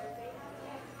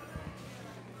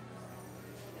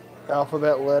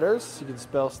 Alphabet letters. You can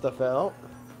spell stuff out.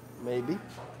 Maybe.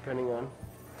 Depending on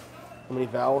how many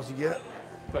vowels you get.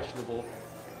 Questionable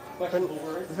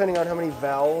words. Depending on how many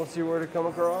vowels you were to come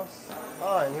across.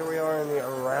 Ah, and here we are in the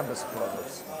Arabis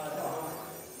Brothers.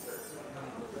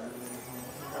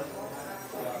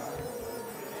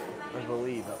 I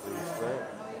believe, at least, right?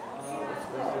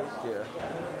 Yeah.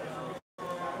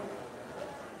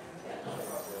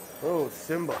 Oh,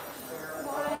 Simba.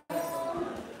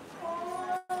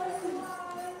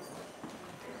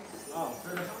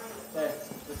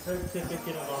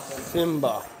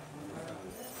 Simba.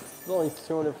 There's only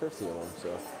 250 of them, so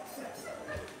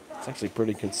it's actually a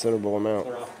pretty considerable amount.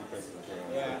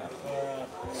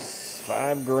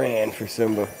 $5 grand for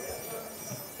Simba.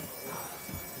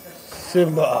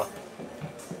 Simba.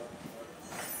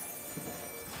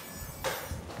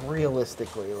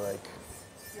 Realistically, like,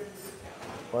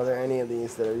 are there any of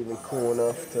these that are even cool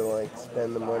enough to like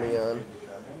spend the money on?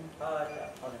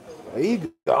 There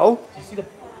you go. You see the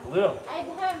Lil?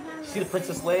 See the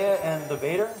Princess Leia and the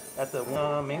Vader at the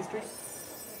Main Street?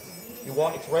 You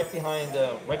walk. It's right behind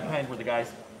where the guy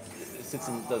sits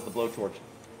and does the blowtorch.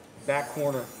 Back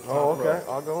corner. Oh, okay. Row.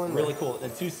 I'll go in Really there. cool.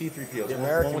 And 2 C-3POs. The One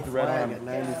American with the red flag arm. at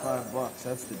 $95.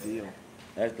 That's the deal.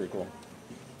 That's pretty cool.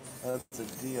 That's a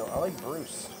deal. I like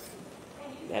Bruce.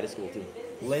 That is cool too.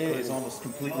 Leia is almost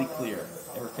completely clear.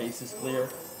 Her face is clear.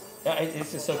 Yeah,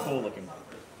 it's just so cool looking.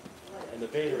 And the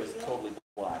Vader is totally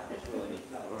black. It's really neat.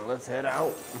 Well, let's head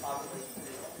out.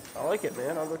 I like it,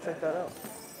 man. I'll go check that out.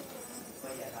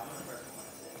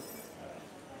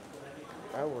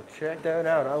 I will check that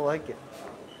out. I like it.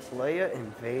 Leia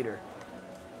and Vader.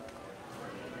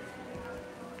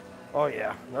 Oh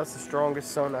yeah, that's the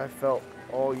strongest sun I've felt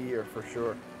all year for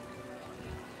sure.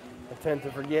 I tend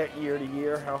to forget year to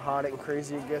year how hot and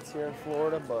crazy it gets here in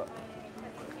Florida, but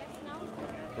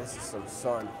this is some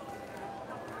sun.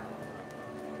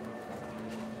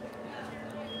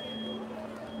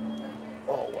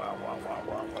 Oh wow, wow, wow,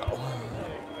 wow, wow.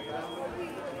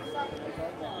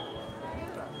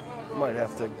 Might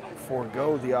have to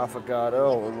forego the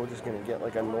affogato and we're just gonna get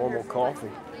like a normal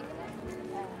coffee.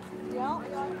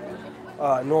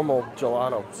 Normal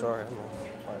gelato, sorry. I don't know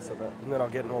why I less of it. And then I'll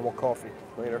get normal coffee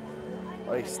later.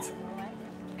 Iced.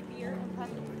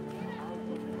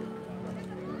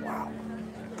 Wow.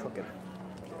 Cooking.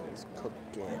 It's cooking.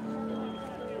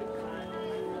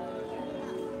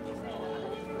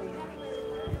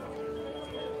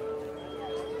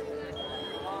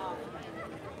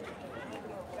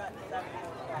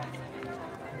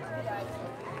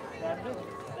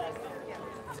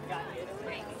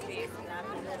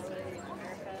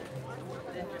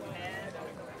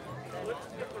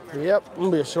 Yep, it's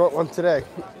gonna be a short one today.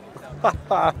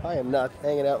 I am not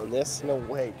hanging out with this. No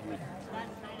way, dude.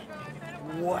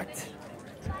 What?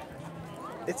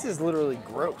 This is literally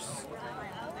gross.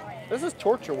 This is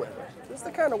torture weather. This is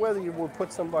the kind of weather you would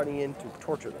put somebody in to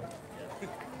torture them.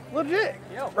 Legit,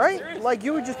 right? Serious. Like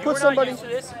you would just If put we're somebody. not used to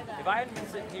this, if I hadn't been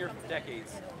sitting here for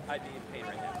decades, I'd be in pain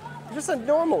right now. Just a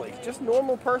just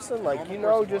normal person, like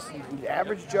just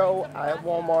average Joe at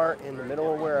Walmart in the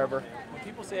middle of wherever. When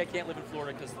people say I can't live in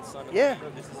Florida because of the sun, Yeah.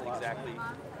 this is exactly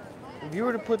If you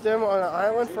were to put them on an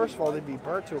island, first of all, they'd be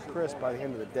burnt to a crisp by the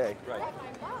end of the day. right.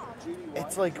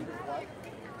 It's like,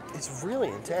 it's really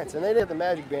intense. And they did the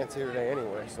Magic Bands here today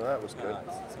anyway, so that was good.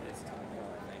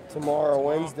 Tomorrow,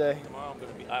 Wednesday. Tomorrow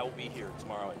I will be here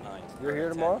tomorrow at 9. You're here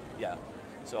 10. tomorrow? Yeah.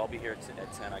 So I'll be here at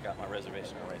 10. I got my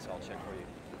reservation already, so I'll check for you.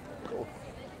 Cool.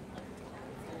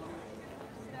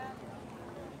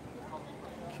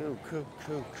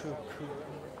 Cool.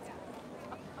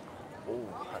 Oh,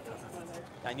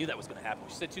 I knew that was going to happen.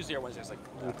 She said Tuesday or Wednesday. I was like,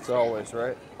 it's always,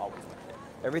 right? always.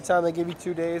 Every time they give you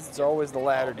 2 days, it's always the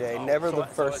latter day, never the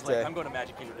first day. I'm going to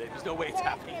Magic Kingdom today. There's no way it's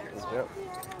happening here. Yep.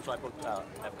 So I booked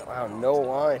Epcot. Wow, no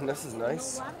line. This is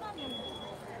nice.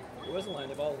 There was a line.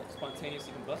 They've all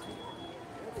spontaneously combusted.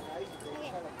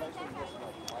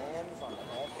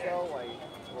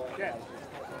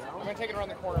 I'm gonna take it around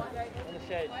the corner in the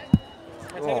shade.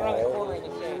 I'm gonna take it around the corner in the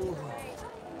shade.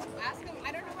 Ask him.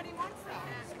 I don't know what he wants though.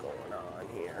 What's going on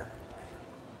here?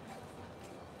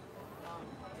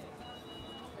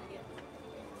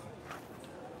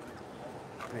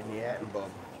 Vignette and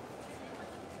bub.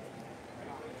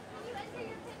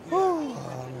 Whew,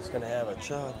 I'm just gonna have a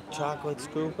chocolate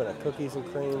scoop and a cookies and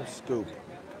cream scoop.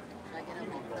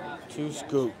 2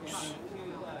 scoops.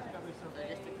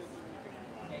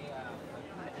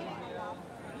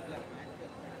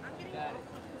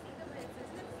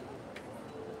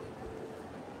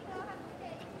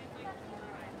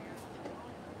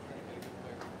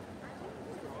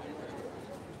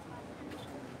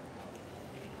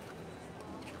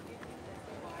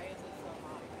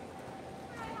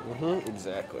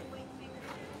 Exactly.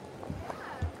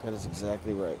 That is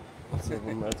exactly right.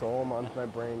 That's all my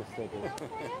brain is thinking. Wait,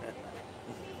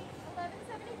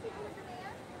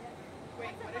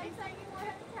 what did he say?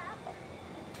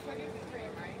 Cookies and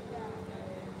cream, right?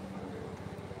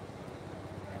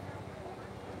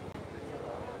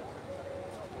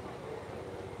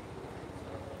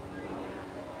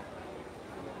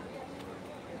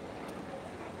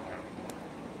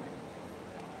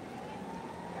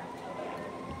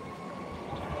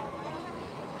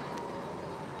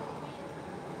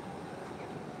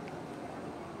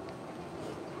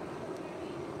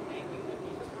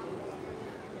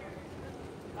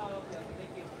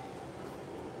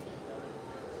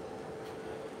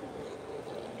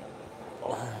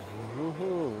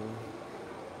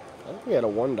 I think we had a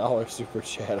 $1 super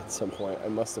chat at some point. I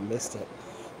must have missed it.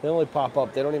 They only pop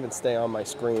up. They don't even stay on my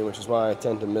screen, which is why I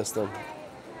tend to miss them.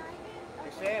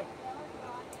 Hey Sam.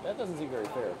 That doesn't seem very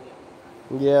fair.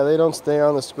 Yeah, they don't stay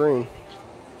on the screen.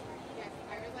 Yes,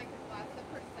 I would like a glass of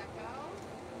Prosecco.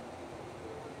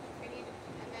 And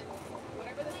then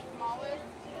whatever the smallest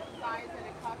size that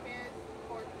a cup is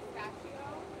for pistachio,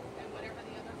 and whatever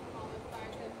the other smallest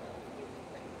size is.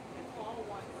 It's all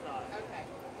one size. Okay.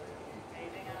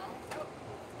 Anything else?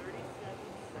 37.17.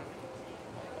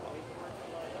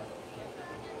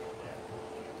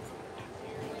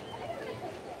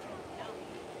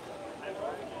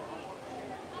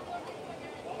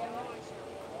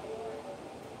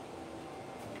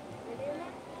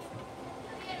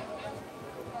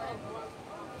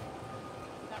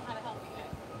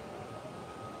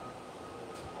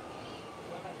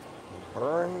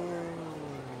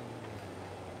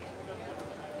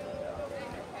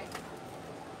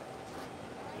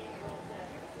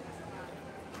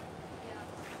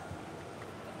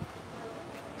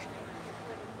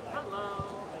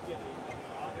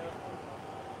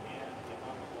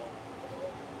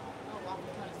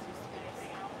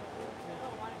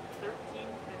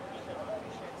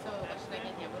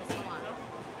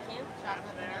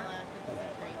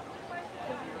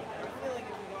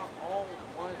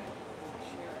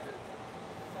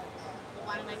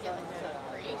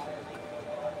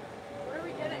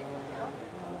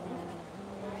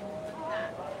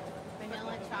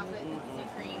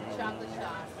 cream chocolate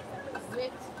shot,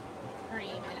 whipped cream,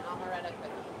 and amaretto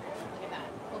cookie. Look at that.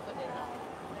 Cocoa vanilla.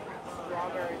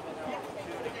 Strawberry vanilla.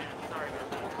 Sorry about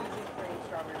that. Cream,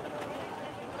 strawberry vanilla.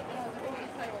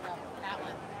 That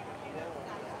one.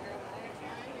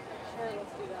 Sure,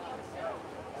 let's do that.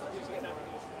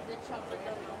 The chocolate.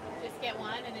 Just get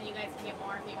one, and then you guys can get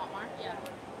more if you want more. Yeah.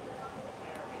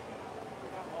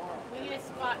 We need a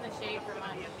spot in the shade for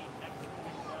mine.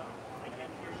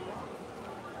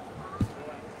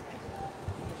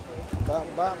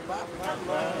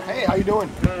 Hey, how you doing?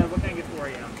 Good. What can I get for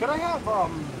you? Could I have I'll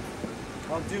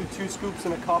do 2 scoops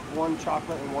in a cup, 1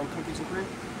 chocolate and 1 cookies and cream.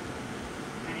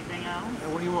 Anything else?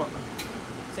 And what do you want?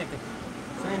 Same thing.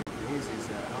 Same. Easy as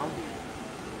that, huh?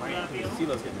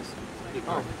 CeeLo's getting this.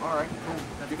 Oh, all right. Cool.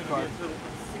 That's Gift going to card. be a total of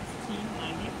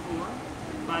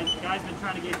 $16.94. My guy's been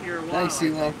trying to get here a while. Thanks,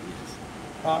 CeeLo.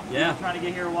 Yeah. Trying to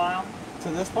get here a while. To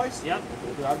this place? Yep.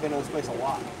 Dude, I've been to this place a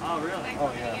lot. Oh, really?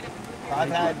 Oh yeah. I've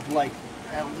had like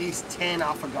at least 10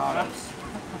 affogatos.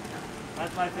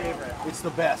 That's my favorite. It's the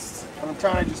best. And I'm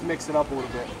trying to just mix it up a little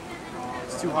bit.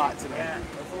 It's too hot today. Yeah,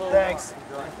 it's a little Thanks.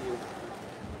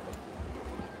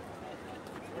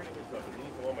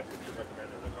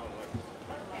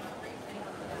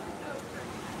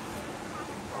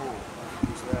 Oh,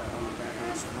 use that on the back of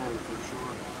this phone for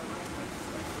sure.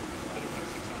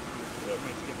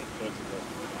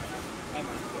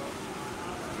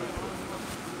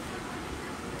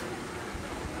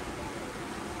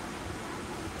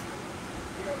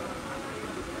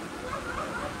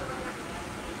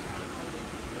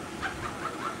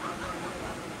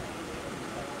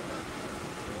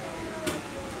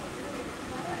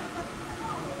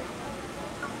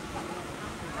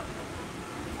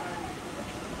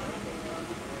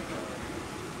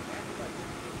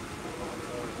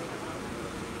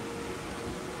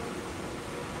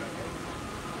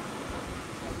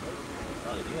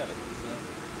 Oh, they do have it.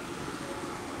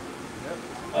 Yep.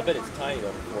 I bet it's tiny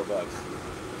though for $4.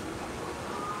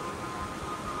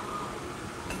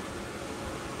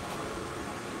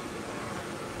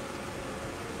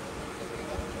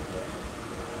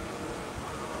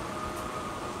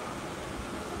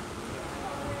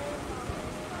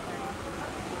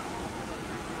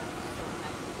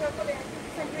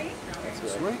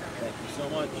 Sweet. Thank you so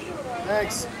much.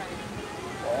 Thanks.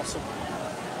 Awesome.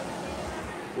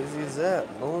 Easy as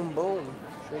that. Boom, boom.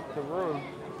 Shake the room.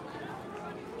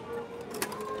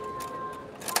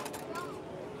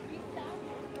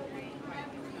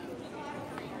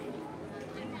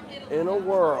 In a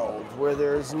world where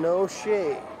there's no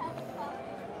shade,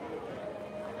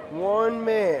 one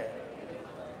man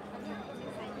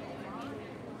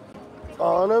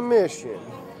on a mission.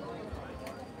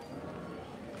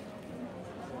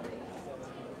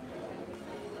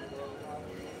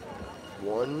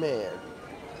 One man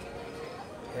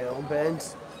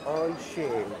hell-bent on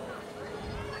shade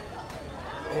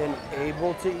and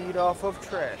able to eat off of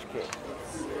trash cans.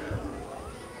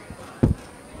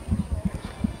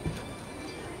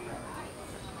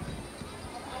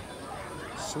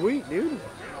 Sweet, dude.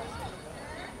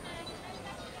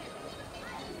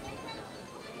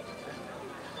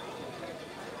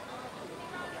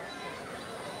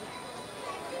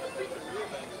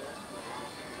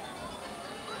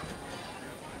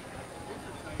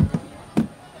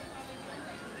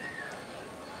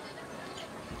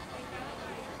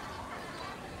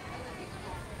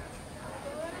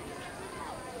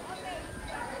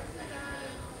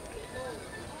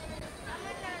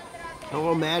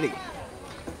 Hello, Maddie.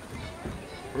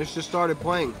 This just started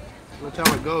playing. That's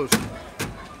how it goes.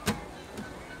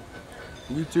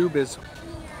 YouTube is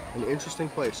an interesting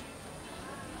place.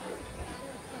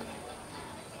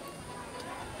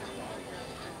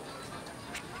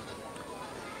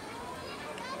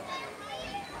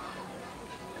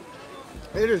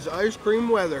 It is ice cream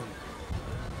weather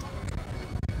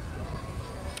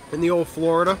in the old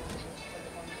Florida.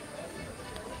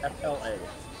 FLA.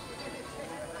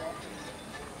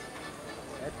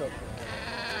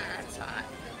 It's hot.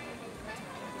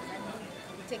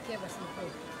 You take care of us some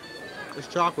food. This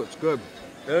chocolate's good.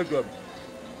 Very good.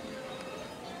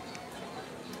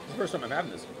 It's the first time I'm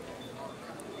having this.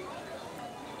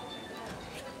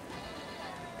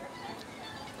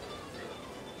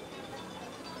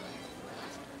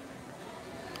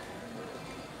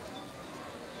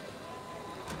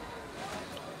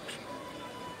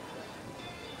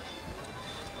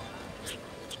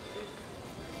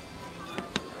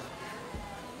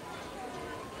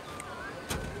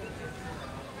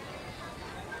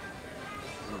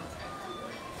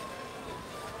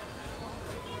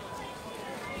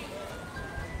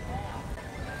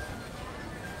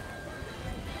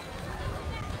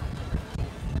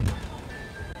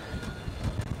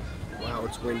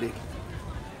 windy.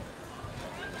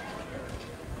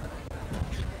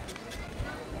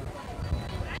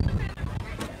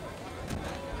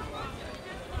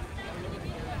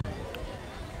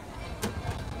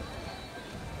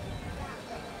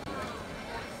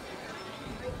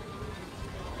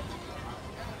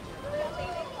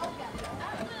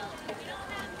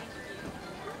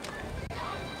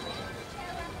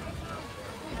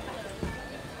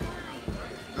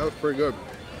 That was pretty good.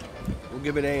 We'll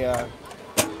give it a,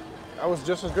 that was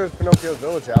just as good as Pinocchio's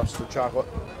Village House, the chocolate.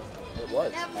 It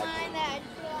was. Never mind that. I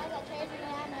just realized I changed it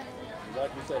now.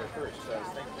 Like you said at first, so I was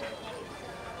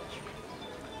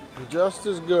thinking. Just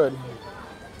as good.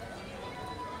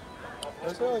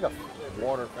 Is there like a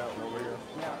water fountain over here?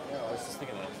 Yeah, I was just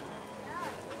thinking that.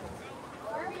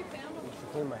 I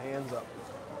should clean my hands up.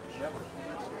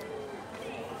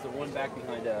 It's the one back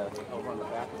behind, over on the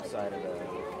bathroom side of the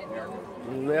America.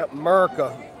 Yep,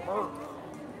 America.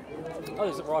 Oh,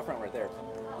 there's a raw front right there.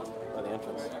 By the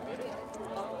entrance.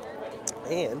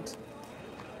 And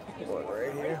one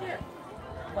right here.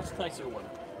 Much nicer one.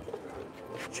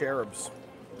 Cherubs.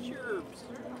 Cherubs.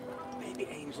 Baby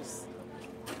angels.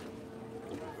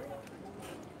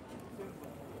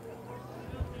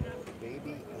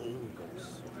 Baby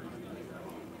angels.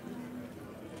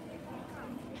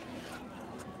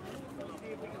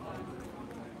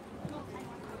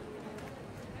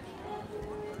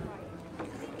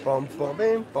 Bum bum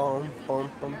bim bum bum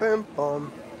bum bim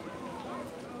bum.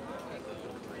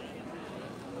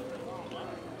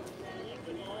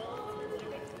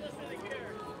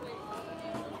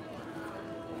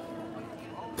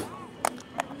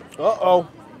 Uh-oh.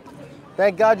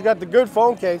 Thank God you got the good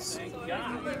phone case. Thank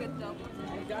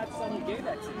God someone gave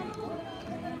that to me.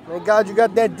 Thank God you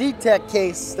got that D-Tech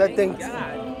case. That thing.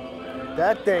 God.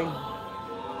 That thing.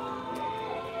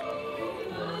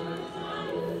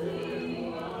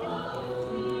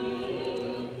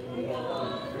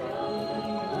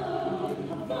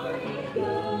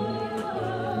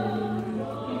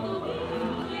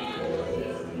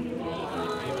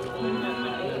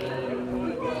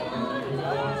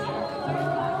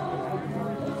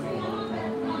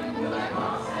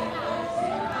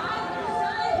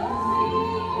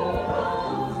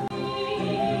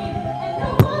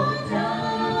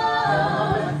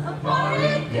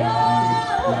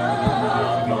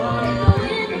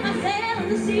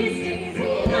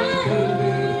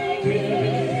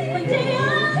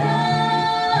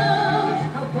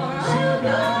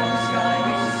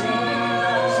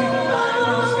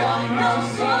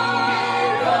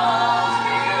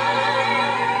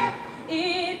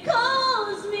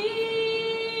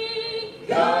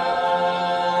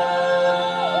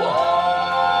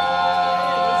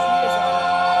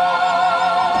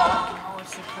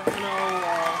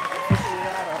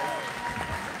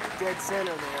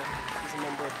 Center there is a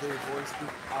member of the Voice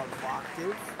of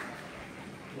Octave.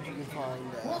 You can find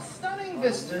well, stunning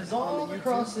vistas all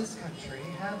across this country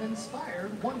have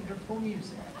inspired wonderful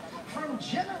music. From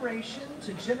generation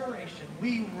to generation,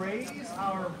 we raise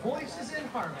our voices in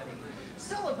harmony,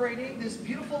 celebrating this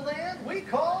beautiful land we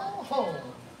call home.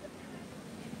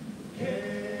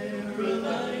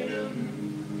 Carolina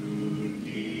moon,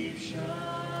 keep shining,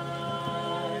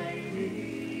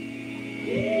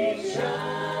 keep shining.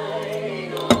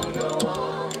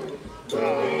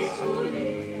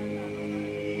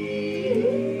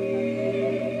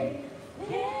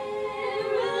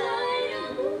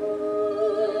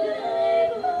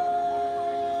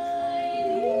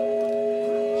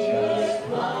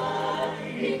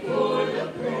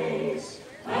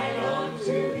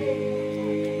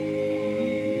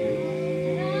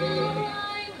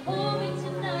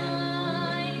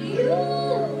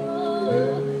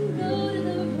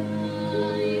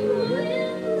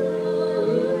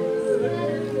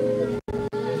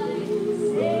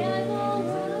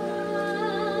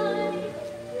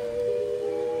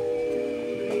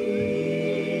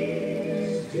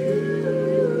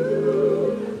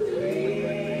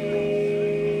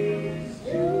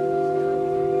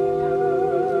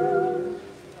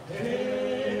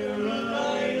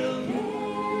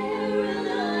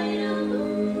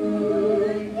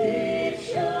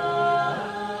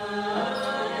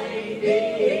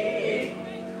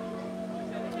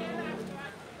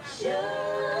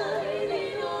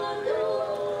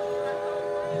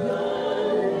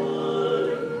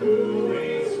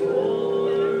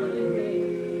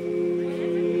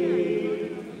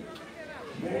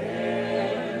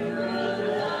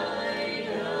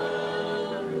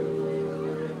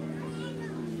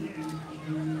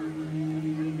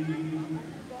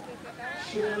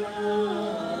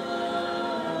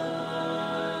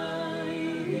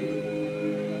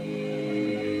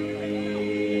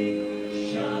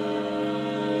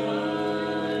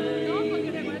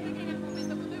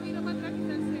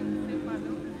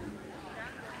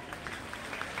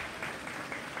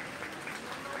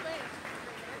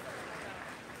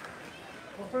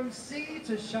 From sea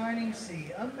to shining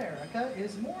sea, America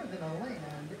is more than a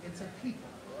land, it's a people,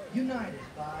 united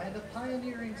by the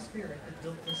pioneering spirit that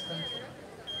built this country.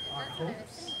 Our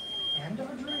hopes and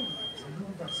our dreams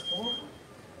move us forward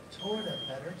toward a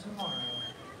better tomorrow.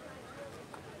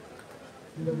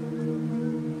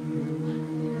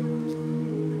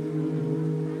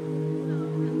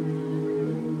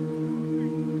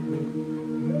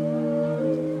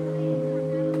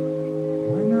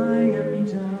 When I am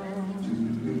down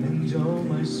and all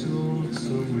my soul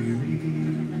so weary,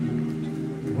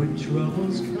 when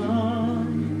troubles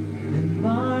come and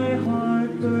my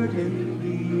heart burden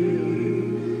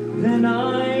be, then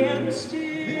I am still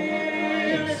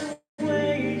and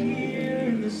wait here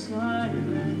in the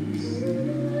silence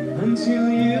until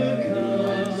you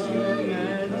come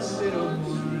and sit a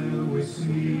while with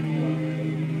me.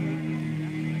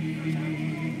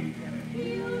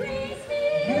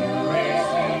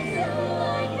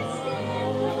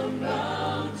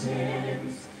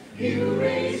 You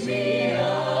raise me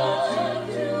up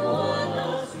to walk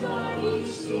on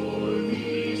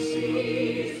stormy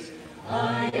seas.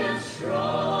 I am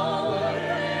strong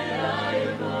and I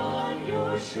am on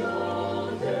your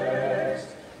shoulders.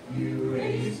 You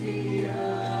raise me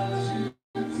up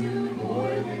to more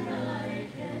than I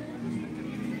can be.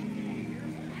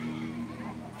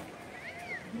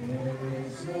 There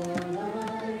is no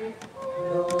life,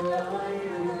 no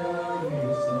life without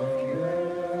his hunger.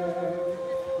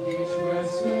 Each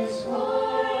restless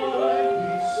heart,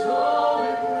 each soul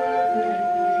perfectly.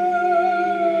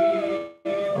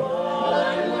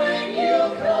 But when you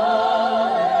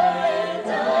come and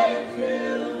I am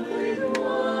filled with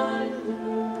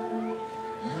wonder,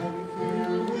 I'm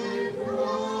filled with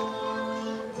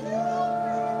wonder.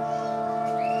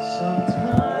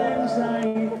 Sometimes I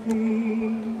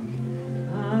think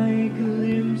I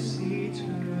glimpse eternity.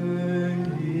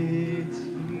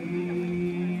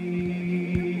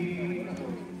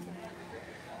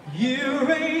 You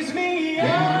raise me up,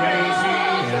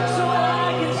 so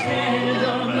I can stand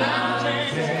on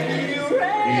mountains. You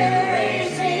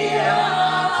raise me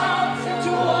up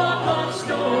to walk on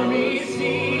stormy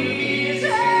seas.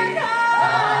 And I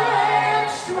am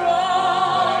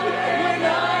strong when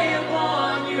I am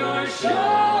on your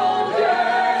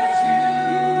shoulders.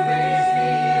 You raise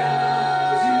me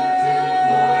up to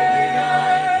more than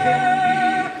I can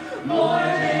be, more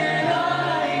than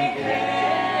I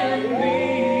can be.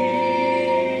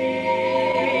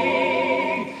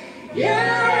 You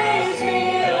raise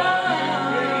me up,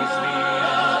 you raise me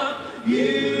up,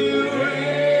 you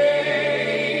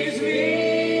raise me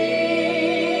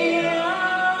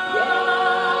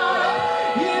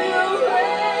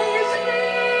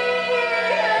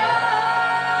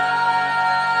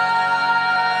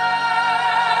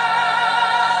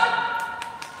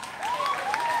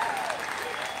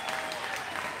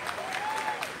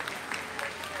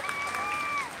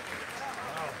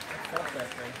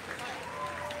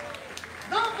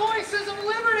The Voices of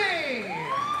Liberty!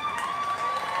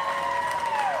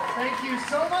 Thank you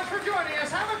so much for joining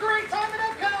us. Have a great time at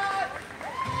EPCOT!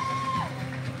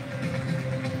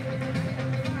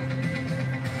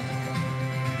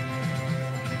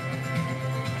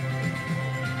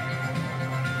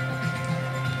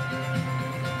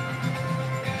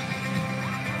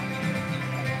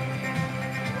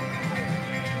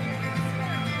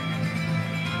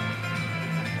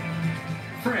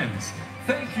 Friends,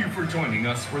 thank you for joining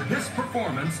us for this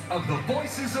performance of the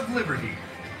Voices of Liberty.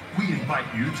 We invite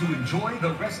you to enjoy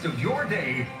the rest of your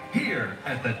day here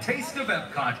at the Taste of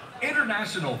Epcot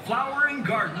International Flower and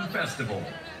Garden Festival.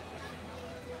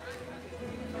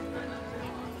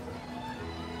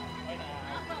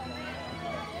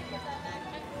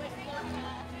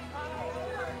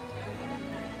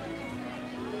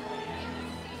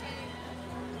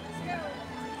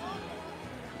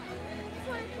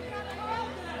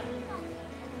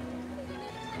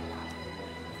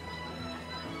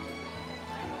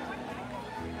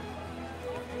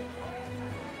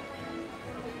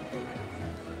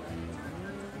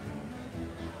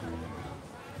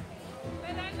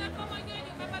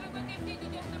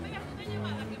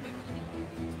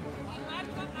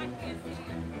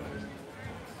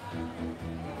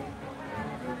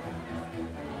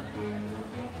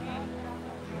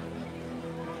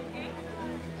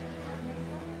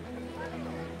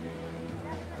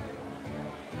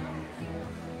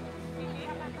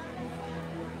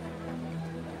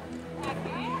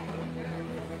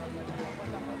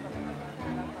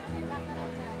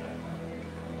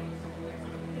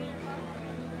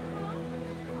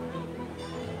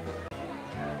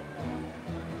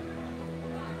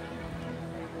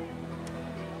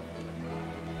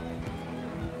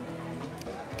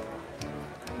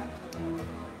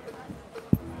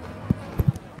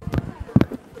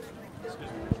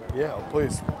 Yeah,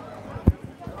 please.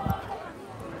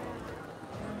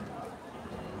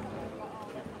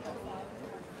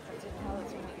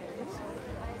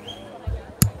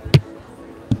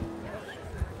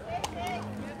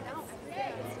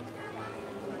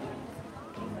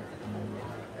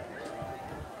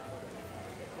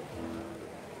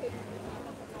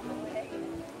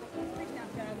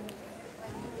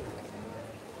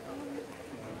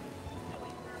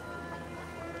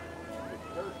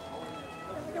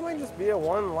 It might just be a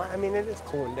one line. I mean, it is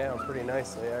cooling down pretty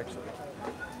nicely, actually.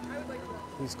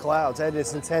 These clouds, that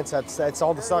is intense. That's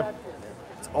all the sun.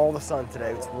 It's all the sun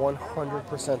today. It's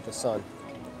 100% the sun,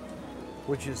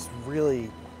 which is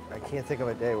really, I can't think of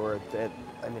a day where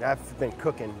I mean, I've been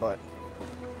cooking, but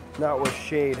not where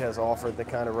shade has offered the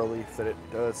kind of relief that it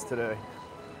does today.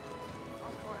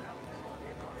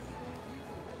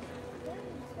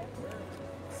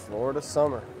 Florida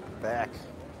summer, back.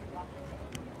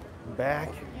 Back.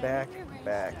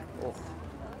 Oh.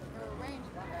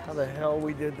 How the hell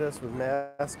we did this with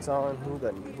masks on? Who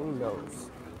knows? Who knows?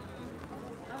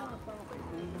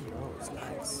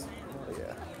 Nice. Oh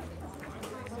yeah.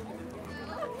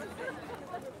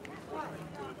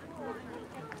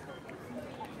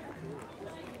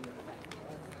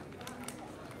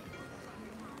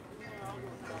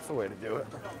 That's the way to do it.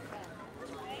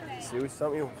 See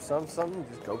something,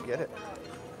 just go get it.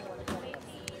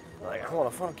 Like, I want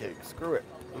a funnel cake. Screw it.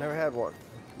 Never had one.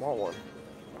 Want one.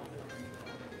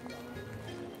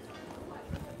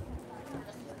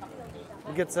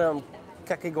 We get some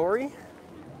kakigori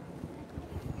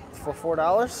for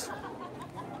 $4.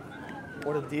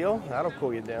 What a deal. That'll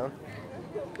cool you down.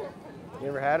 You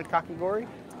ever had a kakigori?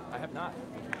 I have not.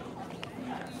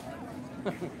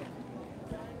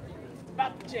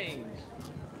 About to change.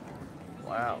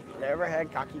 Wow. Never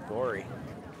had kakigori.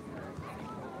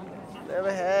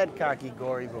 Never had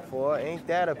kakigori before. Ain't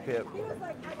that a pip?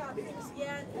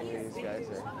 These guys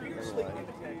are.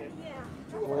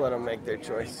 We'll let them make their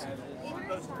choice. He's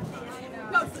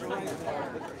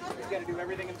got to do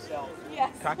everything himself.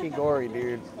 Yes. Kakigori,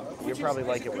 dude. You probably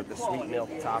like it with the sweet milk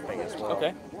topping as well.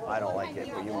 Okay. I don't like it,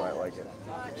 but you might like it.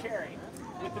 Cherry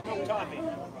with the milk topping.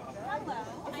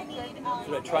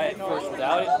 Should I try it first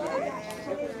without it?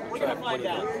 Try it what do you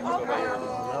think? No,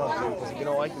 dude, because if you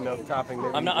don't like the milk topping,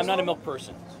 maybe I'm not a milk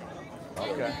person.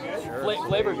 Okay, sure.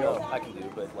 Flavored milk I can do,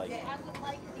 but like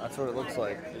that's what it looks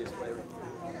like. it is flavored.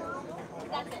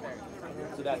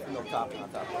 So that's the milk topping on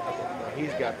top of it. Okay.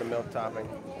 He's got the milk topping.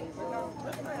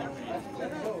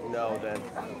 No, then.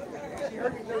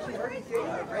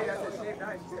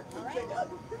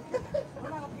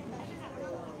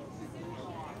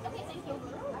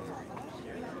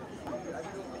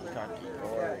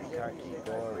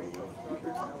 Kakigori.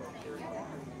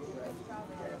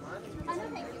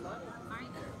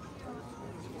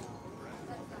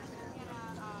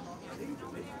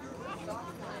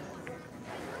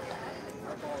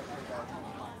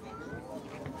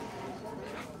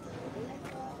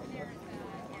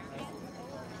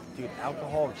 Dude,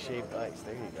 alcohol shaved ice.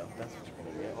 There you go. That's what you're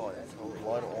gonna get. Oh, that's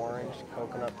blood orange,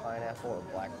 coconut, pineapple, or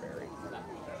blackberry.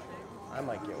 I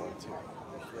might get one too.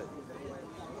 Shit.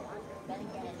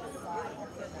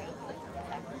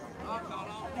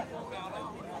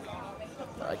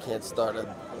 I can't start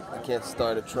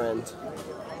a trend.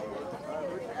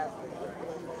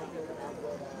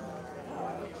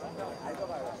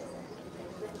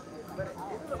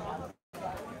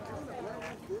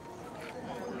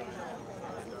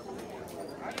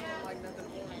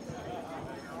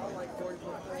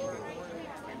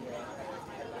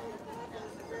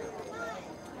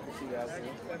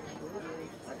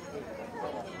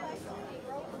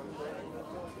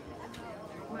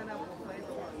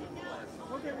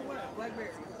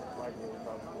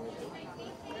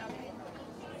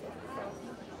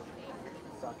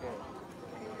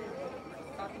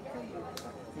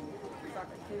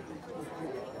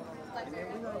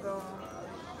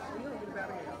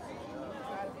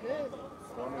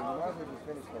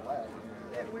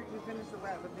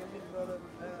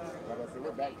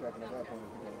 We're backtracking at that point.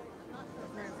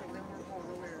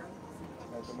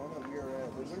 At the moment we are at,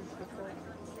 what is this called?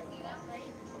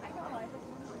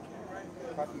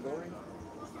 Kakigori?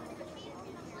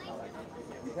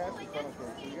 We passed the funnel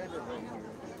cake, so you guys are right here.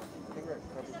 I think we're at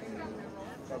cover 2.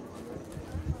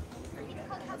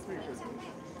 That's pretty good.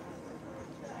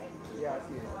 Yeah, I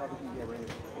see it. Cover 2, yeah, right here.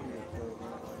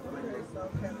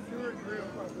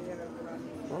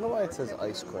 I wonder why it says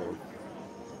ice cream.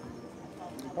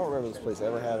 I don't remember this place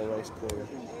ever having ice cream.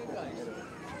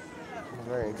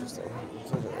 Very interesting. It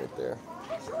says it right there.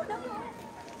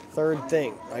 Third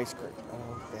thing, ice cream. I don't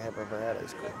know if they have ever had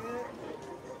ice cream.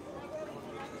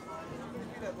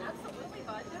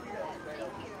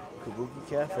 Kabuki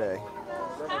Cafe.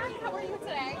 Hi, how are you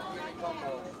today?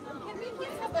 Can we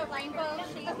please have the rainbow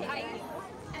shaved ice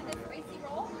and the spicy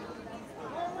roll?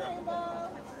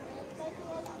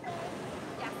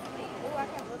 Yes, please. Oh, I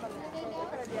can't live on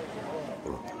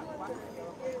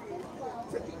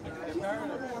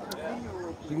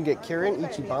You can get Kieran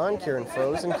Ichiban, Kieran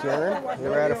Frozen, Kieran. You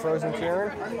ever had a frozen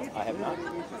Kieran? I have not.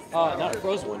 Not a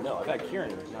frozen one, no. I've had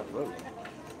Kieran, not frozen.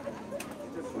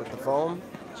 With the foam?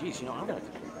 Jeez, you know, I'm going to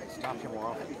stop here more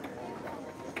often.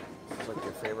 It's like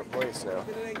your favorite place now.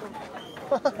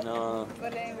 No.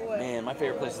 Man, my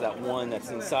favorite place is that one that's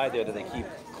inside there that they keep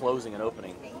closing and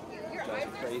opening. Drives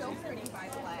me crazy.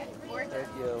 Thank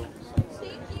you.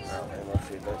 And let's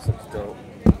see, that looks dope.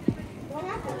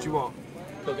 What you want?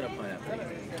 Coconut pineapple.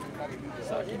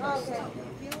 Sake mist.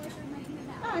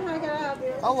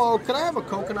 Hello, could I have a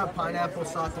coconut pineapple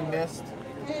sake mist?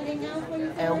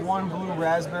 And one blue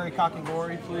raspberry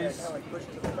kakigori, please.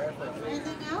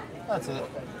 Anything else? That's it.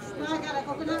 I got a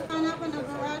coconut pineapple and a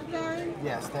blue raspberry.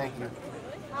 Yes, thank you.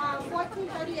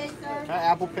 $14.38, sir. Can I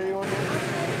Apple Pay you on this?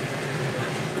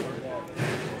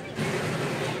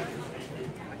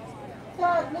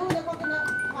 Sir, blue and the coconut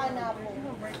pineapple.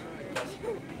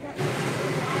 Okay,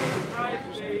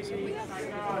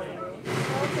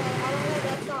 I don't like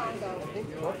that song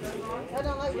though. I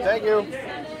don't like that. Thank you.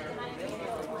 Okay.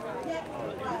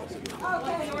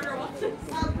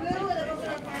 Blue and the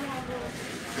coconut pineapple.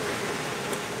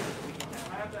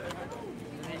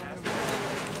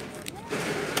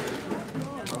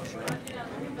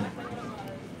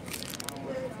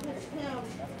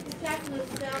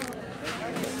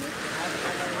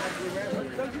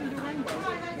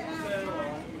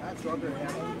 Strawberry.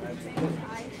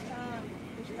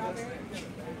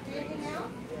 Anything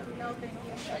else? No, thank you.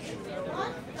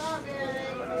 One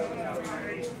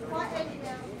strawberry. What anything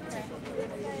else?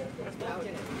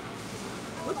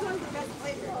 Which one's the best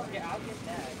flavor? Yeah, I'll get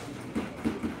that.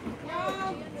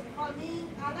 I mean,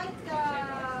 I like the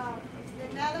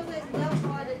melon with milk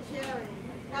or the cherry.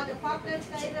 Now the popular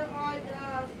flavor or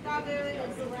the strawberry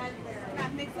and the raspberry. Can I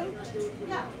mix them?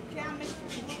 Yeah. Can I mix the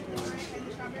blueberry and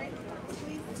the strawberry,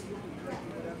 please?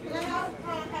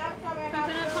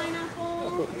 Coconut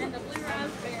pineapple and the blue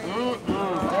raspberry.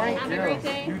 Thank Have you. a great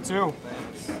day. You too.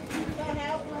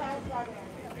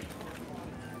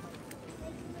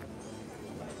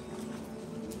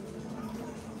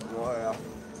 Wow.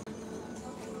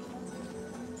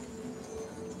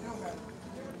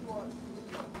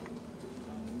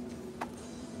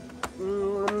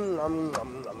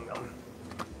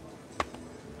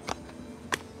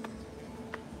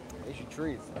 Asian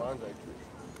trees, bonsai trees.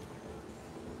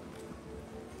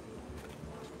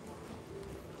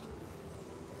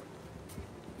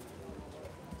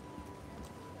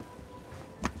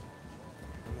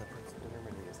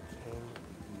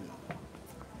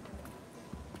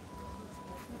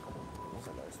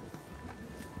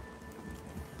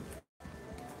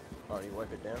 Oh, you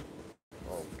wipe it down?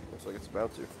 Oh, looks like it's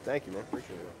about to. Thank you, man.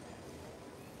 Appreciate it.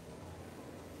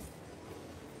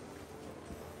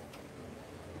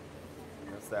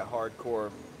 That's that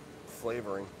hardcore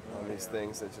flavoring on these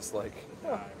things. It's just like,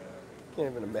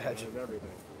 can't even imagine.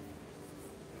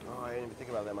 Oh, I didn't even think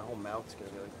about that. My whole mouth's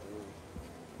gonna be like,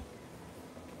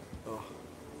 oh,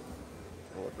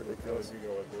 look ridiculous.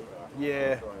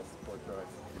 Yeah.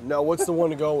 No, what's the one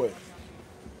to go with?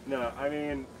 No, I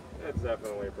mean, it's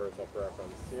definitely personal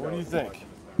preference. What do you think?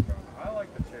 I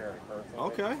like the cherry personally.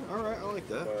 Okay, all right, I like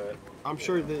that. But I'm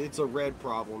sure that it's a red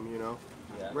problem, you know?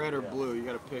 Yeah. Red or blue, you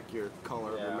gotta pick your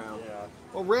color of your mouth. yeah.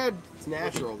 Well, red, it's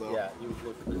natural though. Yeah, you would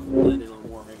look at this blend a little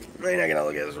more maybe. You're not gonna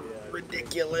look at this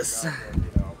ridiculous.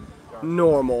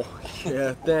 Normal.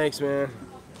 Yeah, thanks, man.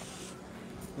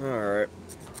 Alright.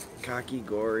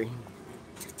 Kakigori.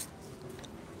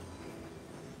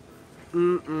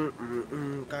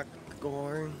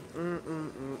 Kakigori.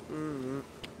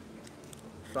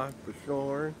 Sock for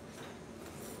sure.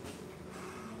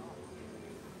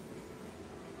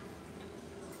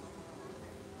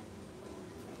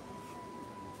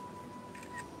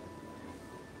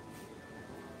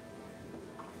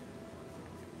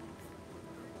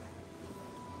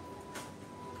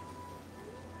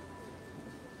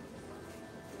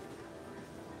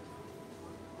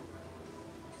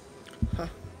 Huh,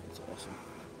 that's awesome.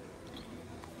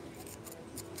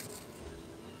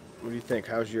 What do you think?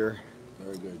 How's your...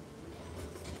 Very good.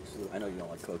 So I know you don't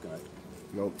like coconut.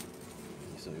 Nope.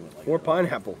 So you went like Or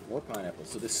pineapple. Or pineapple.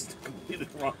 So this is completely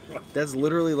wrong. That's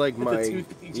literally like my... The two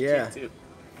things you yeah. can't do.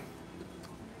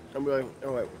 I'm like,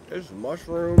 oh wait, there's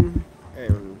mushroom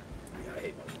and... Yeah, I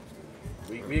hate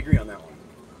mushrooms. We agree on that one.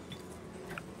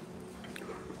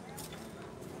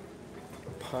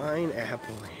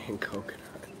 Pineapple and coconut.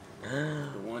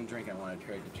 The one drink I wanted to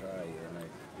try the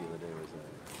other day was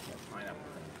a pineapple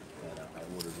thing that I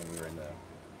ordered when we were in the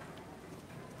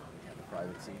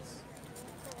private seats.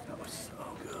 That was so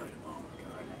good. Oh my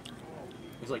god.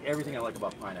 It's like everything I like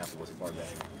about pineapple was a part of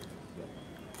that.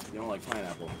 You don't like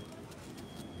pineapple?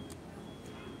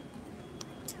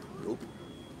 Nope.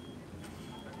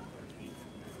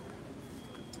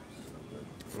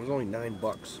 It was only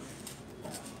 $9.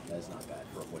 That's not bad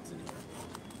for what's in here.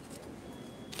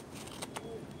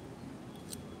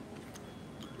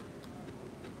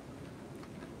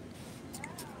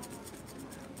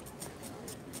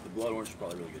 The blood orange is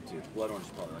probably really good too. Blood orange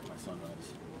is probably like my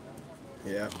sunrise.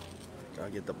 Yeah, I'll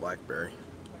get the blackberry.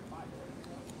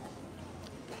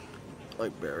 I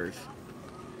like berries.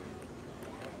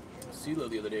 CeeLo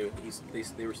the other day,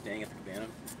 they were staying at the cabana,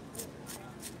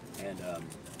 and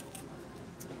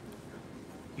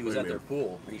he was at their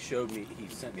pool, and he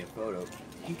sent me a photo.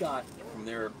 He got from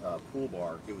their pool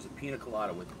bar, it was a pina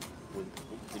colada with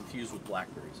infused with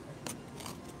blackberries.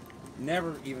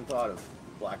 Never even thought of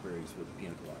blackberries with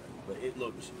pina colada, but it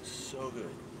looked so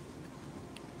good.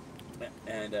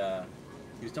 And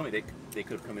he was telling me they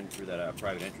could have come in through that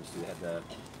private entrance. They had the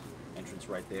entrance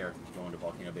right there, going to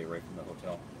Volcano Bay right from the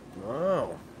hotel.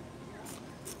 Wow.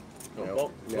 So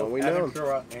now we know.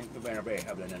 Aventura and Cabana Bay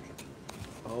have an entrance.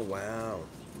 Oh wow.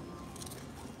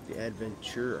 The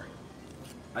Adventure.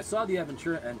 I saw the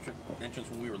Aventura entrance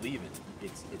when we were leaving.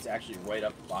 It's actually right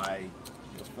up by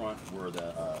the front where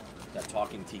the that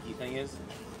talking tiki thing is.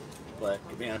 But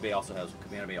Cabana Bay also has an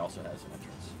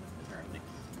entrance apparently.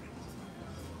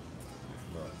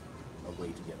 A way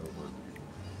to get over.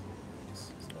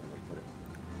 Is another way to put it.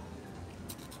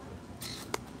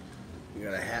 You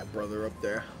got a hat brother up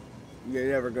there. You're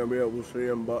never gonna be able to see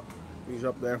him, but he's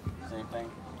up there. Same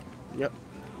thing. Yep.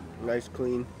 Nice,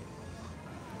 clean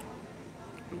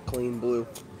blue.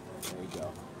 There you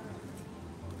go.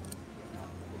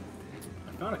 I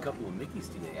found a couple of Mickeys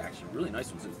today, actually, really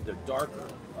nice ones. They're darker,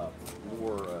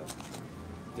 more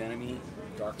denim-y,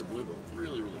 darker blue, but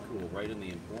really, really cool, right in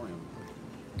the Emporium.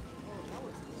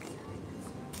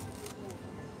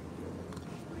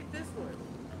 This one.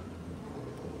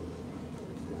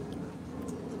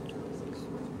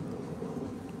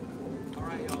 All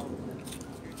right, y'all.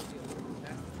 Here's the deal.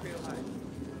 That's the trail hike.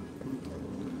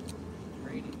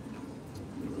 Brady.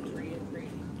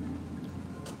 Brady.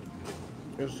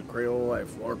 This is the Cradle of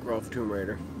Life, Warcraft Tomb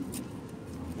Raider.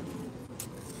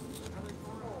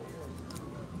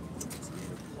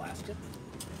 Plastic.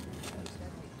 Has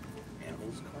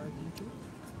animals carved into it.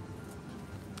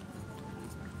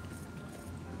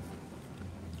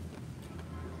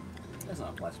 That's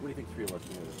not plastic. What do you think 311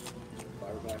 is?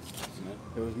 Fiberglass? Cement?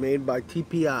 It was made by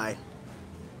TPI.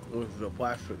 It was a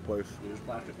plastic place. It was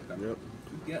plastic. Okay. Yep.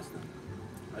 Who guessed that?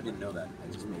 I didn't know that.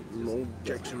 I just made Mold,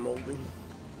 injection molding.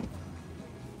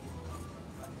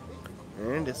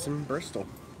 And it's in Bristol.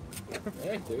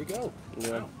 Hey, there you go.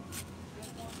 Yeah. Wow.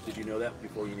 Did you know that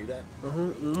before you knew that?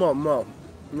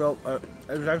 No.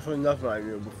 There's actually nothing I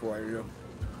knew before I knew.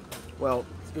 Well,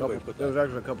 good way to put there was that.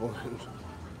 actually a couple of things.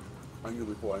 I knew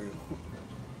before I knew.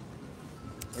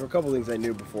 There were a couple of things I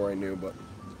knew before I knew, but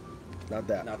not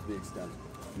that. Not to the extent.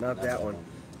 Not that one.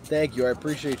 Thank you. I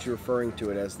appreciate you referring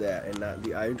to it as that and not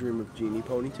the I Dream of Jeannie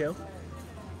ponytail.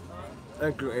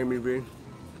 Thank you, Amy B,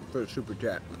 for the super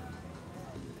chat.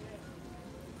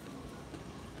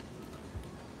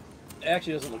 It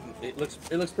actually doesn't look. It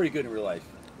looks pretty good in real life.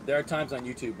 There are times on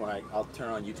YouTube when I'll turn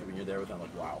on YouTube and you're there with it, I'm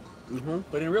like, wow.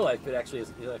 But in real life, it actually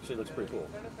looks pretty cool.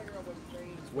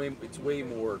 It's way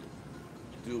more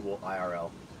doable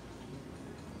IRL.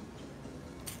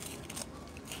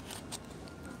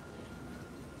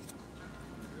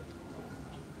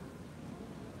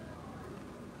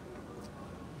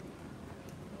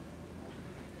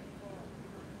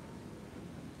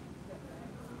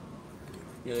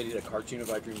 You know, they did a cartoon of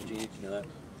I Dream of Jeannie. Did you know that?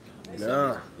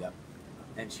 Yeah. Yep.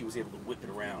 And she was able to whip it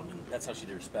around, and that's how she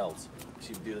did her spells.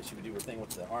 She would do that. She would do her thing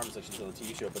with the arms like she did on the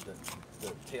TV show, but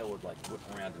the tail would like whip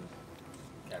around and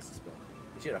cast a spell.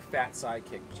 And she had a fat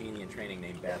sidekick, Jeannie, in training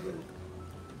named Babu.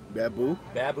 Babu?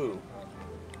 Babu.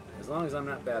 As long as I'm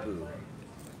not Babu.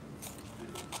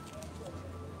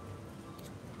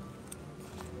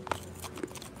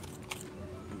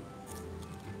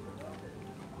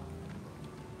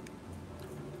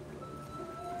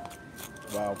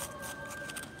 Wow.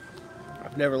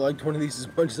 I've never liked one of these as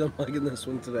much as I'm liking this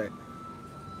one today.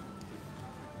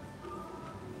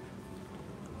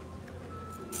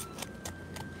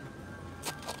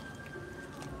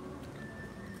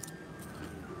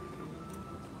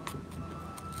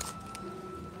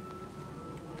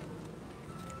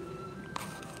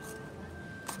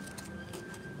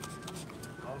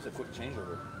 That's a quick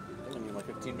changeover. It's only like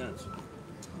 15 minutes.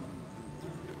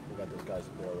 We got those guys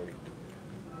up there already.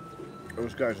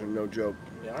 Those guys are no joke.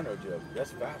 They are no joke.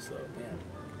 That's fast though, man.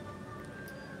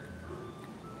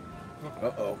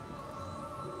 Uh-oh.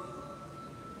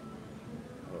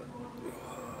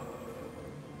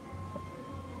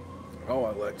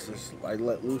 Oh, Alexis, I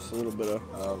let loose a little bit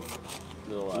of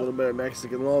a little bit of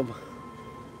Mexican love.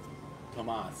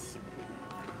 Tomas.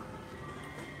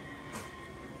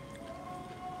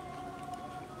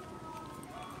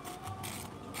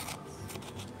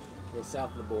 Go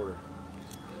south of the border.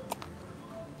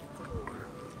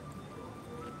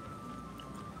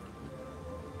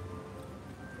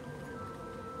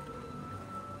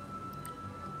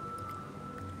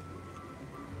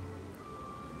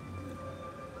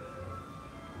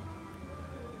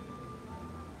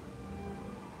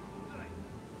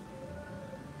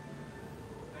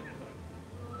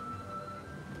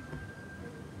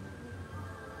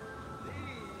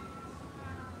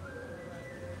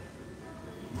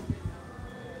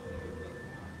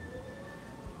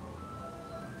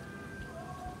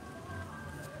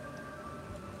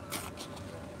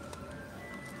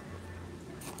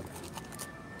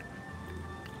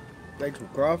 Thanks for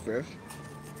crawfish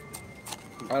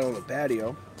out on the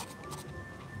patio.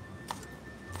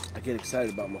 I get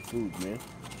excited about my food, man.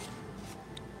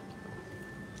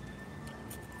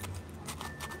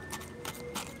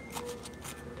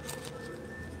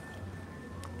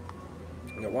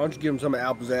 Now, why don't you give him some of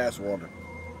Alpa's ass water?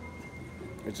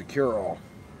 It's a cure-all.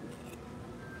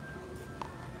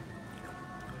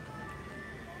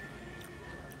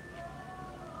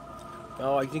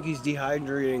 Oh, I think he's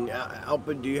dehydrating.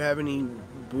 Alpa, do you have any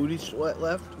booty sweat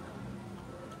left?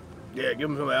 Yeah, give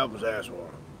him some of Alpa's ass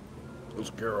water. It's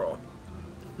a cure-all.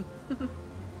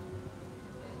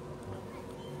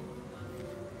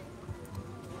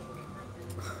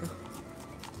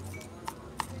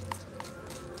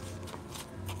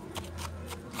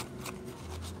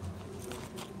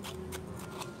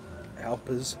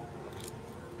 Alpa's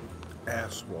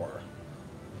ass water.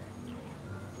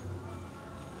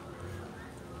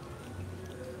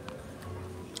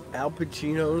 Al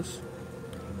Pacino's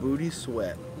booty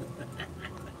sweat.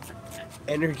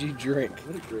 Energy drink.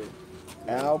 What a great.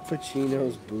 Al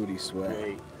Pacino's booty sweat.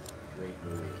 Great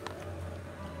movie.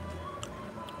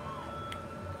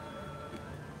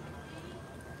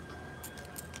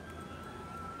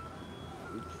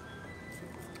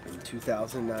 And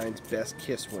 2009's Best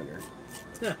Kiss winner.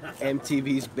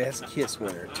 MTV's Best Kiss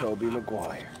winner, Tobey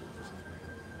Maguire.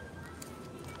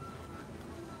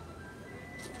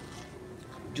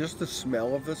 Just the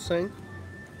smell of this thing.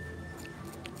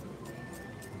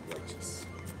 Righteous.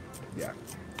 Yeah.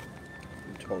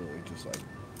 I'm totally just like,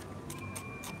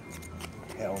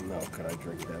 hell no, could I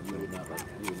drink that? You would not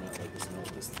like the smell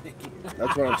of this thing.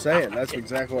 That's what I'm saying. That's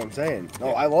exactly what I'm saying.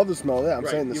 No, I love the smell of that. I'm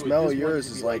saying the smell of yours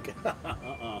is like,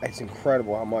 it's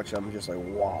incredible how much I'm just like,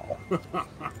 wow.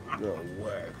 No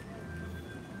way.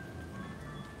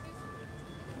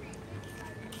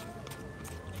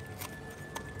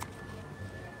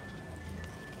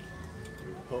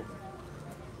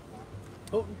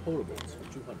 Potent potables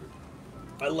for 200.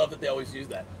 I love that they always use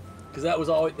that, because that was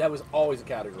always a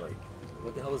category.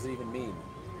 What the hell does it even mean?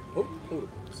 Potent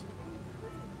potables.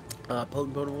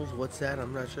 Potent potables, what's that?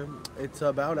 I'm not sure. It's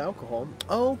about alcohol.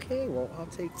 Okay, well, I'll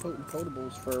take potent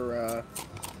potables for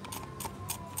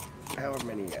however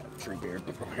many tree beer,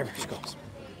 whatever it goes.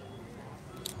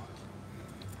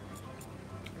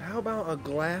 How about a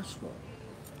glass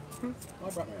one? I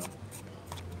brought my own.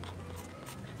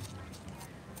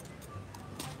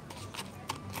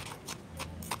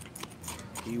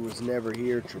 He was never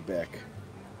here, Trebek.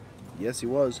 Yes, he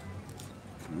was.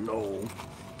 No,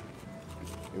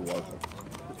 it wasn't.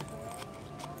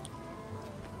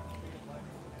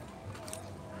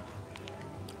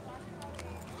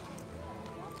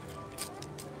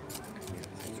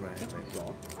 That's right, that's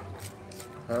right.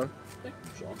 Huh? Thank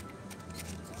you, Sean.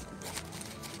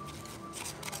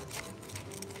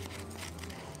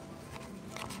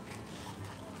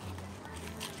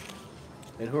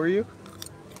 And who are you?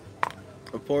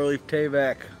 A four-leaf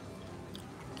Tavak.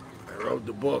 I wrote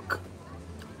the book.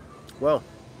 Well,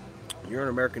 you're an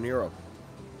American hero.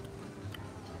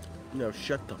 No,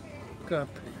 shut the fuck up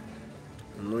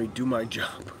and let me do my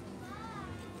job.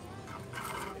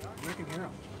 American hero.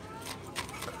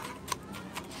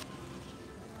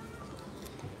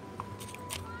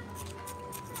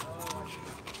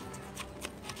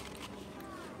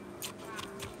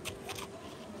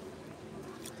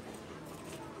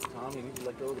 Tom, you need to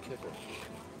let go of the pickle.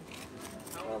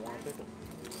 I don't want a pickle.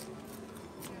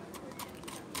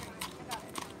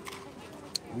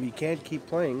 You can't keep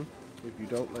playing if you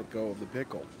don't let go of the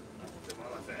pickle.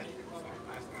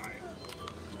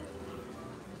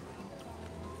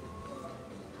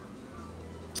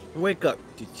 Wake up,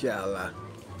 T'Challa.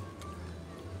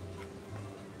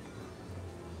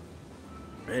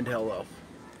 And hello.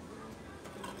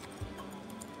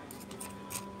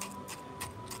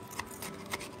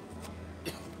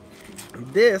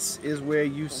 This is where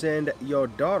you send your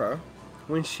daughter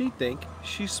when she think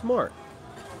she's smart.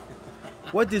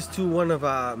 What is to one of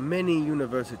our many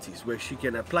universities where she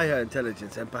can apply her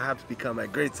intelligence and perhaps become a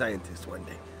great scientist one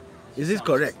day. Is this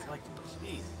correct? Like,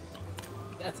 geez,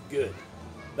 that's good.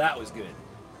 That was good.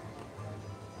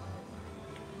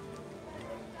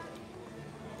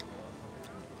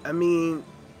 I mean,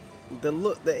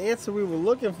 the answer we were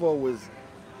looking for was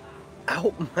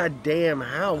out my damn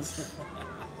house.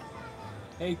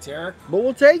 Hey, Tarek. But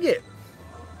we'll take it.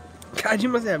 God, you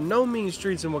must have no mean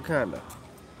streets in Wakanda.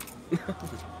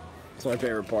 It's my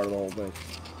favorite part of the whole thing.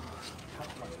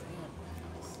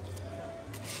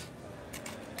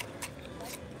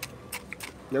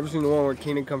 You ever seen the one where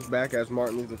Keenan comes back as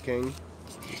Martin Luther King?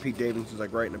 Pete Davidson's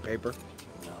like writing a paper.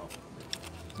 No.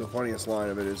 The funniest line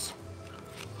of it is,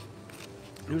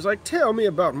 he was like, "Tell me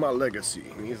about my legacy."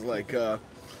 And he's like,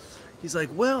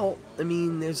 "Well, I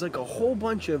mean, there's like a whole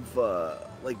bunch of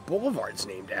like boulevards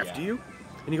named after you."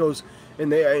 And he goes,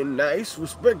 "And they are in nice,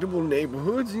 respectable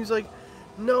neighborhoods." And he's like,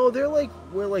 "No, they're like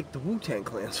where like the Wu-Tang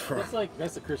Clan's from."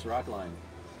 That's the Chris Rock line.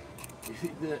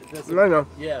 I know.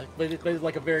 Yeah, but it's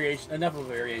like a variation, enough of a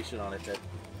variation on it that.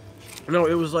 No,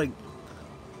 it was like,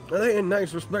 "Are they in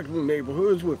nice, respectable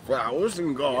neighborhoods with flowers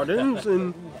and gardens?"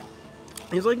 And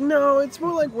he's like, "No, it's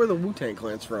more like where the Wu-Tang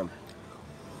Clan's from."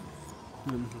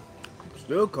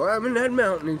 Still climbing that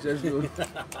mountain, he says.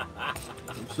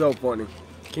 It's so funny.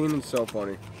 Keenan's so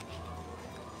funny.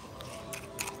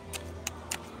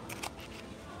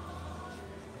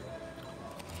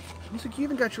 He's like, "You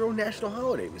even got your own national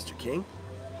holiday, Mr. King."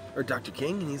 Or Dr.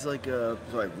 King. And he's like,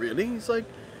 "Really?" He's like,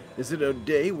 "Is it a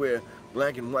day where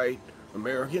black and white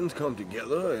Americans come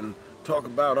together and talk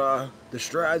about the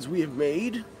strides we have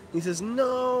made?" He says,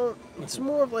 "No, it's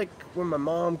more of like when my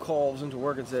mom calls into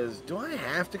work and says, 'Do I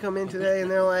have to come in today?'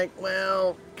 And they're like,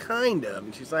 'Well, kind of.'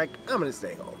 And she's like, 'I'm going to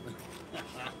stay home.'"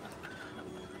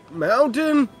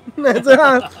 Mountain? That's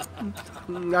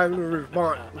not going to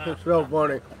respond. It's so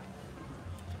funny.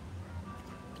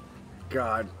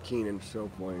 God, Keenan's so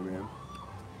funny, man.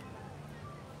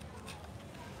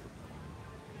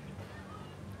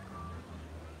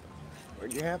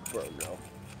 Where'd your hat bro go?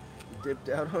 Dipped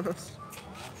out on us?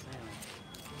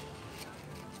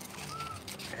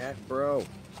 Hat bro.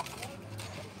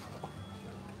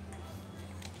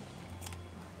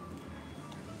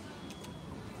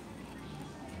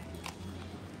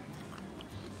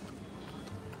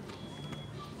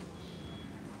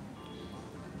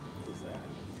 What's that?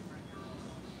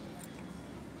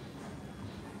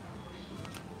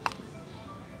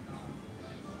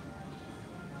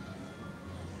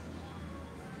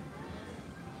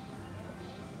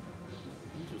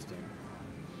 Interesting.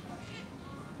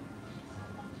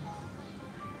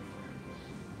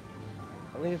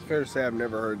 I think it's fair to say I've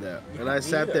never heard that. And I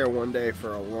sat there one day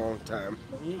for a long time.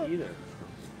 Me either.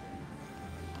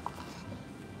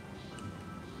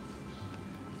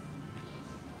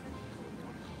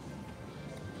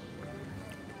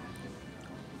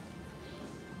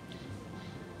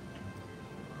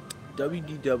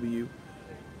 WDW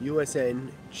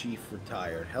USN Chief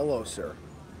retired. Hello, sir.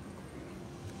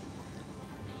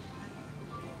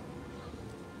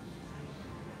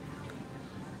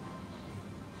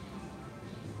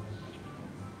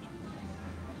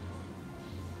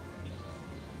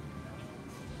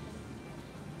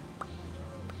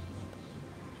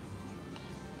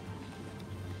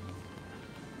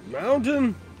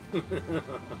 Mountain.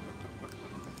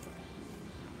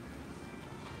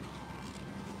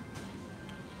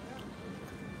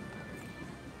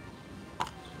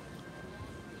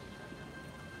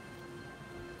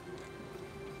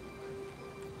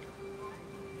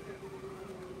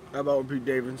 How about when Pete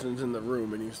Davidson's in the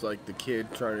room and he's like the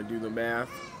kid trying to do the math?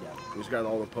 Yeah. He's got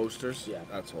all the posters. Yeah.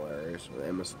 That's hilarious. With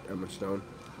Emma Stone.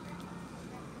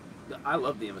 I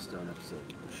love the Emma Stone episode.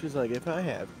 She's like, "If I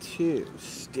have 2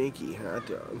 stinky hot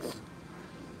dogs."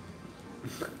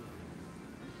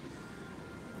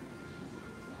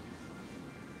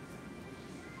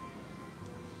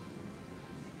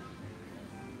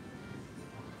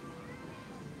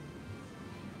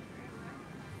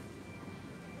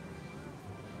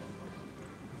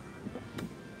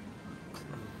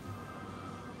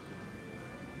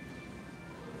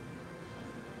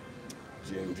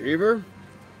 Gingerbread.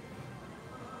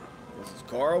 This is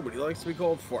Carl, but he likes to be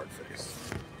called Fartface.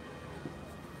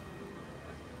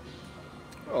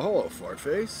 Oh, hello,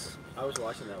 Fartface. I was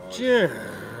watching that one. Jim,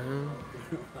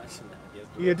 Watching that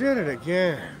yesterday. you did it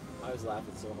again. I was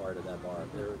laughing so hard at that bar.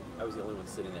 I was the only one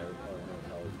sitting there. I don't know what the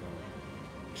hell was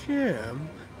going on. Jim,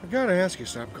 I gotta ask you,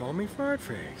 stop calling me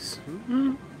Fartface.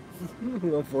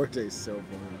 Well, Forte's so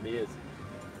funny. He is.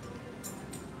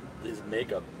 His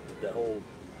makeup, that whole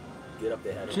get up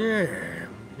they had. Jim,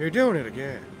 you're doing it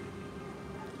again.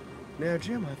 Now,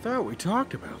 Jim, I thought we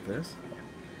talked about this.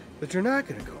 That you're not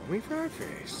gonna call me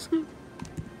Fartface.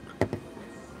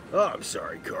 Oh, I'm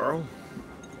sorry, Carl.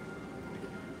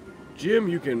 Jim,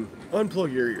 you can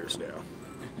unplug your ears now.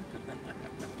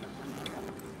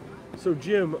 So,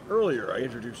 Jim, earlier I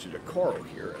introduced you to Carl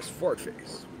here as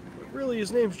Fartface. But really,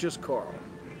 his name's just Carl.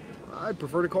 I'd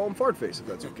prefer to call him Fartface if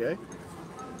that's okay.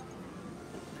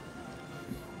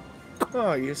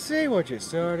 Oh, you see what you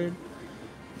started?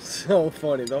 So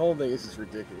funny. The whole thing is just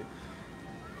ridiculous.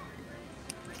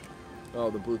 Oh,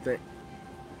 the blue thing.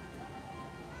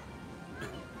 I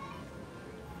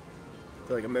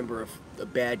feel like a member of the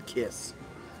Bad Kiss.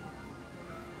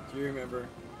 Do you remember?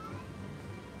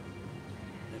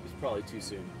 It was probably too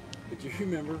soon. But do you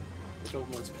remember a couple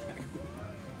months back?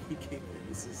 He gave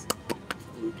Mrs.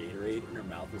 blue Gatorade and her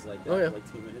mouth was like that for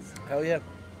like 2 minutes. Hell yeah.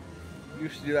 You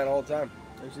used to do that all the time.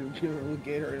 I used to give her a blue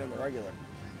Gatorade on the regular.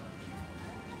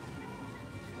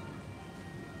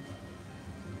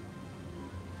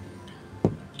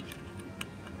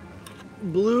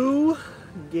 Blue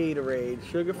Gatorade,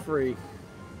 sugar-free,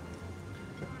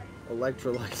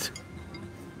 electrolytes.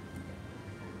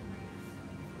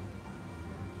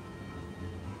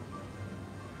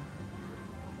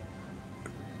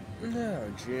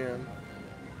 No, Jim.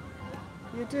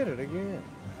 You did it again.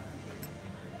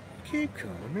 Keep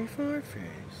calling me Fartface.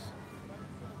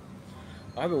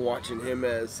 I've been watching him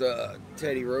as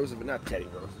Teddy Roosevelt, not Teddy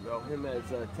Roosevelt, him as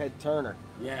Ted Turner.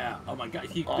 Yeah. Oh my God.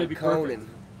 He on could be Conan.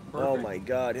 perfect. Oh my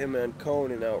God, him and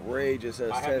Conan outrageous as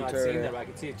I Ted have not Turner. seen that, but I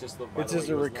can see it just the. It's just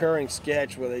a recurring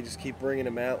sketch where they just keep bringing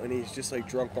him out, and he's just like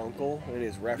drunk uncle in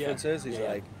his references. He's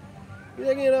like,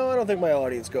 you know, I don't think my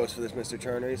audience goes for this, Mr.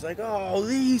 Turner. He's like, oh,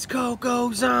 these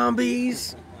Coco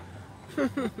zombies.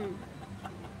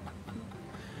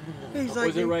 He's like,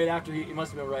 was it right after he? It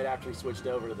must have been right after he switched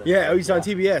over to the. Yeah, he's on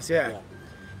TBS. Yeah.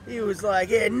 He was like,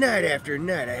 yeah, night after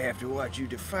night, I have to watch you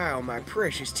defile my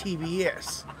precious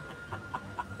TBS.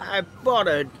 I bought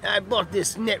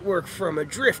this network from a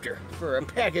drifter for a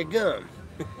pack of gum,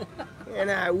 and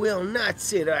I will not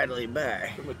sit idly by.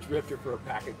 From a drifter for a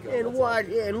pack of gum.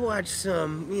 And watch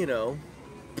some, you know,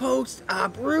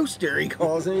 post-op rooster. He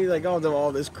calls it. He's like,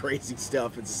 all this crazy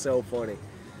stuff. It's so funny.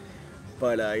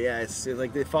 But yeah, it's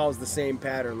like it follows the same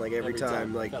pattern like every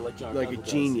time, like a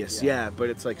genius. Yeah,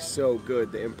 but it's like so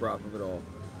good, the improv of it all.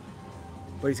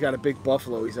 But he's got a big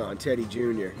buffalo he's on, Teddy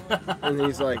Jr. And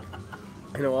he's like.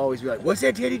 And he'll always be like, what's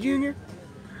that, Teddy Jr.?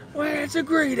 Well, that's a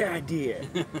great idea.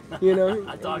 You know?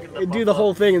 And do the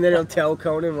whole thing, and then he'll tell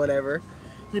Conan whatever.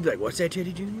 He'd be like, what's that,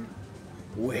 Teddy Jr.?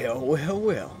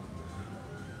 Well.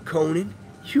 Conan,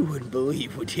 you wouldn't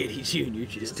believe what Teddy Jr.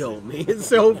 just told me. It's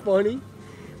so funny.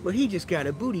 But he just got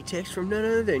a booty text from none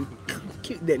other than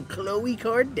Khloe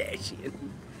Kardashian.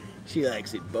 She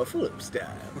likes it buffalo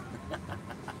style.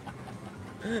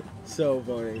 So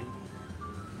funny.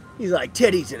 He's like,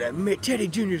 Teddy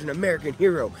Jr.'s an American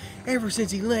hero ever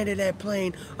since he landed that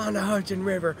plane on the Hudson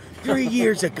River 3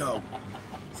 years ago.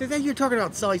 He says, that you're talking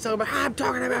about Sully. He's talking about, I'm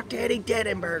talking about Teddy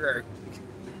Dedenberger.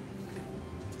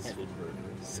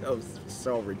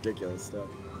 So ridiculous stuff.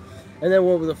 And then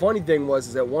what the funny thing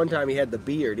was that one time he had the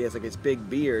beard. He has like his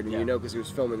big beard, and you know, because he was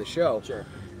filming the show. Sure.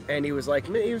 And he was like,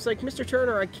 Mr.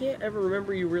 Turner, I can't ever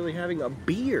remember you really having a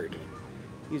beard.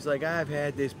 He's like, I've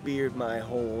had this beard my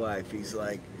whole life. He's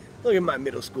like, look at my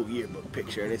middle school yearbook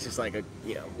picture, and it's just like a,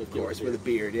 you know, of course, with a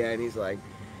beard, yeah. And he's like,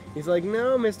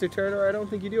 no, Mr. Turner, I don't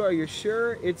think you do. Are you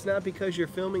sure it's not because you're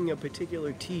filming a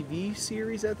particular TV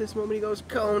series at this moment? He goes,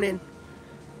 Conan,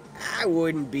 I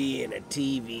wouldn't be in a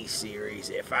TV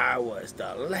series if I was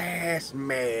the last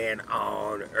man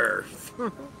on Earth.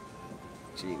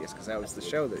 Genius, because that was the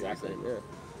show that he was in, yeah.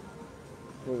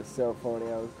 It was so funny.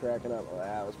 I was cracking up. Well,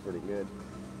 that was pretty good.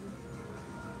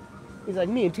 He's like,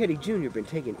 me and Teddy Jr. been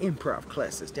taking improv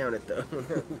classes down at the...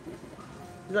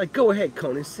 He's like, go ahead,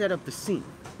 Conan, set up the scene.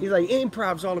 He's like,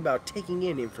 improv's all about taking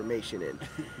in information and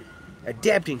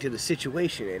adapting to the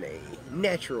situation in a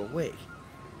natural way.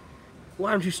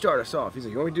 Why don't you start us off? He's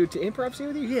like, you want me to do it to improv scene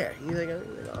with you? Yeah. He's like,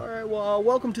 all right, well,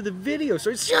 welcome to the video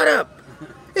store. Shut up!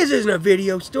 This isn't a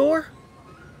video store.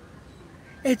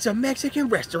 It's a Mexican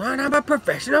restaurant. I'm a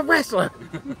professional wrestler.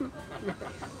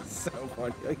 So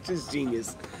funny. Like, just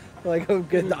genius. Like, I'm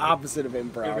good, the opposite of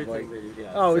improv. Like,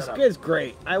 oh, it's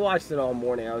great. I watched it all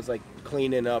morning. I was like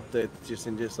cleaning up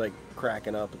just like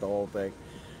cracking up at the whole thing.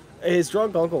 His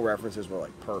drunk uncle references were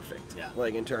like perfect. Yeah.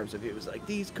 Like, in terms of, he was like,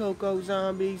 these Coco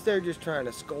zombies, they're just trying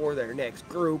to score their next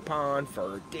Groupon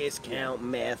for discount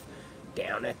meth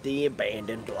down at the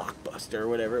abandoned Blockbuster or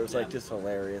whatever. It was like just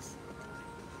hilarious.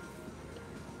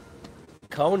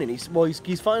 Conan, he's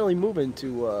finally moving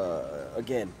to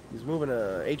again. He's moving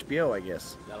to HBO, I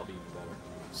guess. That'll be better.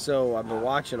 So I've been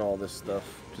watching all this stuff,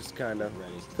 just kind of,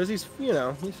 because he's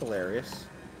hilarious.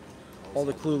 All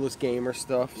the Clueless Gamer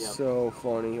stuff, so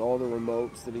funny. All the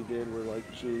remotes that he did were like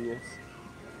genius.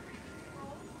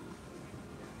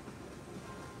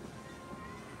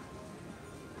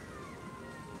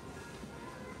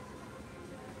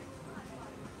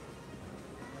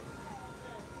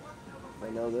 I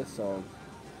know this song.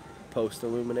 Post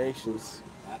Illuminations.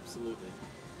 Absolutely.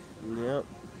 Yep.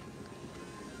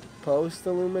 Post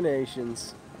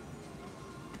Illuminations.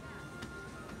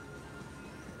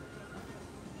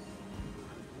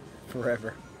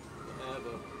 Forever. Ever.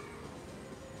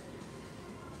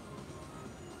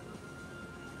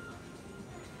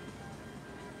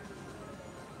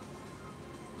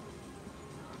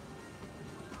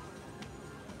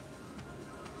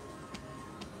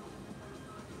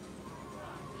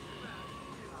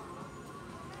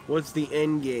 What's the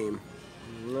end game?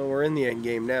 No, we're in the end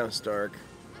game now, Stark.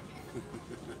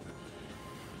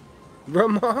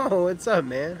 Ramon, what's up,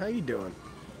 man? How you doing?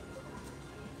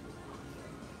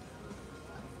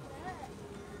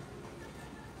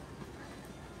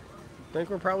 I think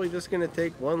we're probably just gonna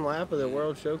take one lap of the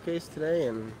World Showcase today,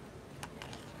 and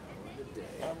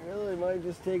I really might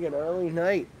just take an early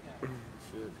night.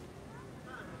 Should.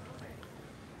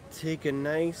 Take a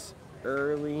nice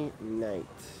early night.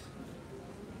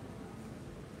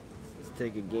 Let's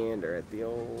take a gander at the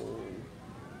old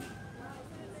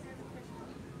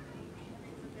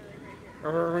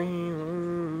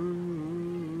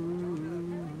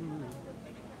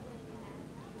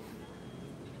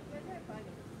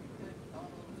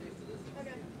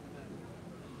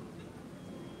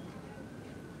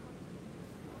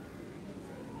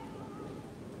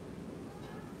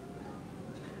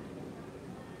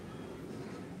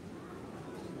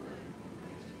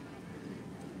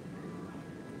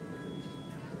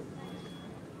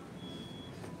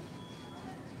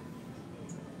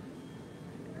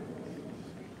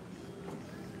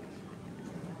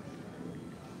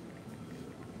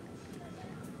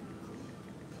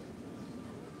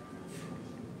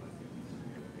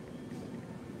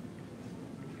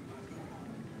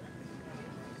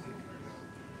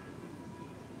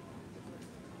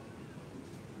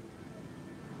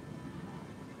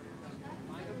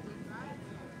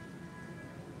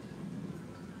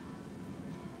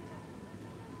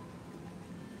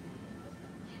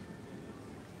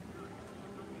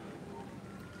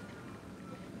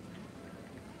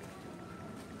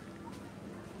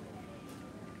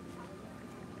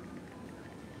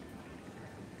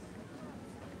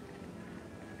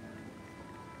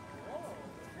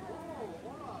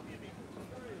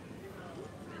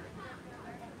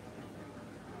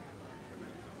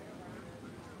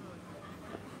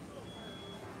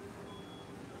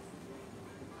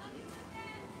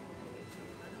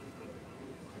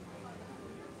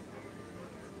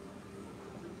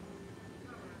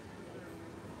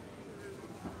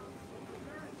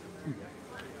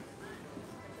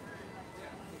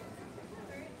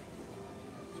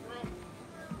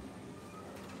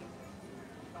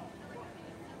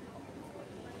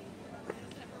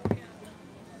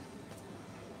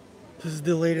This is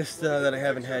the latest that I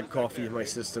haven't had coffee in my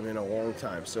system in a long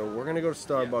time, so we're gonna go to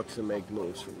Starbucks and make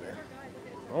moves from there.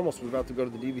 Almost, we're about to go to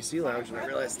the DVC lounge, and I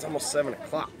realized it's almost 7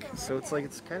 o'clock, so it's like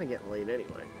it's kind of getting late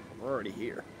anyway. We're already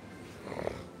here.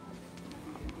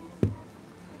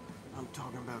 I'm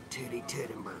talking about Teddy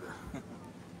Teddenberger.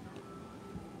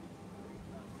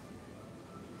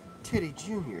 Teddy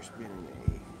Jr.'s been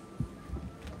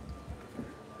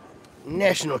a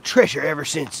national treasure ever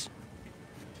since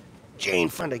Jane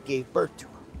Fonda gave birth to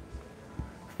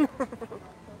him.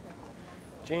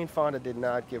 Jane Fonda did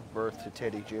not give birth to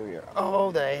Teddy Jr.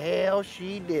 Oh, the hell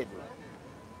she didn't.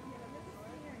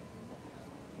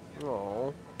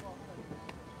 Oh,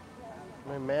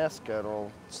 my mask got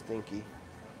all stinky.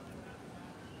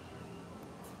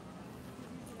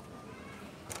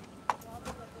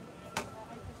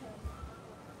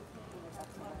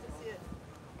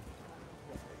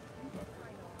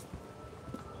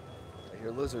 I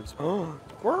hear lizards. Oh,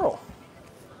 squirrel.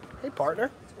 Hey,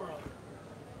 partner. Squirrel.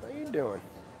 How you doing?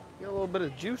 Got a little bit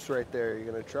of juice right there. You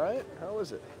gonna try it? How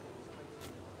is it?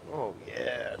 Oh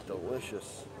yeah,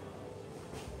 delicious.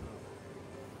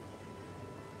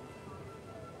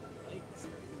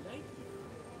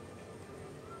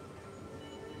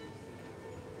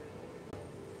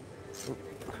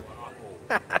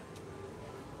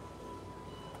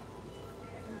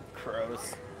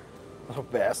 Crows. Little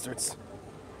bastards.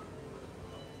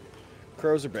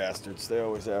 Crows are bastards. They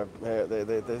always have.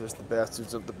 They're just the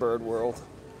bastards of the bird world.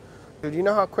 Dude, you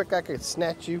know how quick I could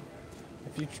snatch you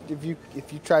if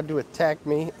you tried to attack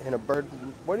me in a bird?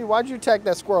 Why'd you attack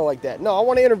that squirrel like that? No, I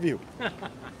want to interview.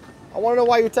 I want to know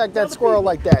why you attacked that squirrel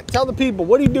like that. Tell the people.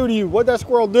 What did he do to you? What did that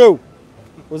squirrel do?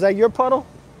 Was that your puddle?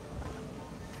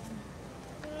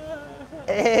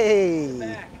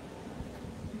 Hey.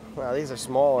 Wow, these are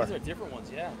smaller. These are different ones,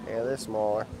 yeah. Yeah, they're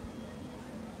smaller.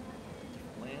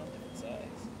 Lamb, different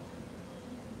size.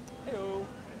 Hey-o.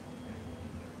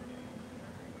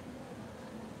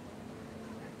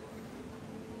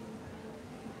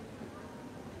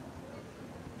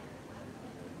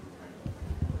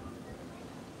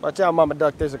 Watch out, Mama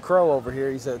Duck. There's a crow over here.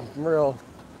 He's a real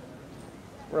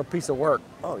piece of work.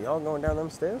 Oh, y'all going down them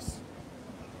stairs?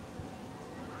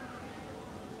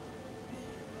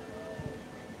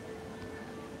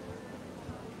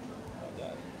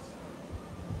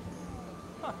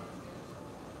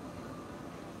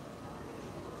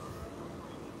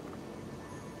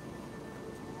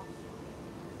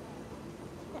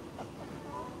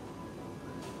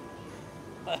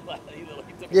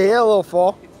 Yeah, a little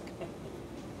fall.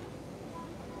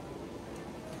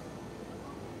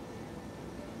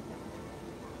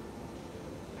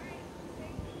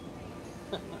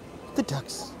 The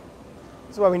ducks.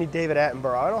 That's why we need David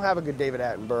Attenborough. I don't have a good David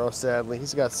Attenborough, sadly.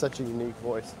 He's got such a unique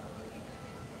voice.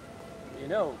 You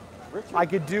know, Richard. I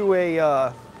could do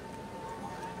a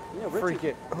Richard, freak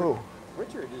it. Who?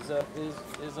 Richard is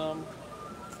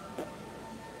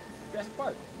Jurassic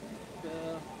Park. The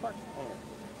park owner.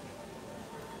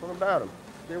 What about him?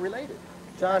 They're related.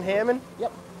 John Hammond?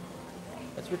 Yep.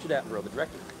 That's Richard Attenborough, the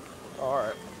director. All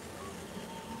right.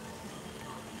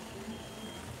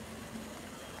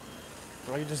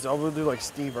 Well, we'll do like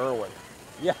Steve Irwin.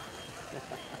 Yeah.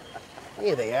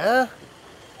 Here they are.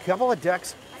 Couple of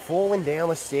ducks falling down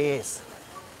the stairs.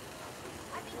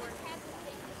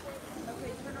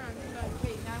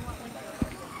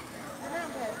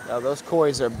 Now those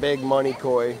kois are big money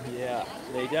koi. Yeah,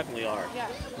 they definitely are. Yeah.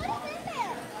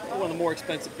 One of the more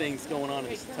expensive things going on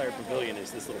in this entire pavilion is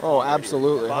this little Oh, pond right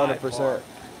absolutely, here. By 100%. far.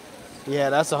 Yeah,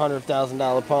 that's a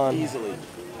 $100,000 pond. Easily.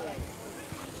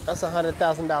 That's a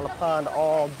 $100,000 pond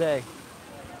all day.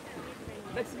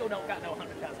 Mexico don't got no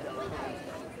 $100,000.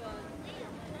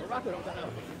 Morocco don't got no.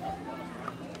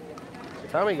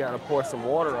 Tommy got to pour some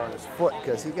water on his foot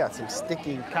because he got some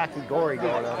sticky kakigori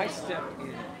going on. I step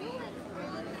in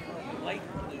light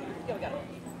blue. Got it.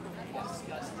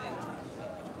 Disgusting.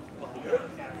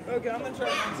 Okay, I'm gonna try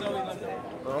one Zoe Monday.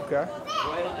 Okay.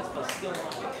 Right on this, still on it.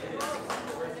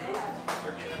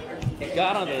 It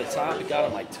got onto the top. It got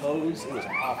on my toes. It was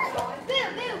awful.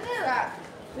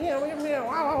 Yeah,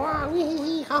 wow, wow,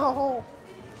 wee, ho.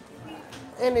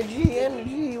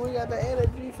 Energy. We got the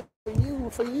energy for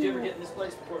you. Did you ever get in this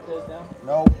place before it closed down?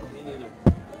 No. Me neither.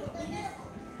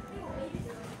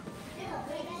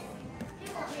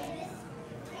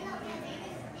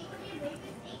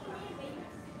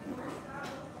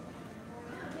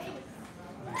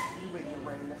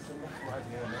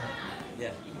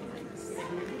 Yeah.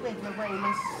 You make the rain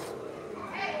miss.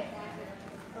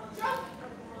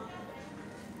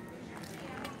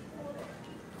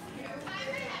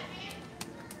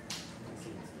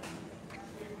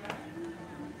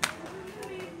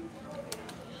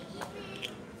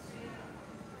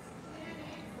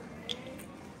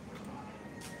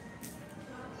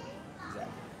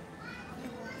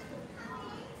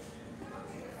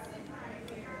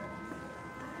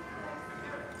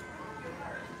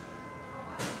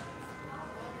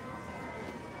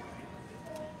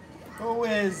 Who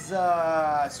is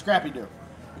Scrappy Doo?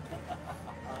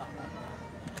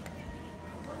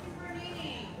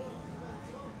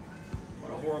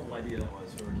 What a horrible idea that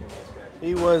was for Scrappy.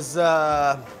 He was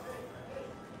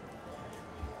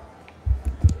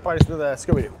parties with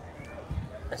Scooby Doo.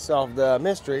 I solved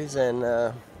mysteries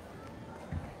and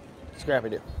Scrappy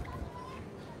Doo.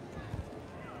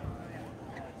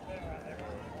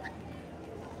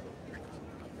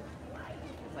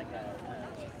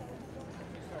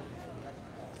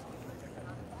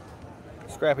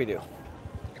 Scrappy Doo.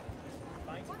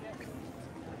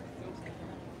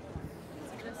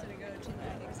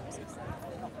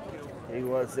 He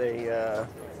was a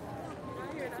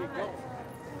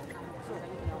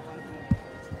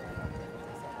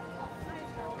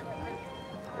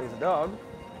dog.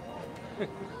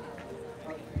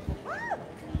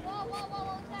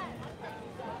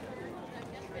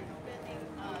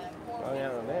 Oh yeah,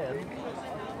 the man.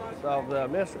 Solved the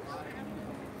mysteries.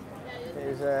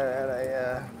 He's at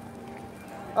a.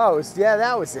 Oh, yeah,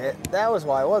 that was it. That was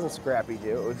why it wasn't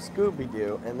Scrappy-Doo. It was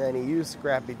Scooby-Doo, and then he used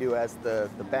Scrappy-Doo as the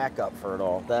backup for it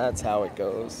all. That's how it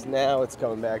goes. Now it's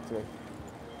coming back to me.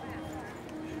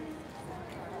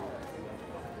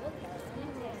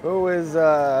 Who is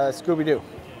Scooby-Doo?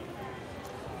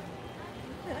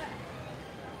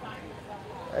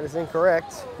 That is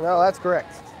incorrect. No, that's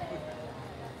correct.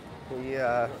 He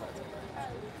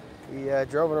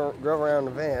drove around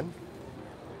the van,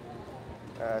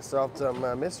 solved some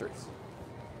mysteries.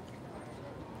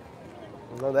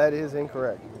 No, that is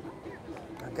incorrect.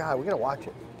 Oh, God, we gotta watch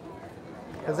it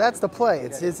because that's the play.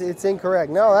 It's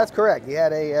incorrect. No, that's correct. He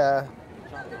had a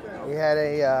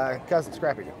cousin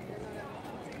Scrappy-Doo.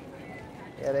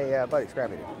 He had a buddy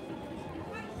Scrappy-Doo.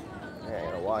 Yeah, I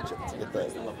gotta watch it to get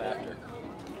that.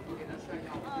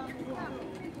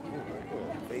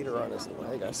 Vader on his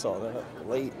leg. I saw that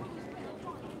late.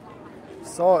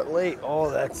 Saw it late. Oh,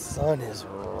 that sun is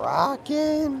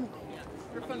rocking.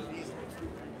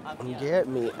 Get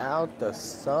me out the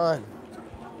sun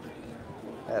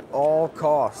at all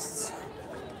costs.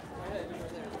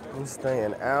 I'm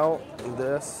staying out in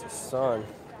this sun.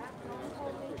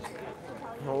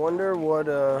 I wonder what,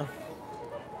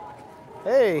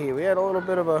 hey, we had a little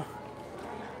bit of a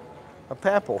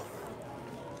papple.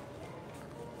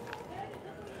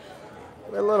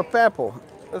 We had a little papple.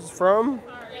 This is from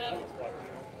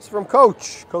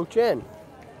Coach N.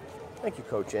 Thank you,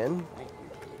 Coach N.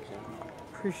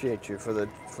 Appreciate you for the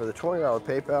 $20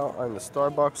 PayPal and the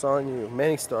Starbucks on you.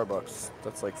 Many Starbucks.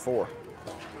 That's like 4.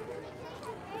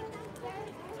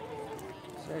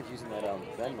 Started using that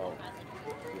Venmo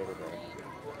the other day.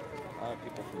 A lot of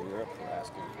people from Europe were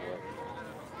asking for it.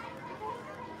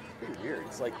 Pretty weird.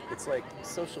 It's like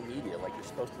social media. Like you're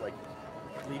supposed to like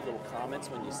leave little comments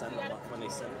when you send them when they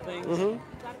send things. Mm-hmm.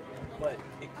 But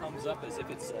it comes up as if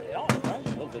it's a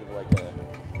little bit of like a.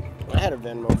 I had a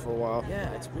Venmo for a while.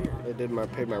 Yeah, it's weird. I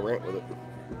paid my rent with it.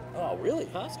 Oh, really?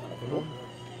 That's kind of cool.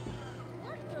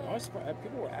 I was surprised.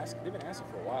 People were asking. They've been asking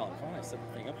for a while, and finally I set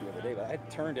the thing up the other day. But I had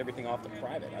turned everything off to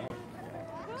private. I don't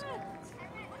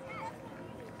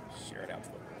share it out to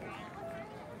the world.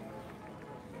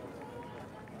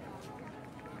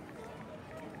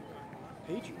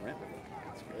 Paid you rent with it.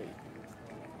 That's great.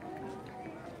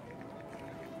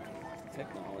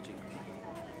 Technology.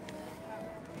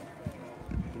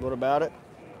 What about it?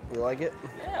 You like it?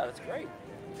 Yeah, that's great.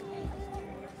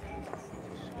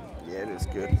 Yeah, it is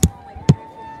good.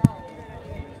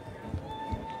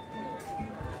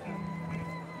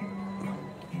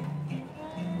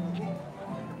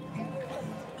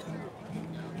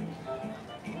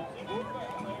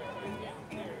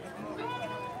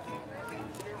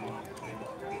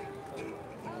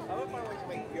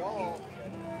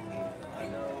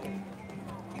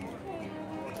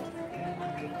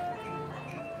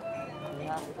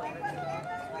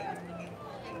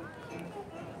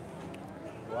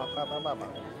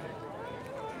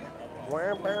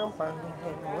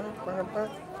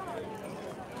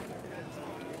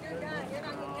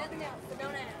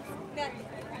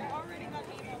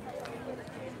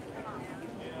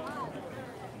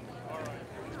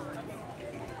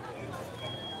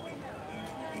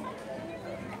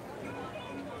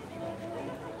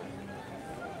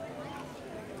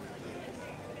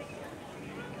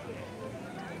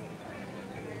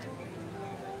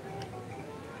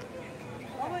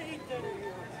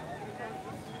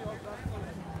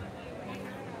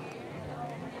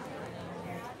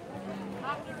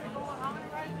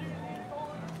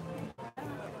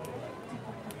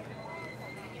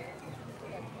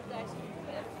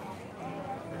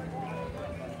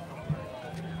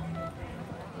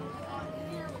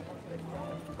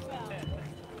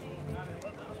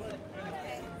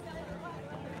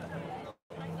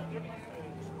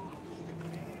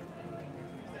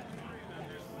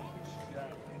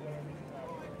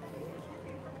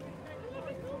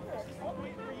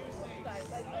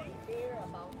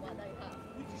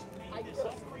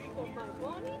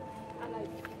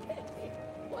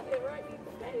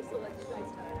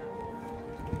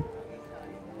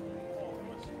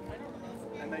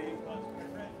 And they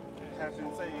have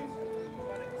been saying,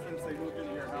 since they moved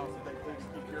into your house, that they please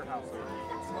keep your house.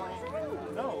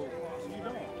 No, you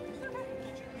don't.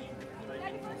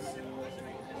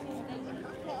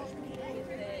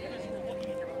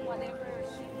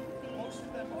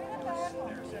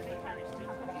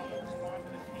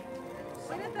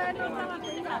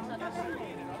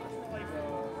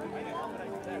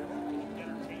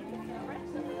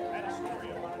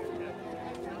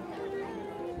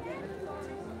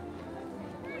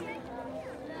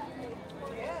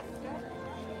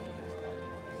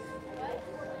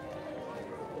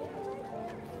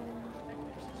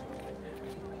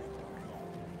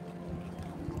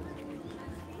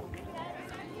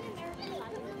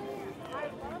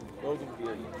 Logan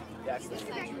beer. That's the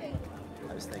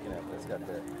I was thinking of. It's got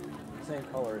the same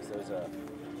color as those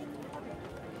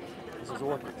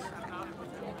orchids.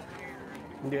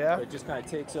 Yeah. But it just kind of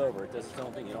takes over. It does its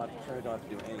own thing. You don't have to turn it on to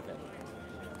do anything.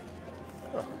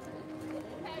 Huh.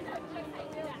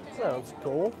 Sounds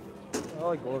cool. I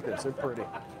like orchids. They're pretty.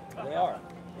 They are.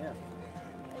 Yeah.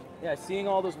 Yeah. Seeing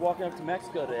all those walking up to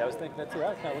Mexico today, I was thinking that too. I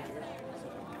was kind of looking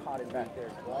potted back there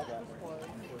as well.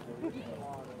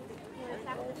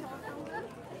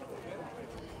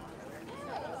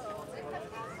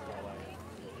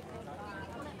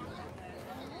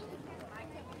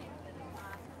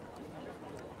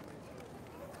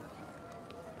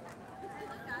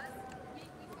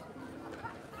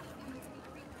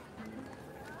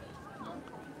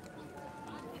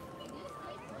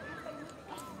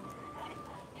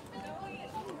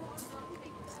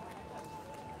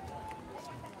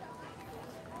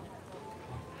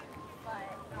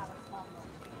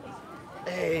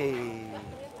 Hey.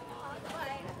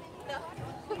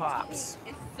 Pops.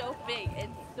 It's so big.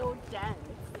 It's so dense.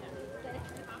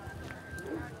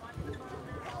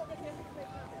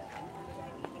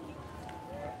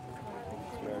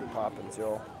 It's Mary Poppins,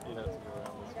 y'all.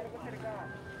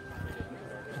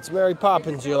 It's Mary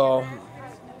Poppins, y'all.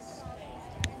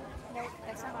 Nope,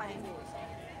 that's not mine.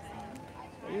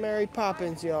 Mary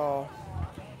Poppins, y'all.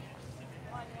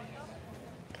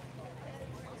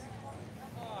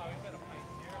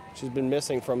 She's been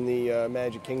missing from the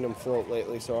Magic Kingdom float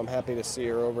lately, so I'm happy to see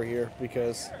her over here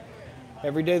because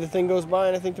every day the thing goes by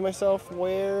and I think to myself,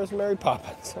 where's Mary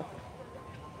Poppins?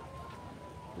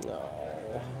 No,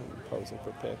 I'm posing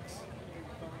for pics.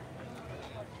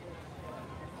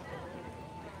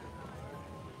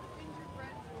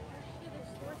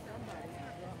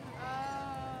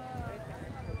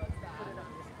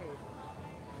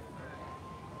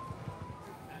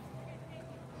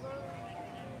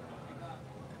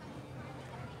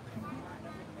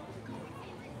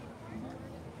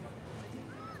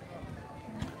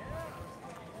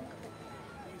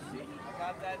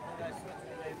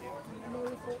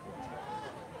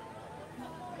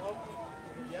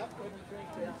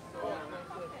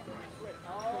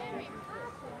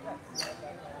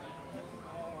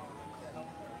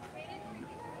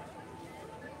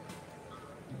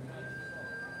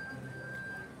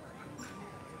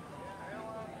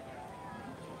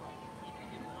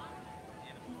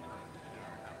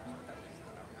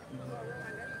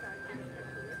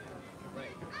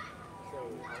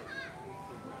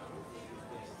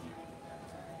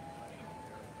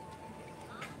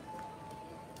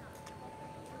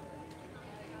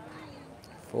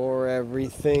 For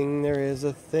everything there is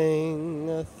a thing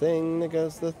that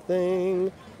goes the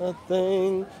thing, a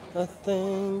thing,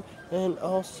 and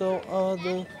also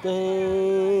other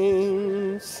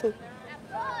things.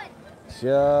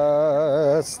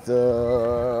 Just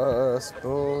a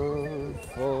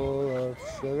spoonful of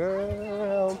sugar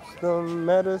helps the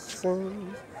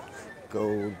medicine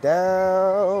go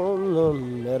down, the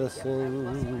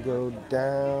medicine go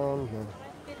down, the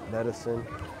medicine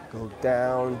go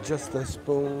down. Just a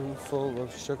spoonful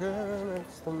of sugar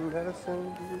makes the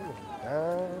medicine go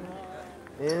down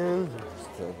in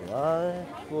just a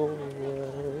delightful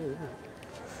way.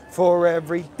 For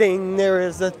everything there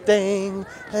is a thing,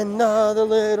 another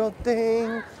little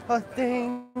thing, a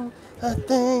thing,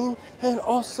 and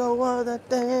also other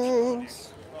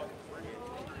things.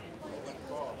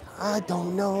 I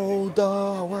don't know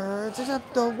the words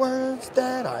except the words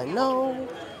that I know.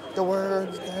 The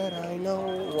words that I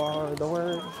know are the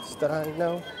words that I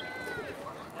know.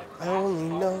 I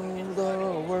only know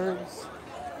the words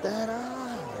that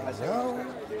I know.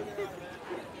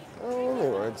 Only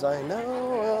words I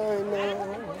know, I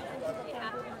know.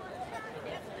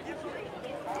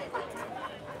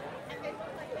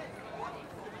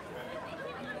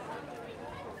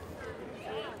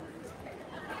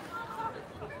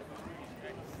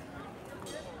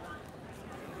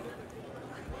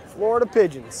 Florida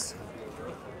pigeons.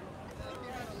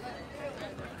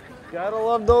 Gotta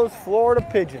love those Florida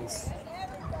pigeons.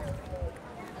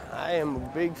 I am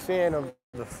a big fan of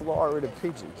the Florida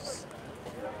pigeons.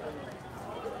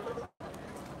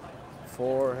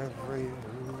 For every...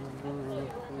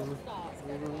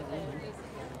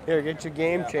 Here, get your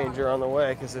game changer on the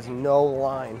way, because there's no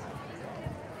line.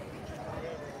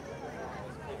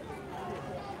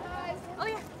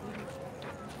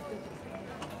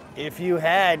 If you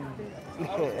had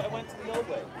I went to the old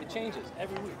way. It changes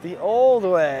every week. the old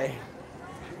way.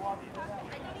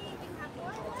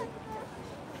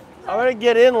 I'm gonna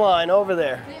get in line over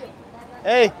there.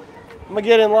 Hey, I'm gonna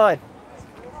get in line.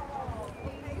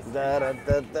 Imagine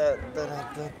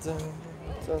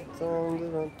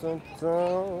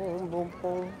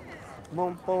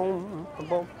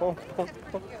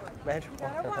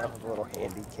walking around with a little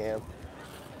handy cam,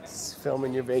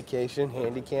 filming your vacation,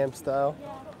 handy cam style.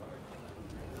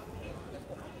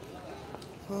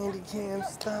 Handy cam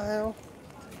style.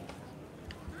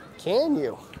 Can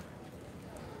you?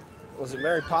 Was it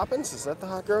Mary Poppins? Is that the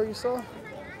hot girl you saw?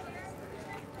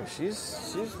 She's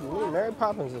Mary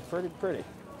Poppins is pretty.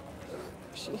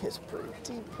 She is pretty.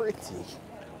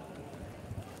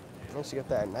 And she got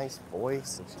that nice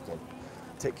voice, and she can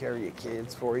take care of your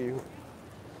kids for you,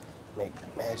 make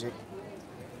magic,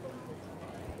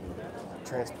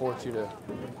 transport you to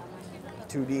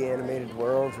 2D animated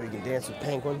worlds where you can dance with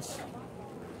penguins.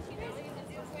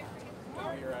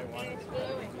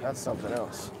 That's something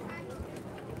else.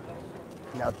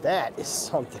 Now that is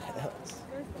something else.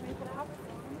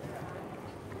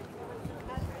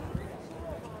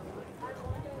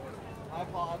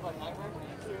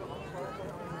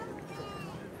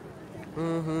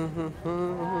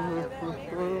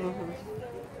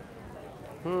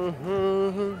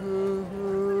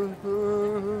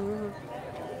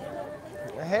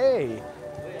 Hey.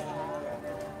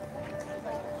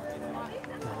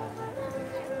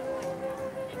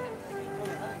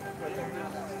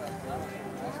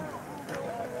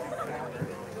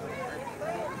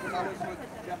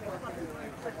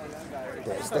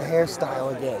 There's the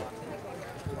hairstyle again.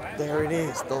 There it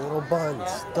is, the little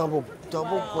buns, double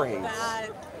braids.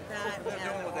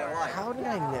 How did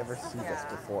I never see this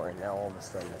before, and now all of a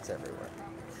sudden it's everywhere?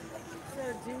 So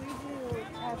do we do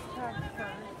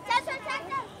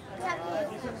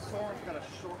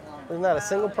There's not a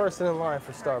single person in line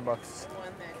for Starbucks.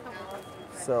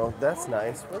 So that's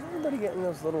nice. Where's everybody getting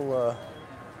those little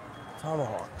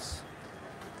tomahawks?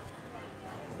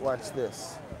 Watch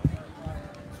this.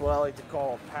 It's what I like to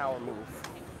call a power move.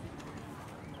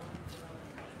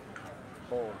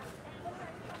 Boom.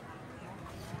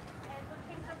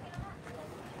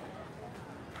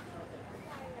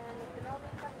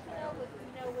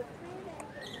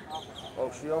 Oh,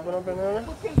 she open up in there?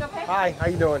 Hi, how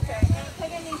you doing?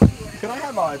 Could I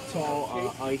have a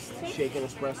tall iced shaken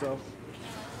espresso?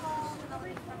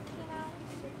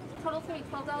 Total's going to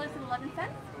be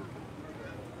 $12.11.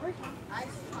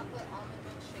 Iced chocolate almond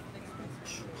milk shaken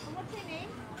espresso. What's your name?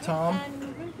 Tom.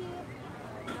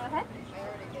 Go ahead.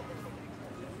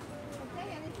 Okay,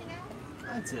 anything else?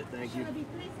 That's it, thank you. It'll be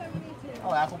 $3.72.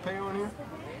 Oh, Apple Pay on here?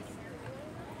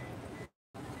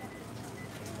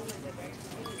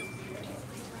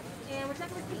 And would you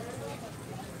like a receipt?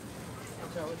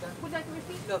 Would you like a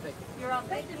receipt? No, thank you. You're all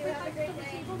set. Have a great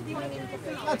day. Do you want me to get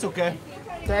the That's okay.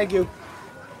 Thank you.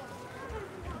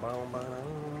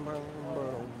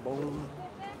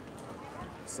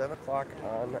 7 o'clock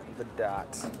on the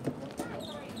dot. Alright,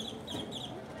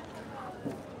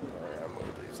 I'm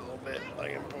gonna these a little bit. I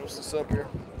can post this up here.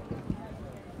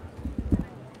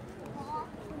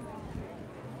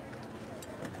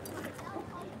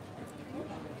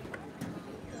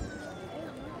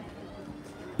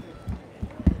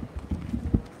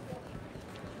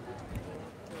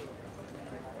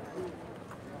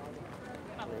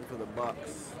 Waiting for the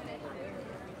Bucks.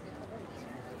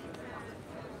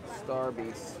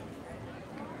 Starbies.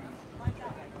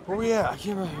 Where we at? I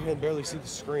can't remember. I can barely see the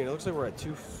screen. It looks like we're at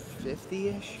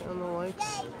 250-ish on the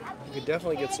likes. You could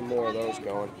definitely get some more of those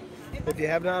going. If you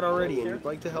have not already and you'd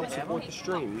like to help support the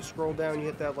stream, you scroll down, you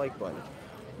hit that like button.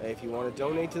 If you want to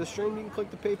donate to the stream, you can click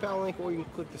the PayPal link or you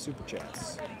can click the Super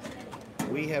Chats.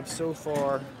 We have so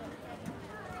far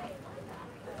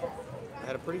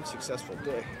had a pretty successful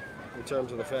day in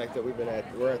terms of the fact that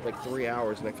we're at like 3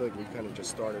 hours, and I feel like we kind of just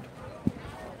started.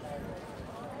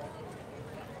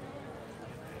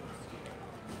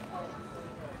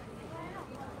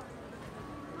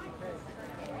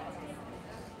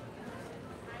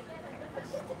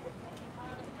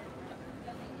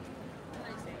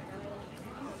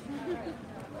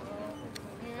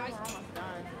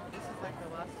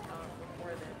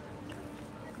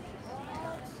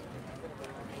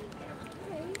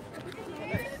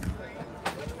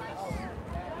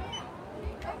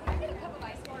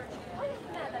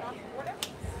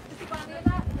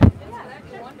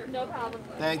 No problem.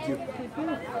 Thank you.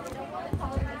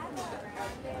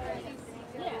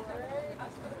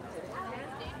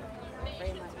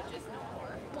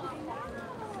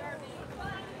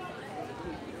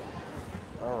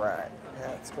 All right,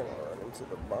 that's just gonna run into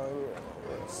the barn.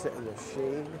 We're gonna sit in the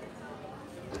shade.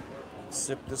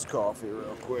 Sip this coffee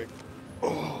real quick.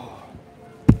 Oh.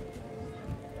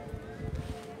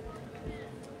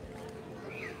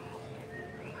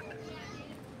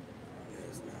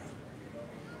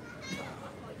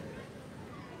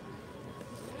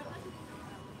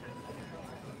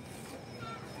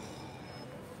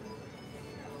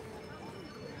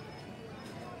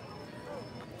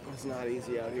 It's not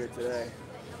easy out here today.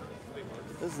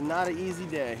 This is not an easy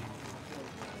day.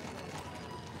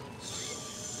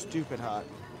 Stupid hot.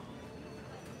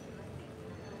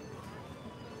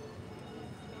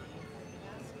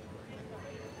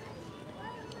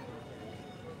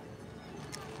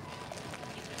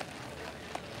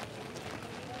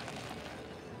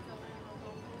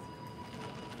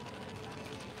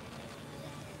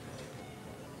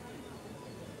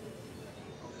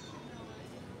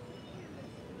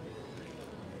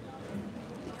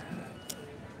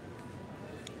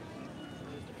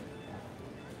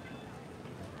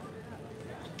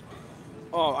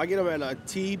 Oh, I get them at a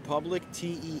T Public,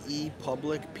 T-E-E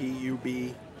Public,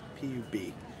 P-U-B,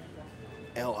 P-U-B,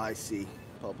 L-I-C,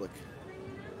 Public.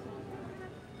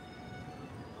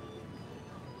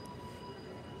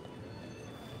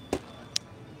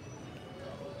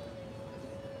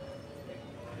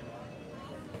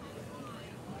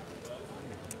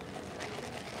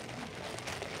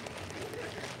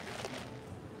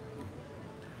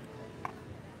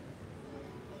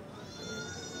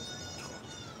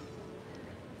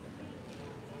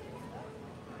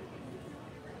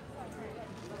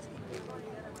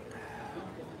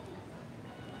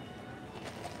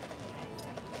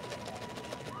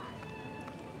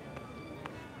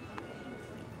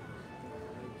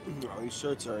 Oh, these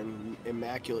shirts are in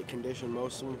immaculate condition,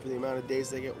 most of them, for the amount of days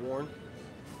they get worn.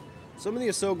 Some of the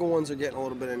Ahsoka ones are getting a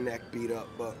little bit of neck beat up,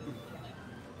 but...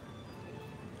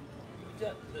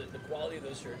 The quality of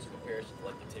those shirts in comparison to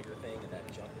like the Tigger thing and that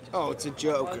junk. Oh, it's a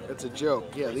joke. It's a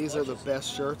joke. Yeah, these are the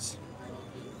best shirts.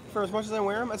 For as much as I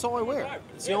wear them, that's all I wear.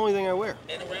 It's the only thing I wear.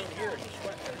 And around here, it's a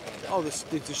sweatshirt. Oh,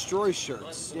 the Destroy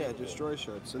shirts. Yeah, Destroy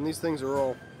shirts. And these things are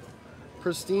all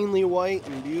pristinely white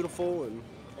and beautiful. And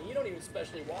you don't even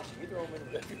specially wash them. You throw them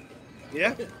in the...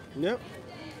 Yeah. Yep.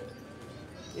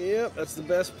 Yep, that's the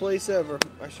best place ever.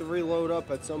 I should reload up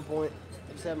at some point.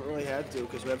 I just haven't really had to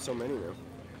because we have so many now.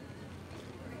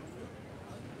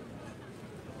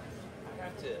 I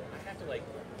have to like,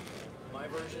 my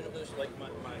version of this, like my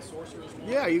sorcerer's one.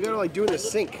 Yeah, you gotta like do it in a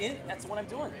sink. That's what I'm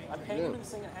doing. I'm hanging them in the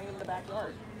sink and hanging them in the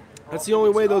backyard. That's the only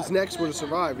way those necks would have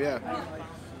survived, yeah.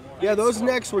 Yeah, those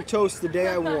necks were toast the day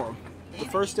I wore them. The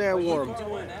first day I wore them.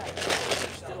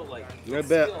 I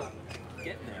bet.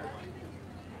 Getting there.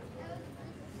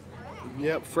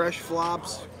 Yep, fresh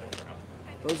flops.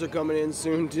 Those are coming in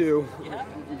soon too.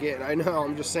 Yeah. I know.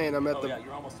 I'm just saying. I'm at the. Yeah,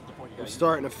 you're almost at the point. I'm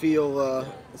starting to feel,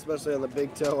 especially on the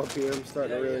big toe up here. I'm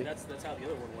starting to really. That's how the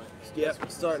other one went. Yep, I'm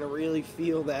starting to really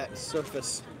feel that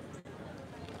surface.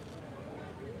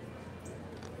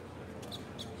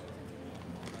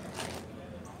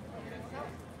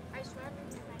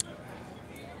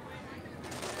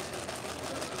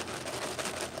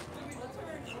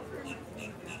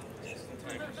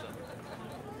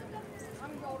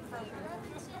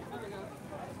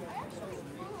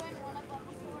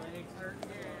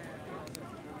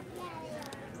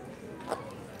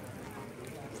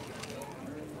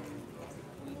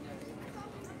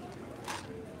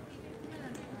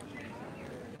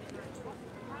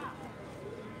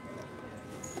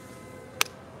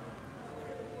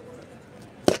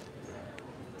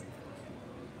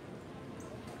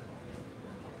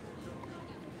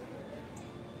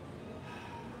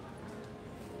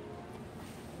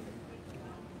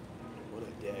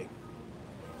 Day.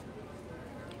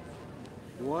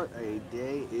 What a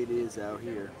day it is out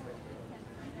here.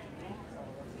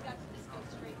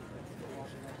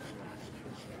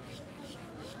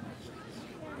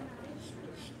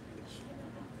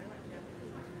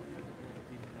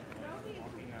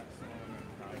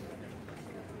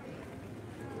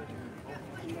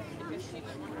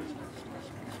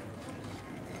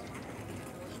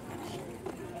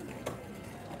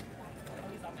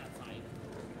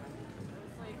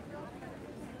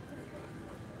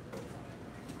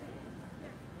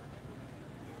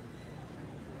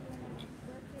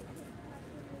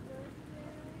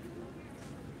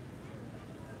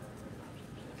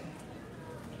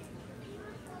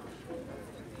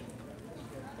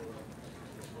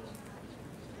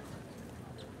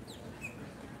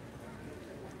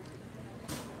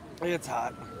 It's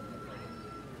hot.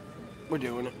 We're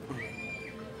doing it.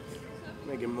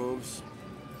 Making moves.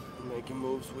 Making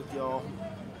moves with y'all.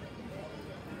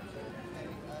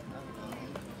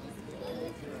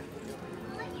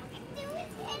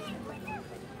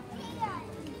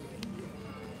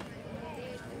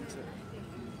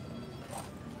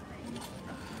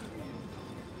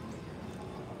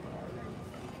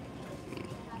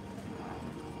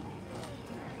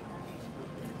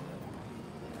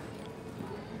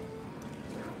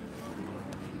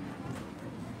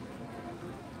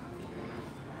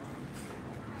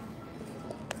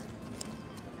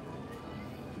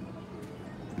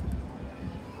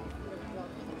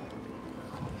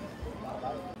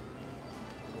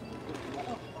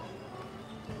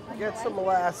 get some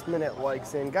last minute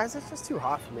likes in. Guys, it's just too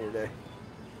hot for me today.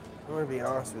 I'm gonna be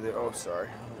honest with you. Oh, sorry.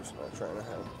 I'm just not trying to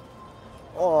have.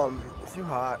 Too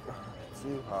hot.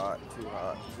 Too hot. Too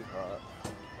hot.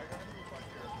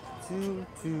 Too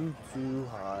hot. Too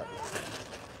hot.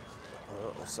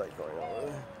 Oh, recycling over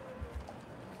there.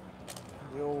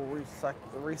 The old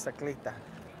recyclita.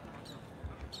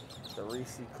 The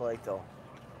recyclito.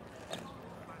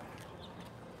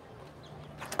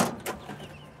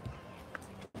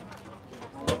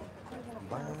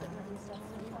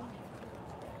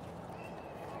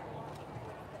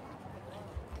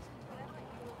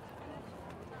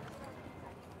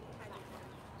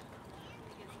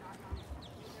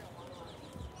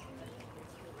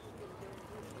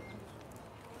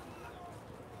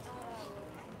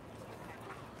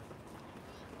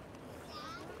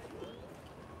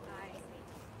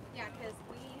 Yeah, because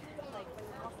we, like, when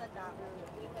we all said that,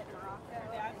 we hit Morocco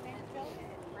and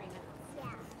rain out. Yeah.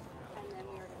 And then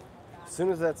we were going to As soon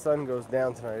as that sun goes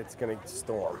down tonight, it's gonna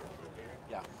storm.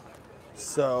 Yeah.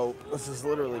 So this is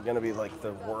literally gonna be like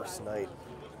the worst night.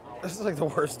 This is like the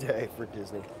worst day for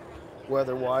Disney,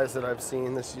 weather-wise, that I've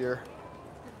seen this year.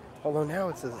 Although now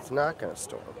it says it's not gonna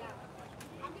storm.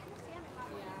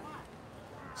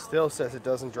 Still says it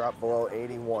doesn't drop below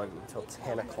 81 until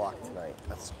 10 o'clock tonight.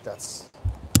 That's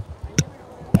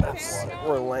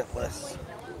relentless.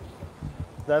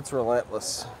 That's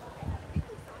relentless.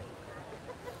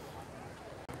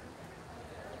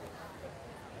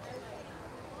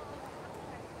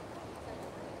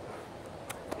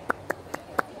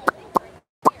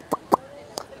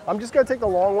 I'm just gonna take the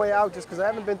long way out just because I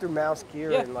haven't been through Mouse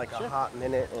Gear in like a hot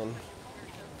minute, and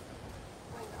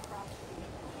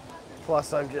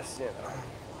plus I'm just,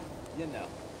 You know.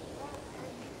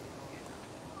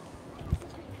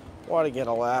 want to get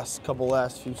a last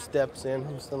few steps in.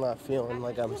 I'm still not feeling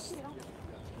like I'm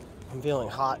feeling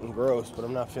hot and gross, but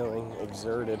I'm not feeling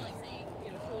exerted.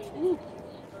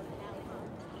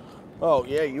 Oh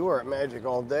yeah, you were at Magic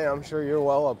all day. I'm sure you're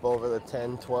well up over the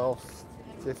 10, 12,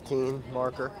 15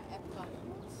 marker.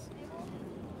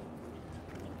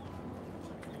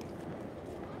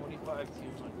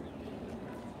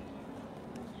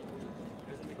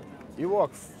 You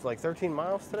walked like 13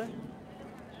 miles today?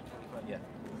 Yeah.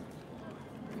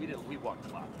 We walked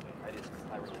a lot today.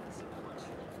 I really didn't see that much.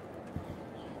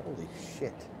 Holy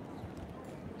shit.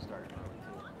 Started early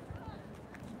too.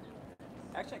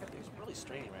 Actually, it was really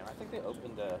strange, man. I think they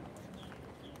opened.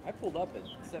 I pulled up at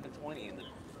 7:20 and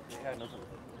they had nothing.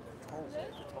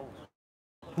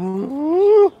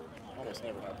 Almost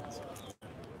never happens.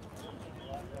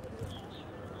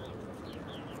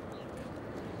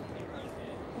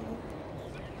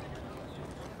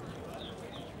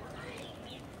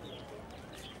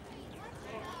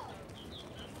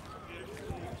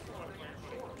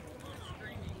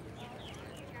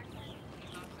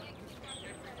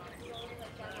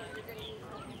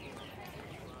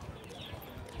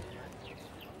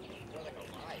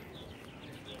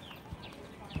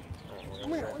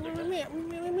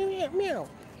 Meow.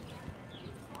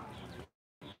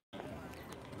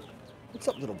 What's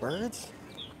up, little birds?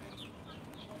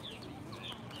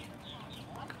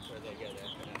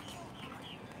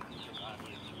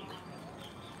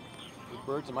 The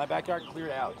birds in my backyard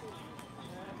cleared out.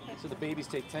 So the babies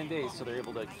take 10 days, so they're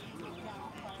able to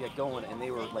get going, and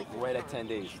they were like right at 10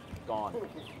 days, gone.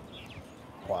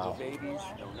 Wow. No babies,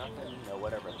 no nothing, no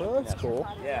whatever. Well, that's cool.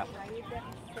 Yeah.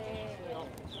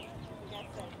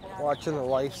 Watching the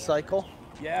life cycle.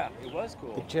 Yeah, it was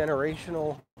cool. The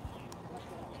generational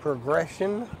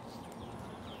progression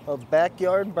of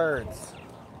backyard birds.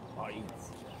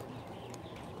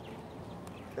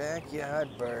 Backyard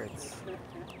birds.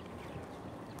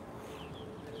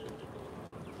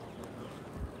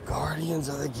 Guardians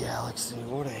of the Galaxy.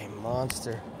 What a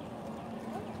monster.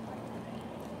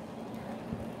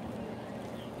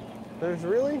 There's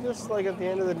really just like at the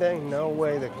end of the day, no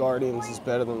way that Guardians is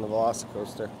better than the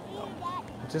Velocicoaster.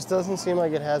 It just doesn't seem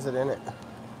like it has it in it.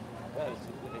 Yeah,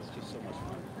 it's just so much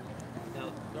fun.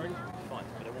 Now, Guardians will be fun,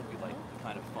 but it won't be like the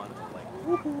kind of fun of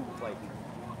like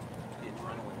the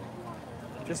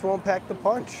adrenaline. Just won't pack the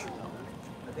punch.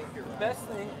 The best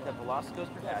thing that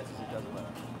Velocicoaster has is it doesn't let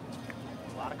up.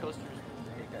 A lot of coasters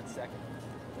take that second,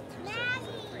 that 2 seconds,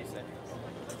 that 3 seconds,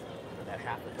 or that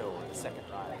half a hill or the second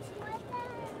rise.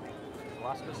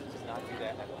 Velocicoaster does not do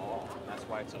that at all. That's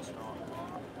why it's so strong.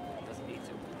 It doesn't need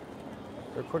to.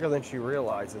 They're quicker than she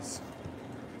realizes.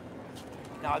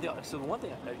 Now, so the one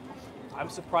thing, I'm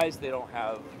surprised they don't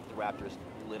have the Raptors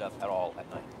lit up at all at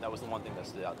night. That was the one thing that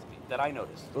stood out to me, that I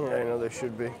noticed. Yeah, I know there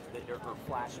should be. Or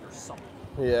flashing or something.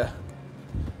 Yeah.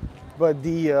 But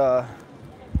the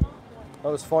That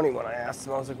was funny when I asked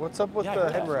him. I was like, "What's up with the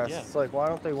headrests?" yeah. It's like, "Why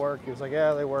don't they work?" He was like,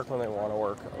 "Yeah, they work when they want to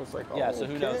work." I was like, "Oh, Yeah, so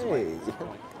who knows when okay." it's the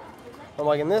point. I'm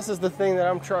like, and this is the thing that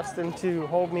I'm trusting to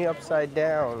hold me upside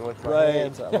down with my Right.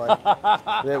 hands. I'm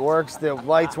like, it works. The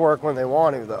lights work when they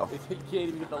want to, though. You can't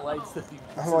even get the lights to be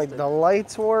I'm like, the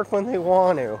lights work when they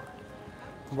want to,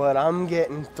 but I'm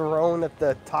getting thrown at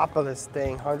the top of this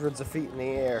thing, hundreds of feet in the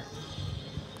air.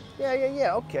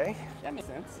 Yeah, okay. That makes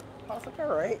sense. I was like, all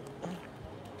right.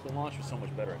 The launch was so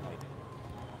much better at night.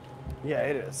 Yeah,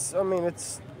 it is. I mean,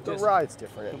 it's the Just ride's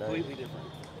different at night. Completely different.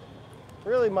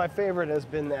 Really, my favorite has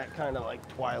been that kind of like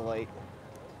twilight.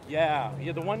 Yeah,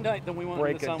 the one night that we went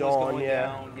when Break the sun of was dawn, going yeah.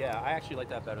 down. Yeah, I actually like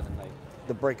that better than night.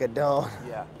 The break of dawn.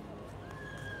 Yeah.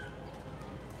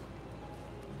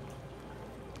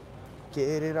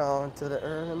 Get it on to the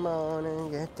early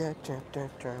morning. Get that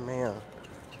turn me on.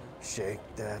 Shake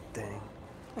that thing.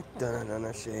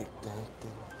 Dun-dun-dun, shake that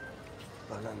thing.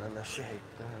 Dun-dun-dun, shake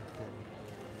that thing.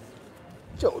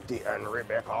 Jody and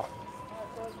Rebecca.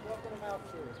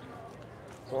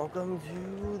 Welcome to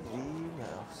the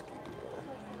mouse.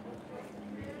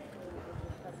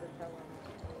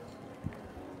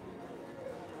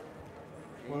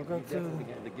 Welcome to definitely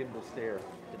getting the gimbal stare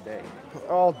today.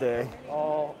 all day.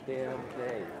 All damn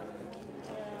day.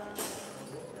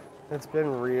 It's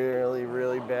been really,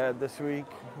 really bad this week.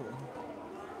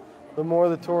 The more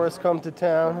the tourists come to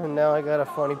town, and now I got a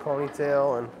funny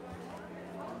ponytail, and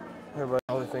everybody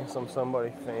probably thinks I'm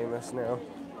somebody famous now.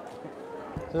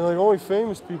 They're like, only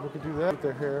famous people could do that with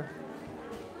their hair.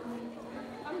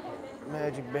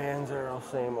 Magic bands are all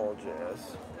same old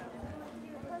jazz.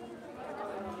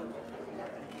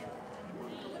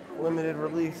 Limited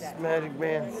release magic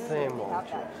bands, same old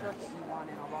jazz.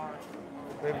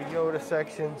 Baby Yoda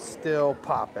section still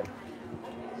popping.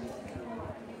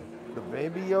 The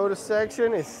Baby Yoda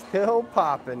section is still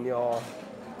popping, y'all.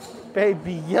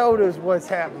 Baby Yoda's what's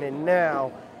happening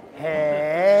now.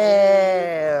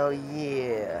 Hell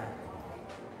yeah.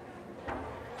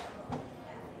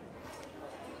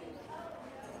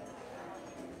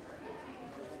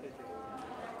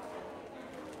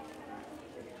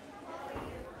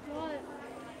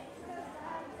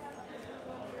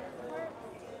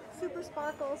 Super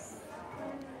sparkles.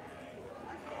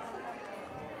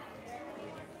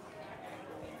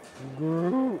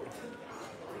 Groot.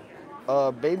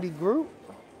 Baby Groot.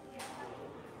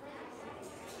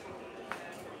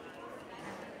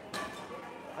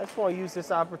 I just want to use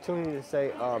this opportunity to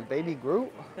say, Baby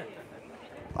Groot,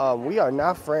 we are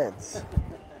not friends.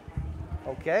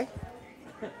 Okay?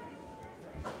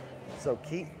 So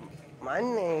keep my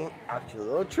name out your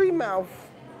little tree mouth.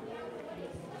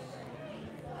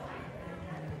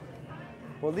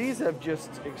 Well, these have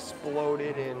just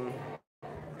exploded in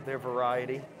their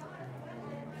variety.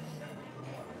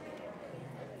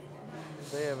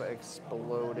 They have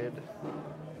exploded.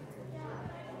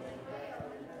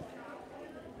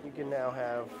 You can now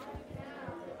have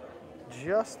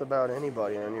just about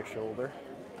anybody on your shoulder.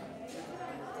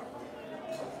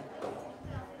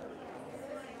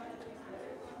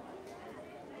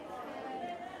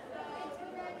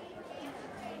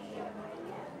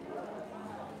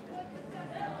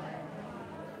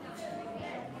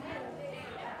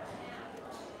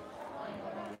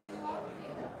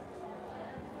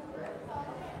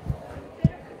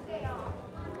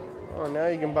 Oh, now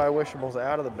you can buy wishables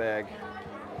out of the bag.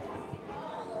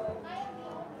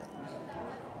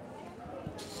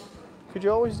 Could you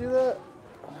always do that?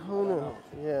 Oh no.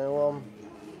 Yeah, well.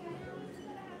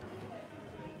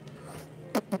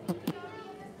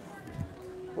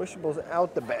 Wishables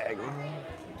out the bag.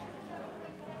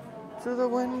 To the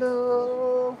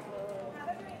window.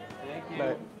 Thank you.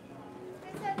 Right.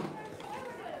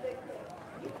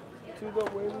 To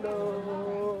the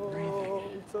window.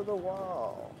 To the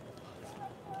wall.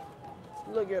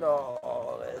 Look at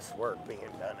all this work being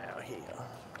done out here.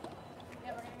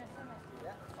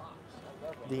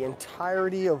 The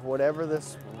entirety of whatever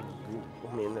this,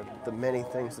 I mean, the many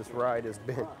things this ride has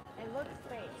been.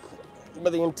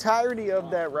 But the entirety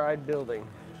of that ride building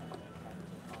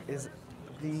is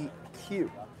the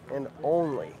queue, and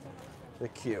only the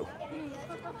queue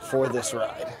for this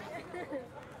ride.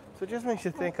 So it just makes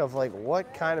you think of like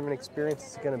what kind of an experience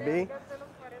it's going to be.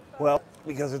 Well,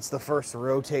 because it's the first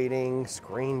rotating,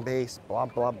 screen-based, blah,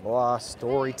 blah, blah,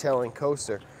 storytelling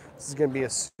coaster, this is going to be a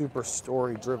super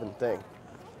story-driven thing.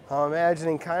 I'm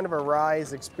imagining kind of a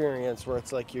Rise experience where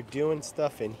it's like you're doing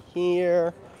stuff in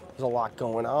here, there's a lot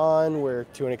going on, where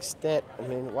to an extent, I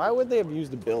mean, why would they have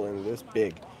used a building this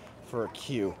big for a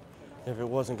queue if it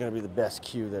wasn't going to be the best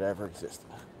queue that ever existed?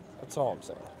 That's all I'm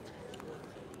saying.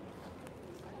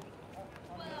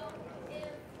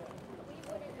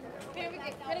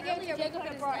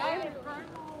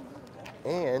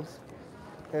 And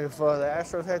if the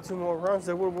Astros had 2 more runs,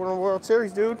 they would have won the World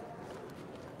Series, dude.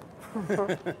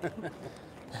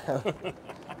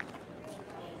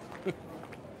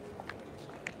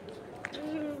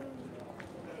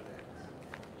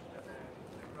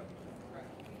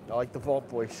 I like the Vault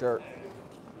Boy shirt.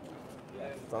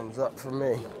 Thumbs up for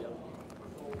me.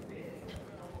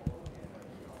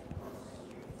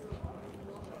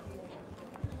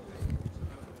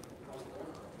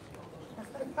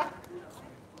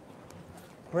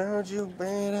 Where'd you be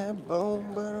that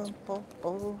boom, boom, boom,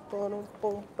 boom, boom,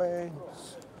 boom, bang?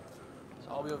 So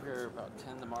I'll be over here about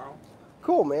 10 tomorrow.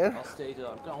 Cool, man. I'll stay till,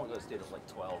 I'm going to stay till like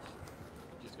 12.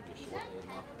 Just gonna be a short day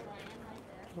tomorrow.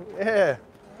 Yeah.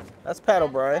 That's Pat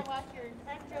O'Brien.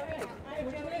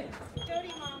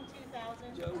 Jody Mom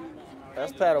 2000.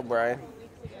 That's Pat O'Brien.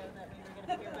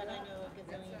 I told her,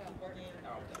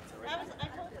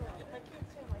 my kids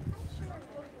were like, I'm sure I'm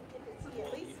going to get to see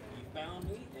at least. You found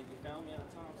me, and you found me on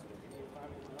Thompson. You need to find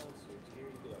me in the notes, so here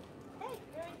you go. Hey,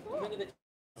 very cool. I'm gonna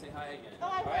say hi again. Oh,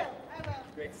 I will. I will.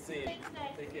 Great to see you. Thanks,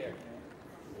 Nick. Take care.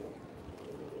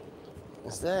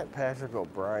 Is that Patrick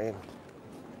O'Brien?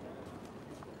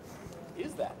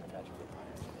 Is that Patrick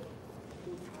O'Brien?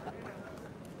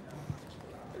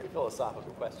 Very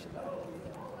philosophical question.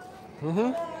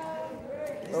 Mm-hmm.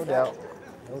 No doubt.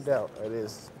 No doubt. It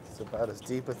is. It's about as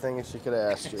deep a thing as she could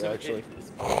have asked you, actually.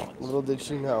 Little did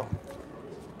she know.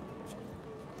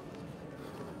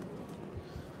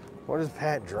 What is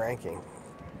Pat drinking?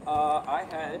 I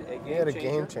had a game changer. He had a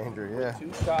game changer, yeah.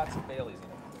 With 2 shots of Bailey's in it.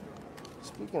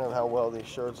 Speaking of how well these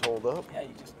shirts hold up, Yeah,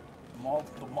 you just the wall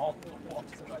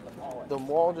just tried to maul it. the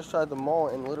wall just tried to maul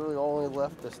it and literally only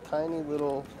left this tiny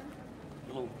little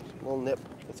nip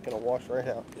that's gonna wash right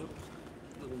out.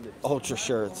 Ultra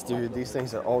shirts, dude. These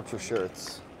things are ultra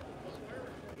shirts.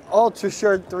 Ultra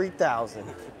shirt 3000.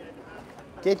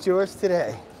 Get yours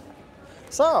today.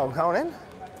 So, Conan,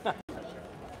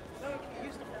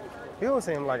 you don't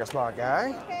seem like a smart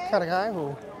guy. Kind of guy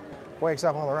who wakes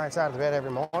up on the right side of the bed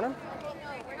every morning.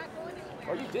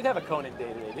 Oh, you did have a Conan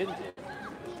day today, didn't you?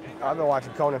 I've been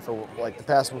watching Conan for like the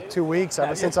past 2 weeks,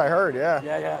 ever since I heard, yeah.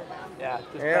 Yeah.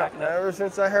 Just cracking up. Ever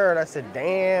since I heard, I said,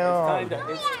 damn.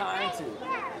 It's time to.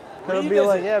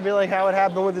 It'll be like how it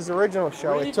happened with his original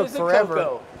show. It took Revisit forever.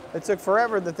 Coco. It took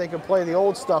forever that they could play the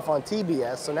old stuff on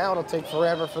TBS, so now it'll take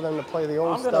forever for them to play the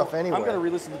old stuff anyway. I'm going to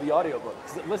re-listen to the audiobook.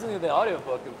 Listening to the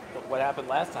audiobook of what happened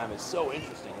last time is so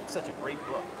interesting. It's such a great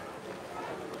book.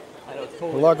 I know it's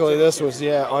totally. Luckily, this was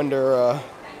under.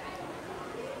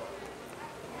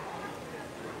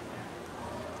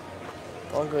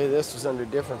 Luckily, this was under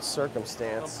different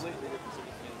circumstance. Completely different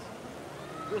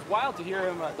circumstance. It was wild to hear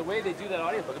him. The way they do that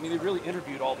audiobook. I mean, they really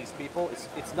interviewed all these people.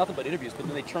 It's nothing but interviews, but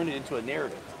then they turn it into a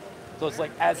narrative. So it's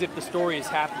like as if the story is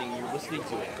happening, you're listening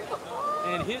to it.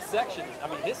 And his sections, I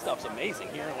mean, his stuff's amazing.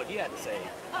 Hearing what he had to say,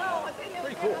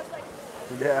 pretty cool.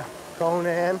 Yeah,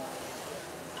 Conan.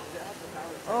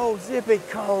 Oh, zip it,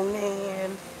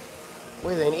 Conan.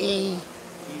 With an E.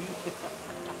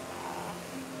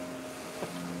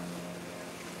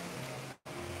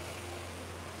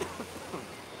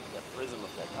 That prism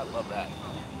effect, I love that.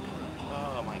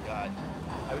 Oh my god.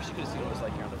 I wish you could have seen what it was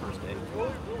like here on the first day. It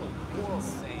was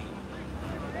insane.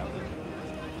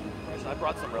 So I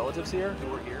brought some relatives here who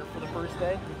were here for the first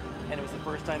day, and it was the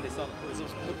first time they saw the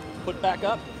prisms put back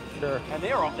up. Sure. And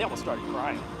they almost started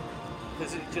crying.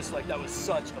 Because it just like, that was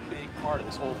such a big part of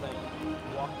this whole thing.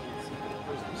 Walking and seeing the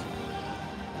prisms.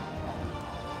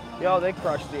 Yo, they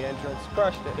crushed the entrance.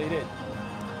 Crushed it. They did.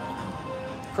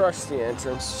 Crushed the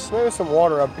entrance. Maybe some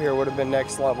water up here would have been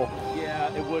next level.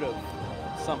 Yeah, it would have.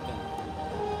 Something.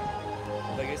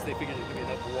 I guess they figured there could be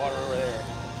enough water over there.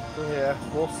 Yeah,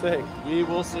 we'll see. We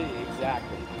will see,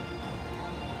 exactly.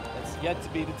 That's yet to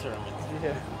be determined.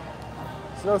 Yeah.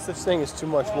 There's no such thing as too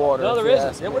much water. No, there if you isn't.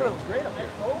 ask It me. would have been great up here.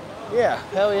 Yeah,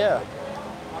 hell yeah.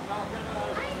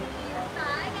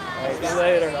 See you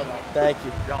later. Thank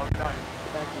you. Thank you.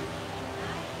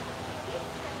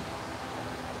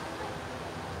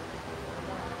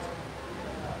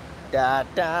 Da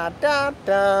da da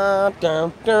da da da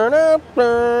da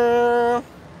da.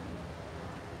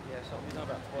 Yeah, so he's not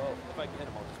about 12. If I can hit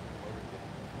him, I'll just move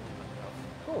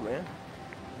over Cool, man.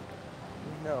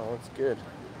 No, it's good.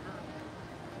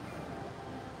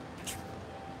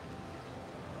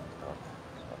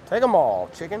 Take them all,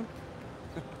 chicken.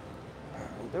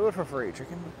 Do it for free,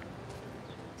 chicken.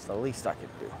 It's the least I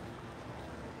could do.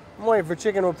 I'm waiting for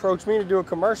chicken to approach me to do a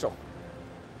commercial.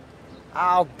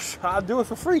 I'll do it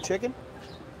for free, chicken.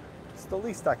 It's the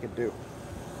least I could do.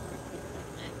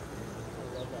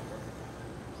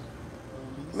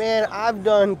 Man, I've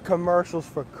done commercials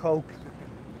for Coke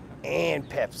and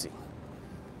Pepsi.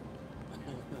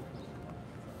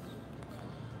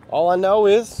 All I know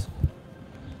is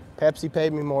Pepsi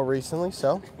paid me more recently,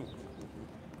 so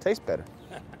tastes better.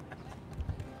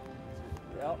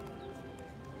 Yep.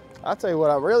 I'll tell you what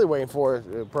I'm really waiting for is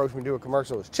to approach me to do a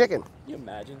commercial is chicken. Can you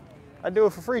imagine? I'd do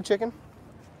it for free, chicken.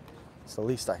 It's the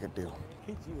least I could do.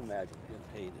 Can you imagine getting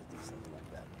paid to do something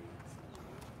like that?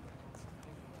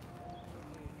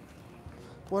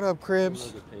 What up,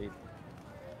 Cribs? You'll get paid.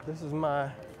 This is my...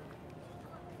 What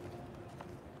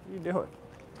are you doing? I was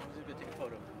just gonna take a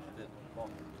photo of the ball.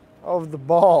 Of the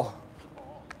ball.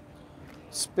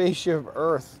 Spaceship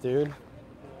Earth, dude.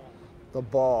 The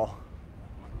ball.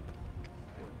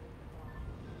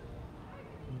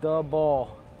 The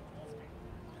ball.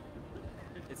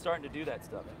 It's starting to do that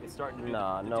stuff. It's starting to do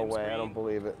Nah, the no dim way. screen. I don't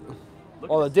believe it.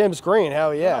 Look Oh, at the dim screen.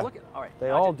 Hell yeah. No, look at, all right. They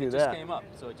now all do it that. just came up.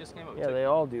 So it just came up. Yeah, they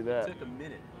all do that. It took a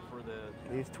minute for the...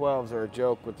 These 12s are a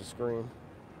joke with the screen.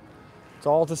 It's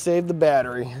all to save the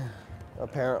battery,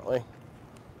 apparently.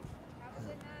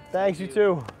 Thanks, you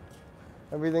too.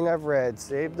 Everything I've read,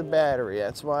 save the battery.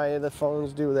 That's why the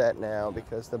phones do that now,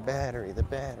 because the battery.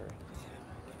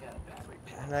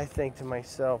 And I think to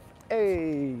myself,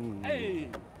 hey.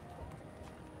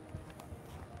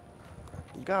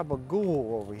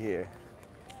 Gabagool over here.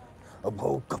 I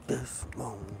woke up this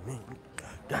morning,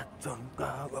 got some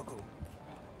gabagool.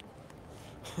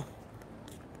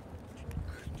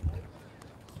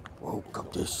 Woke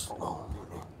up this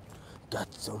morning,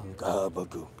 got some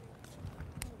gabagool.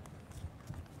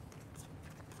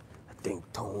 I think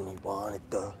Tony wanted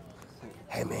the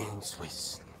ham and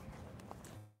Swiss.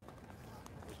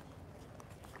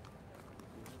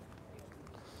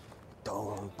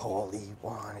 Don Paulie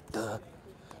wanted the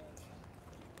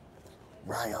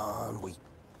Ryan wheat.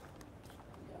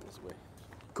 This way.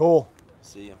 Cool.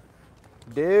 See ya.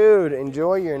 Dude,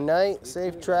 enjoy your night.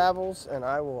 Safe travels, and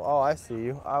I will. Oh, I see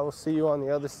you. I will see you on the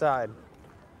other side.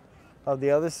 Of the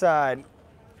other side.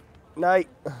 Night.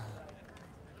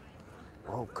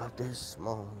 Woke up this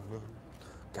morning,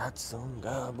 got some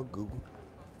gabagool.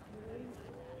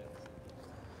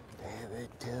 Did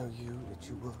it tell you that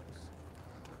you was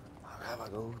a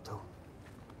gabagool too?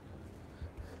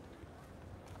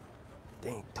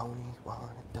 Think Tony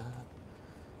wanted the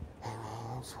ham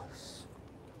and Swiss.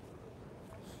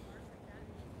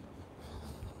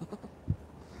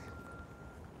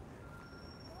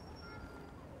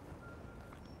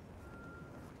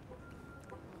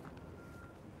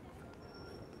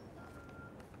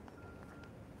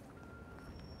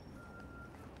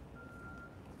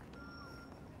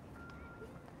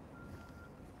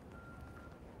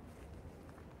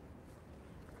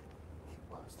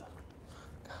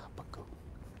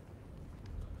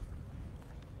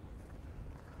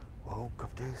 Woke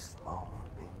up this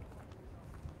morning,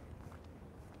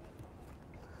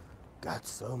 got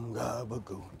some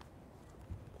gabagool.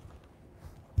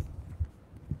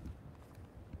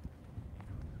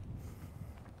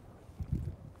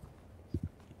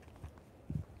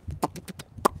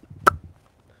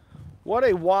 What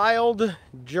a wild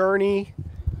journey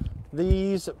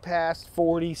these past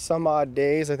 40 some odd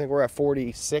days. I think we're at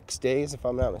 46 days if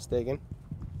I'm not mistaken.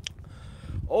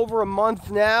 Over a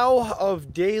month now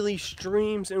of daily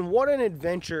streams, and what an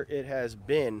adventure it has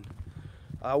been.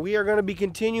 We are going to be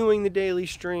continuing the daily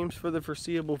streams for the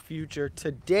foreseeable future.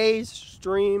 Today's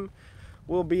stream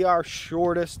will be our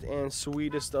shortest and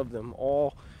sweetest of them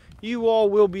all. You all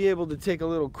will be able to take a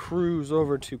little cruise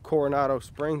over to Coronado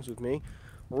Springs with me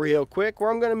real quick,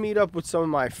 where I'm going to meet up with some of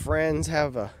my friends,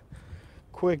 have a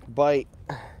quick bite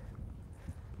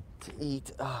to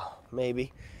eat,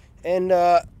 maybe, and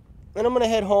then I'm going to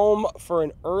head home for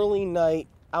an early night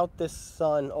out this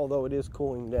sun, although it is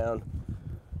cooling down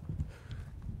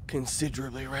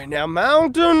considerably right now.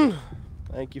 Mountain!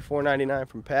 Thank you, $4.99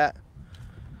 from Pat.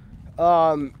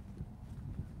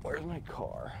 Where's my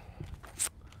car?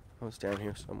 Oh, it's down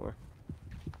here somewhere.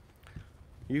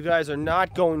 You guys are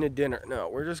not going to dinner. No,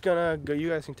 we're just going to go. You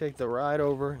guys can take the ride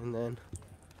over, and then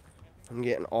I'm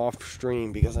getting off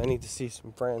stream because I need to see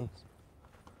some friends.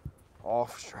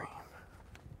 Off stream.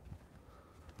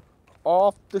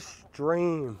 Off the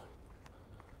stream.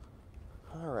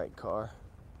 Alright, car.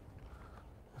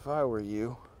 If I were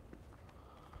you,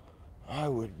 I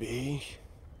would be...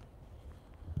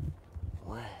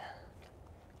 Where?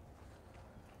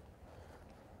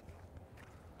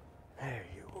 There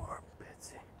you are,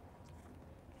 Bitsy.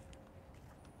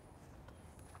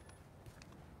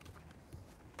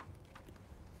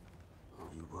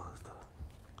 You was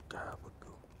the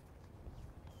gabagool.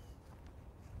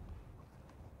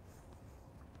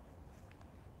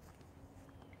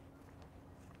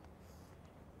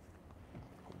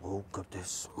 Woke up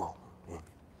this morning,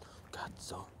 got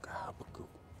some gabagool.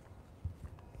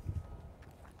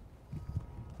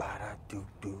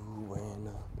 Ba-da-doo-doo and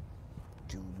a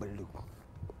jubaloo.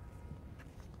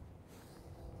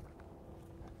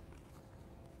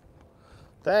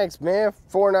 Thanks, man.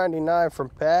 $4.99 from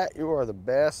Pat. You are the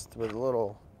best with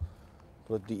the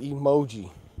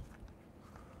emoji.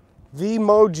 The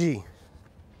emoji.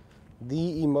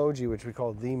 The emoji, which we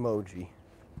call the emoji.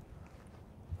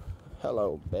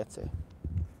 Hello, Betsy.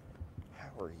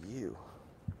 How are you?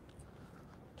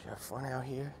 Did you have fun out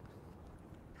here?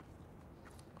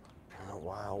 In a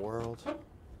wild world?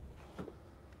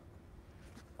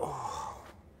 Oh.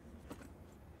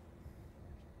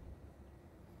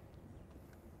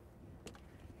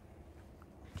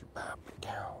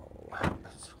 Down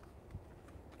happens.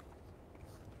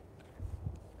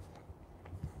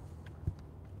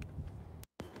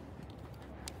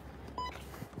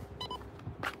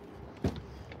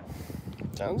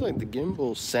 Sounds like the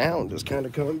gimbal sound is kind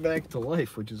of coming back to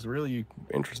life, which is really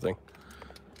interesting.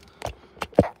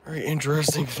 Very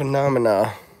interesting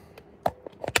phenomena.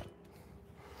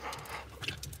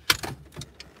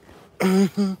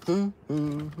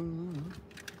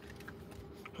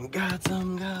 Got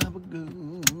some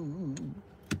gabagoo.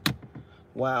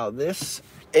 Wow, this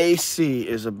AC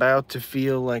is about to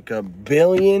feel like $1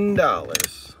 billion.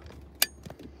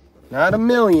 Not 1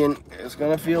 million, it's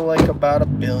gonna feel like about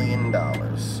 $1 billion.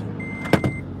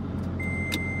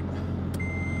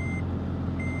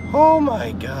 Oh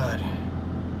my God.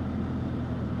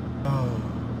 Oh.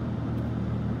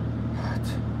 What?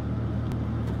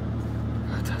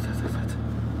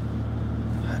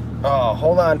 Oh,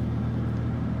 hold on.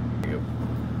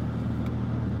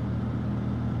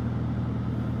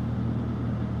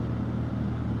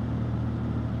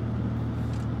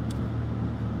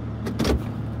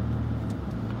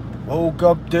 Woke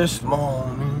up this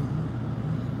morning,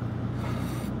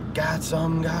 got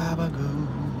some gabagoo.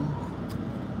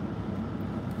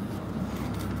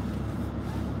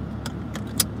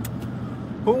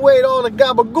 Who ate all the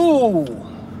gabagoo?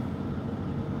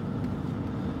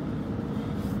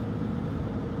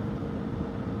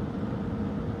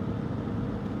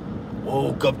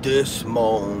 Woke up this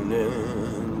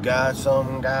morning, got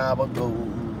some gabagoo.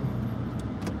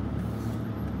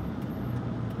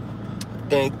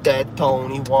 Think that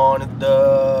Tony wanted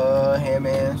the ham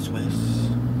and Swiss.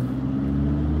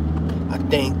 I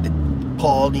think that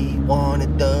Paulie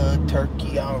wanted the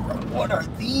turkey on rye. What are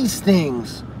these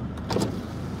things?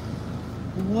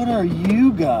 What are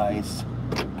you guys?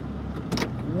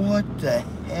 What the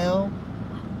hell?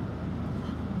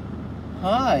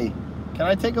 Hi. Can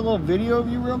I take a little video of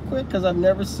you real quick? Because I've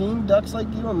never seen ducks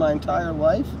like you in my entire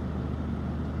life.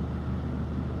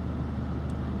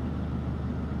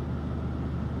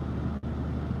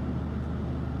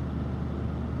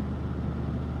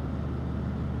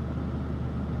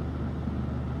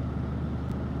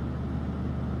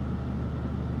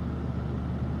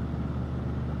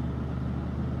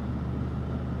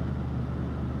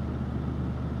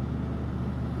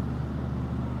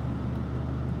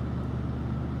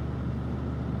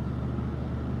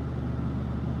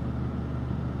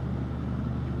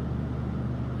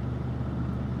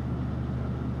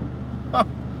 Oh.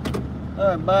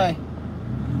 Alright, bye.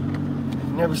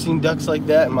 I've never seen ducks like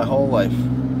that in my whole life.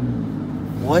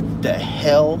 What the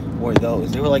hell were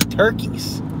those? They were like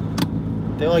turkeys.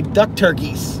 They were like duck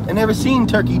turkeys. I never seen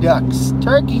turkey ducks.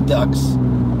 Turkey ducks.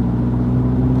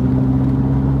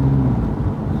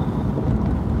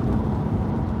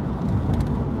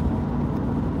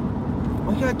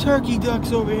 We got turkey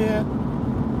ducks over here.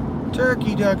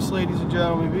 Turkey ducks, ladies and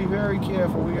gentlemen. Be very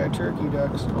careful. We got turkey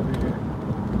ducks over here.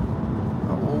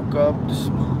 I woke up this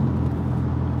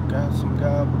morning, got some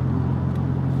gobble.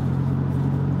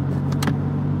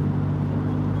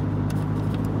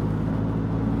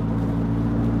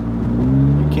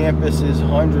 The campus is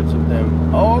hundreds of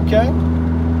them. Oh, okay.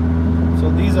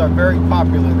 So these are very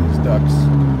popular, these ducks.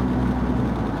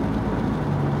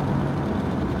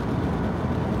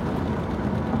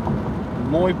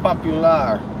 Muy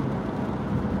popular.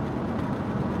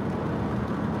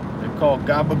 They're called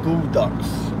gabagoo ducks.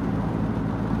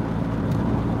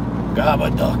 Gabba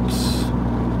ducks.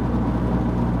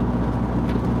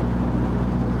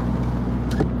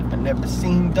 I've never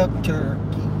seen duck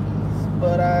turkeys,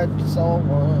 but I saw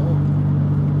one.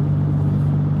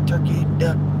 Turkey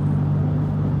duck.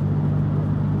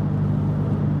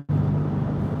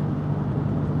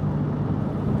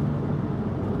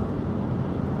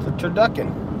 It's a turducken.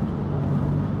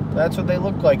 That's what they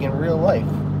look like in real life.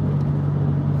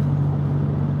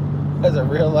 That's a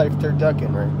real life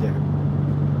turducken right there.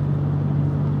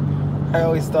 I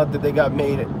always thought that they got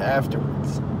made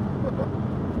afterwards.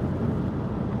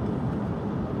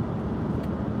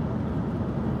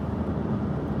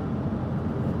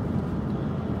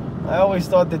 I always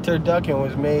thought the turducken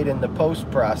was made in the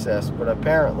post process, but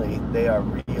apparently they are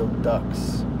real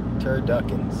ducks.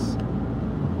 Turduckens.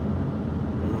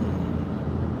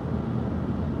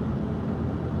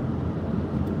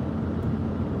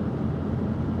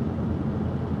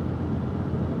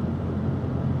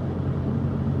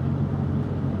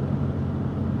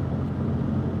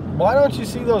 Why don't you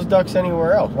see those ducks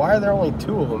anywhere else? Why are there only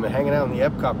 2 of them hanging out in the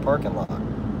Epcot parking lot?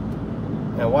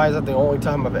 And why is that the only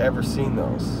time I've ever seen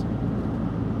those?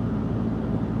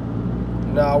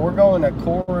 No, we're going to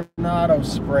Coronado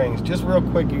Springs. Just real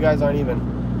quick, you guys aren't even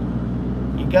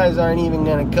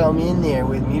gonna come in there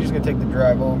with me. You're just gonna take the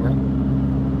drive over.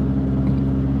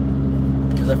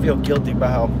 Because I feel guilty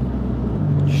about how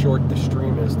short the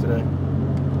stream is today.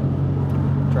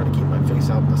 Trying to keep my face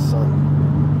out in the sun.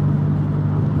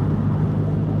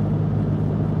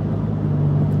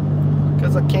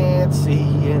 Cause I can't see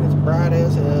and it's bright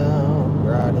as hell,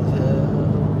 bright as hell,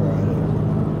 bright as hell.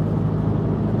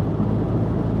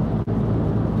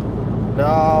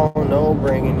 No, no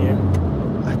bringing you.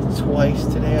 Twice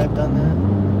today I've done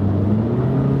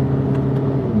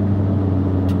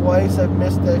that. Twice I've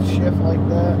missed that shift like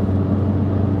that.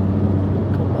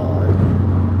 Come on.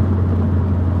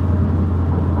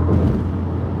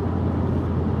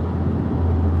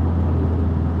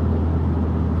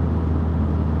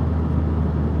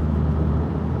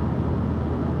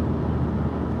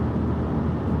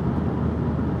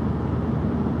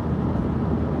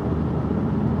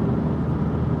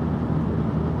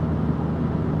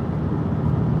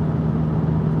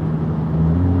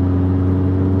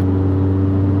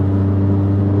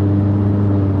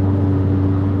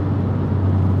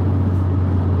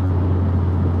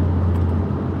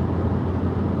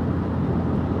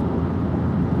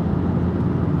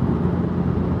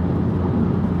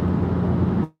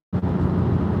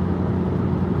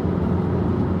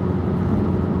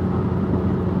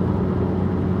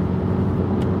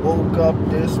 Woke up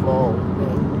this morning,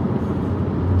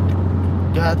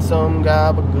 got some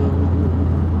gabagoo.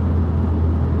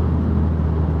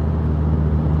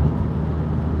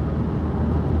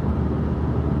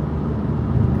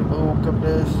 Woke up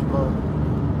this morning,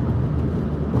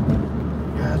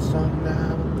 got some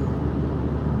gabagoo.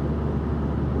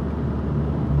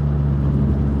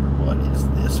 What is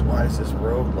this? Why is this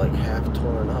road like half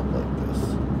torn up like this?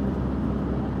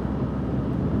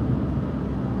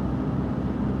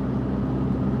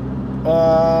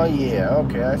 Yeah,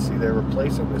 okay, I see they're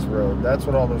replacing this road. That's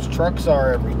what all those trucks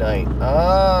are every night.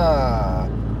 Ah,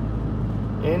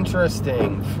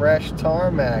 interesting. Fresh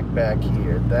tarmac back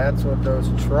here. That's what those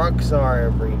trucks are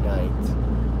every night.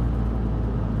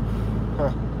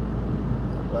 Huh.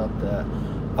 How about that?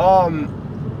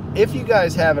 If you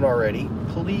guys haven't already,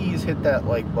 please hit that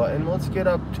like button. Let's get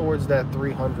up towards that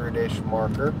 300-ish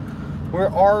marker. We're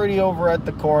already over at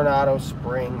the Coronado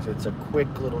Springs. It's a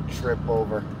quick little trip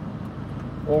over.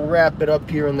 We'll wrap it up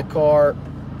here in the car,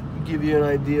 give you an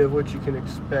idea of what you can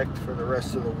expect for the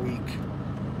rest of the week.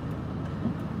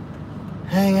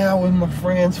 Hang out with my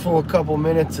friends for a couple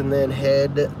minutes and then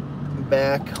head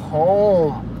back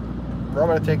home. I'm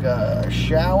going to take a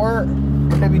shower,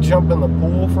 maybe jump in the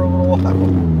pool for a little while,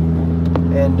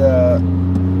 and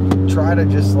try to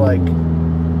just like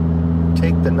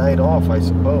take the night off, I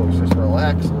suppose. Just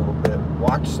relax a little bit,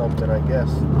 watch something, I guess.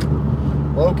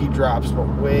 Loki drops, but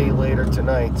way later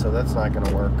tonight, so that's not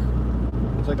gonna work.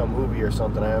 It's like a movie or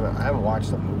something. I haven't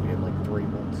watched a movie in like 3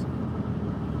 months.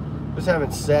 Just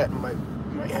haven't sat in my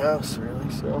house really,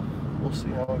 so we'll see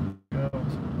how it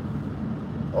goes.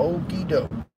 Okie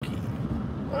dokie.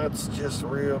 Let's just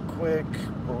real quick,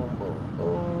 boom, boom,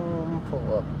 boom,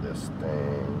 pull up this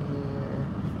thing here.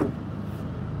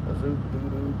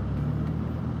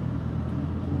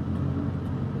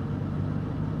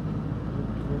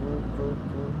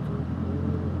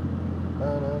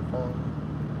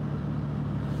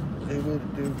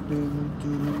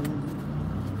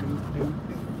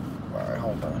 Alright,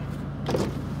 hold on.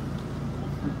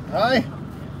 Hi,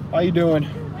 how you doing?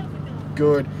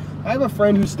 Good. I have a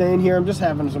friend who's staying here. I'm just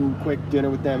having some quick dinner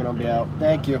with them and I'll be out.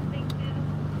 Thank you.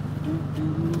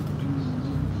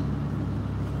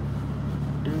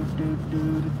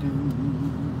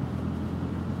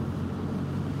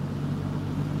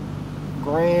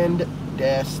 Grand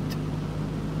Destino.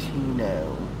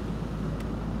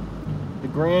 The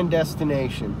grand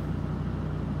destination.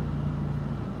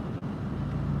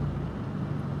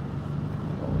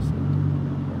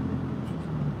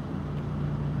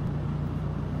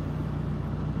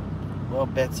 Oh,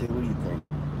 Betsy, what do you think?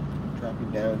 Drop you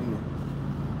down here.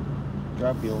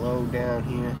 Drop you low down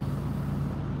here.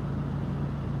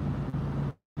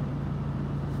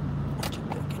 What you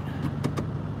thinking?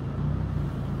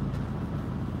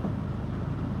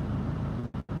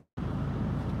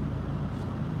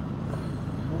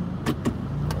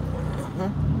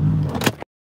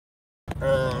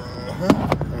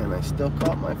 And I still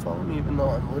caught my phone even though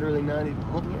I'm literally not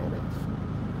even looking at it.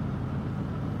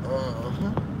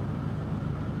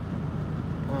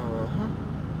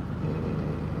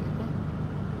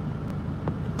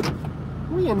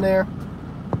 We in there.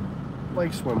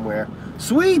 Like swimwear.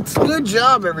 Sweet! Good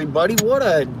job, everybody. What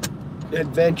a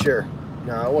adventure.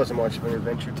 No, it wasn't much of an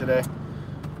adventure today.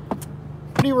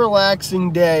 Pretty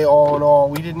relaxing day, all in all.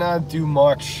 We did not do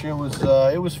much. It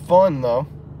was fun, though.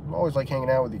 I always like hanging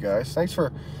out with you guys. Thanks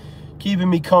for keeping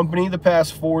me company the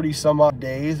past 40 some odd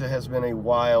days. It has been a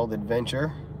wild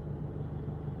adventure.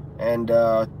 And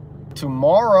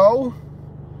tomorrow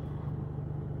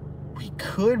we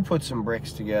could put some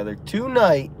bricks together.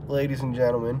 Tonight, ladies and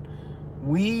gentlemen,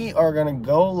 we are gonna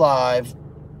go live.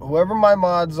 Whoever my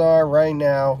mods are right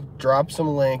now, drop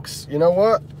some links. You know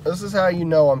what? This is how you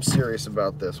know I'm serious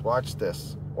about this. Watch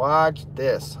this. Watch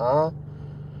this, huh?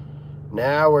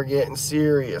 Now we're getting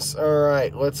serious. All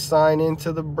right, let's sign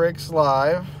into the Bricks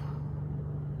Live.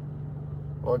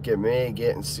 Look at me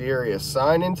getting serious.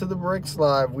 Sign into the Bricks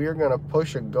Live. We are going to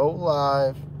push a go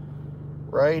live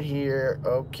right here.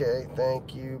 Okay,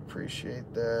 thank you.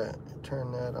 Appreciate that.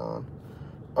 Turn that on.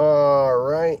 All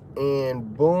right,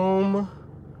 and boom.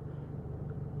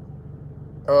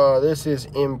 This is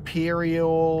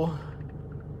Imperial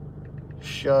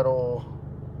Shuttle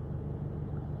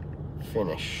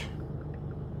Finish.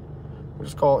 We'll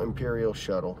just call it Imperial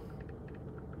Shuttle.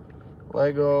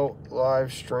 Lego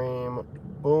live stream.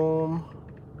 Boom.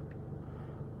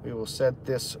 We will set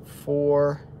this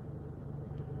for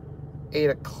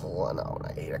 8 o'clock. No,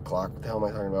 not 8 o'clock. What the hell am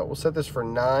I talking about? We'll set this for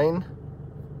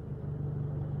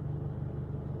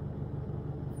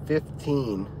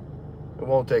 9:15. It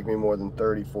won't take me more than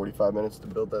 30, 45 minutes to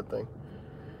build that thing.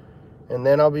 And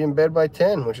then I'll be in bed by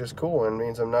 10, which is cool. And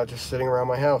means I'm not just sitting around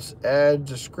my house. Add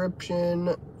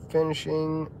description.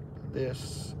 Finishing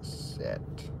this set.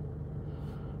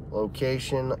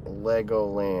 Location,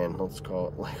 Legoland. Let's call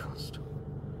it Lego Store.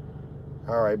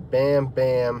 Alright, bam,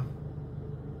 bam.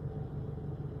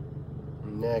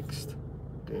 Next.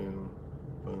 Boom,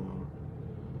 boom.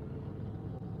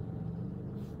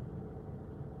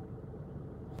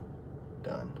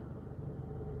 Done.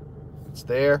 It's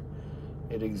there.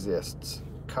 It exists.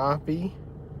 Copy.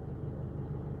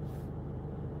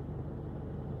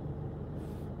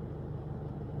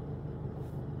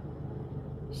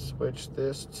 Switch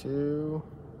this to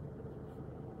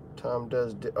Tom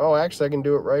does. Oh, actually, I can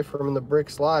do it right from the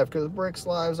Bricks Live because Bricks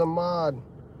Live's a mod.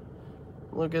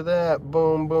 Look at that.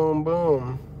 Boom, boom,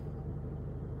 boom.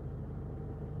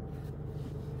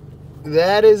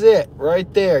 That is it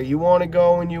right there. You want to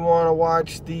go and you want to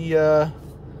watch the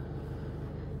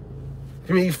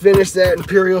me finish that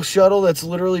Imperial Shuttle that's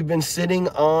literally been sitting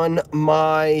on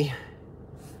my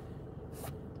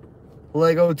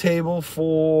Lego table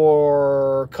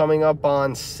for coming up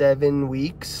on 7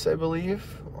 weeks, I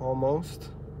believe.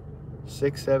 Almost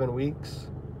 6, 7 weeks.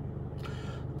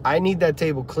 I need that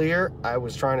table clear. I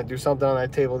was trying to do something on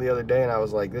that table the other day and I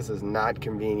was like, this is not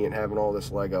convenient having all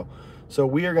this Lego. So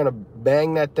we are gonna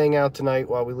bang that thing out tonight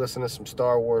while we listen to some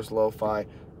Star Wars lo-fi.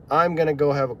 I'm gonna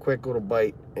go have a quick little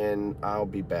bite and I'll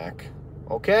be back.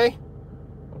 Okay?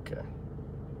 Okay.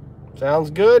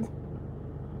 Sounds good?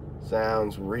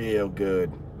 Sounds real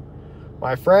good.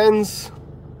 My friends,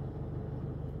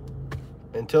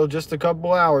 until just a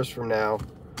couple hours from now,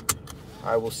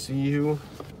 I will see you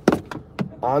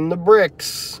on the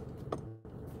bricks.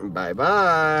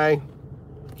 Bye-bye.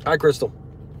 Hi, Crystal.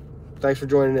 Thanks for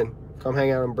joining in. Come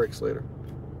hang out on bricks later.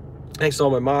 Thanks to all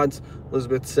my mods.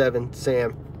 Elizabeth, Seven,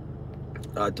 Sam,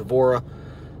 Devora.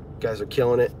 You guys are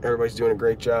killing it. Everybody's doing a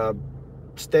great job.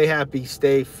 Stay happy,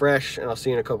 stay fresh, and I'll see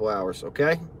you in a couple hours,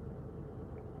 okay?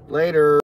 Later.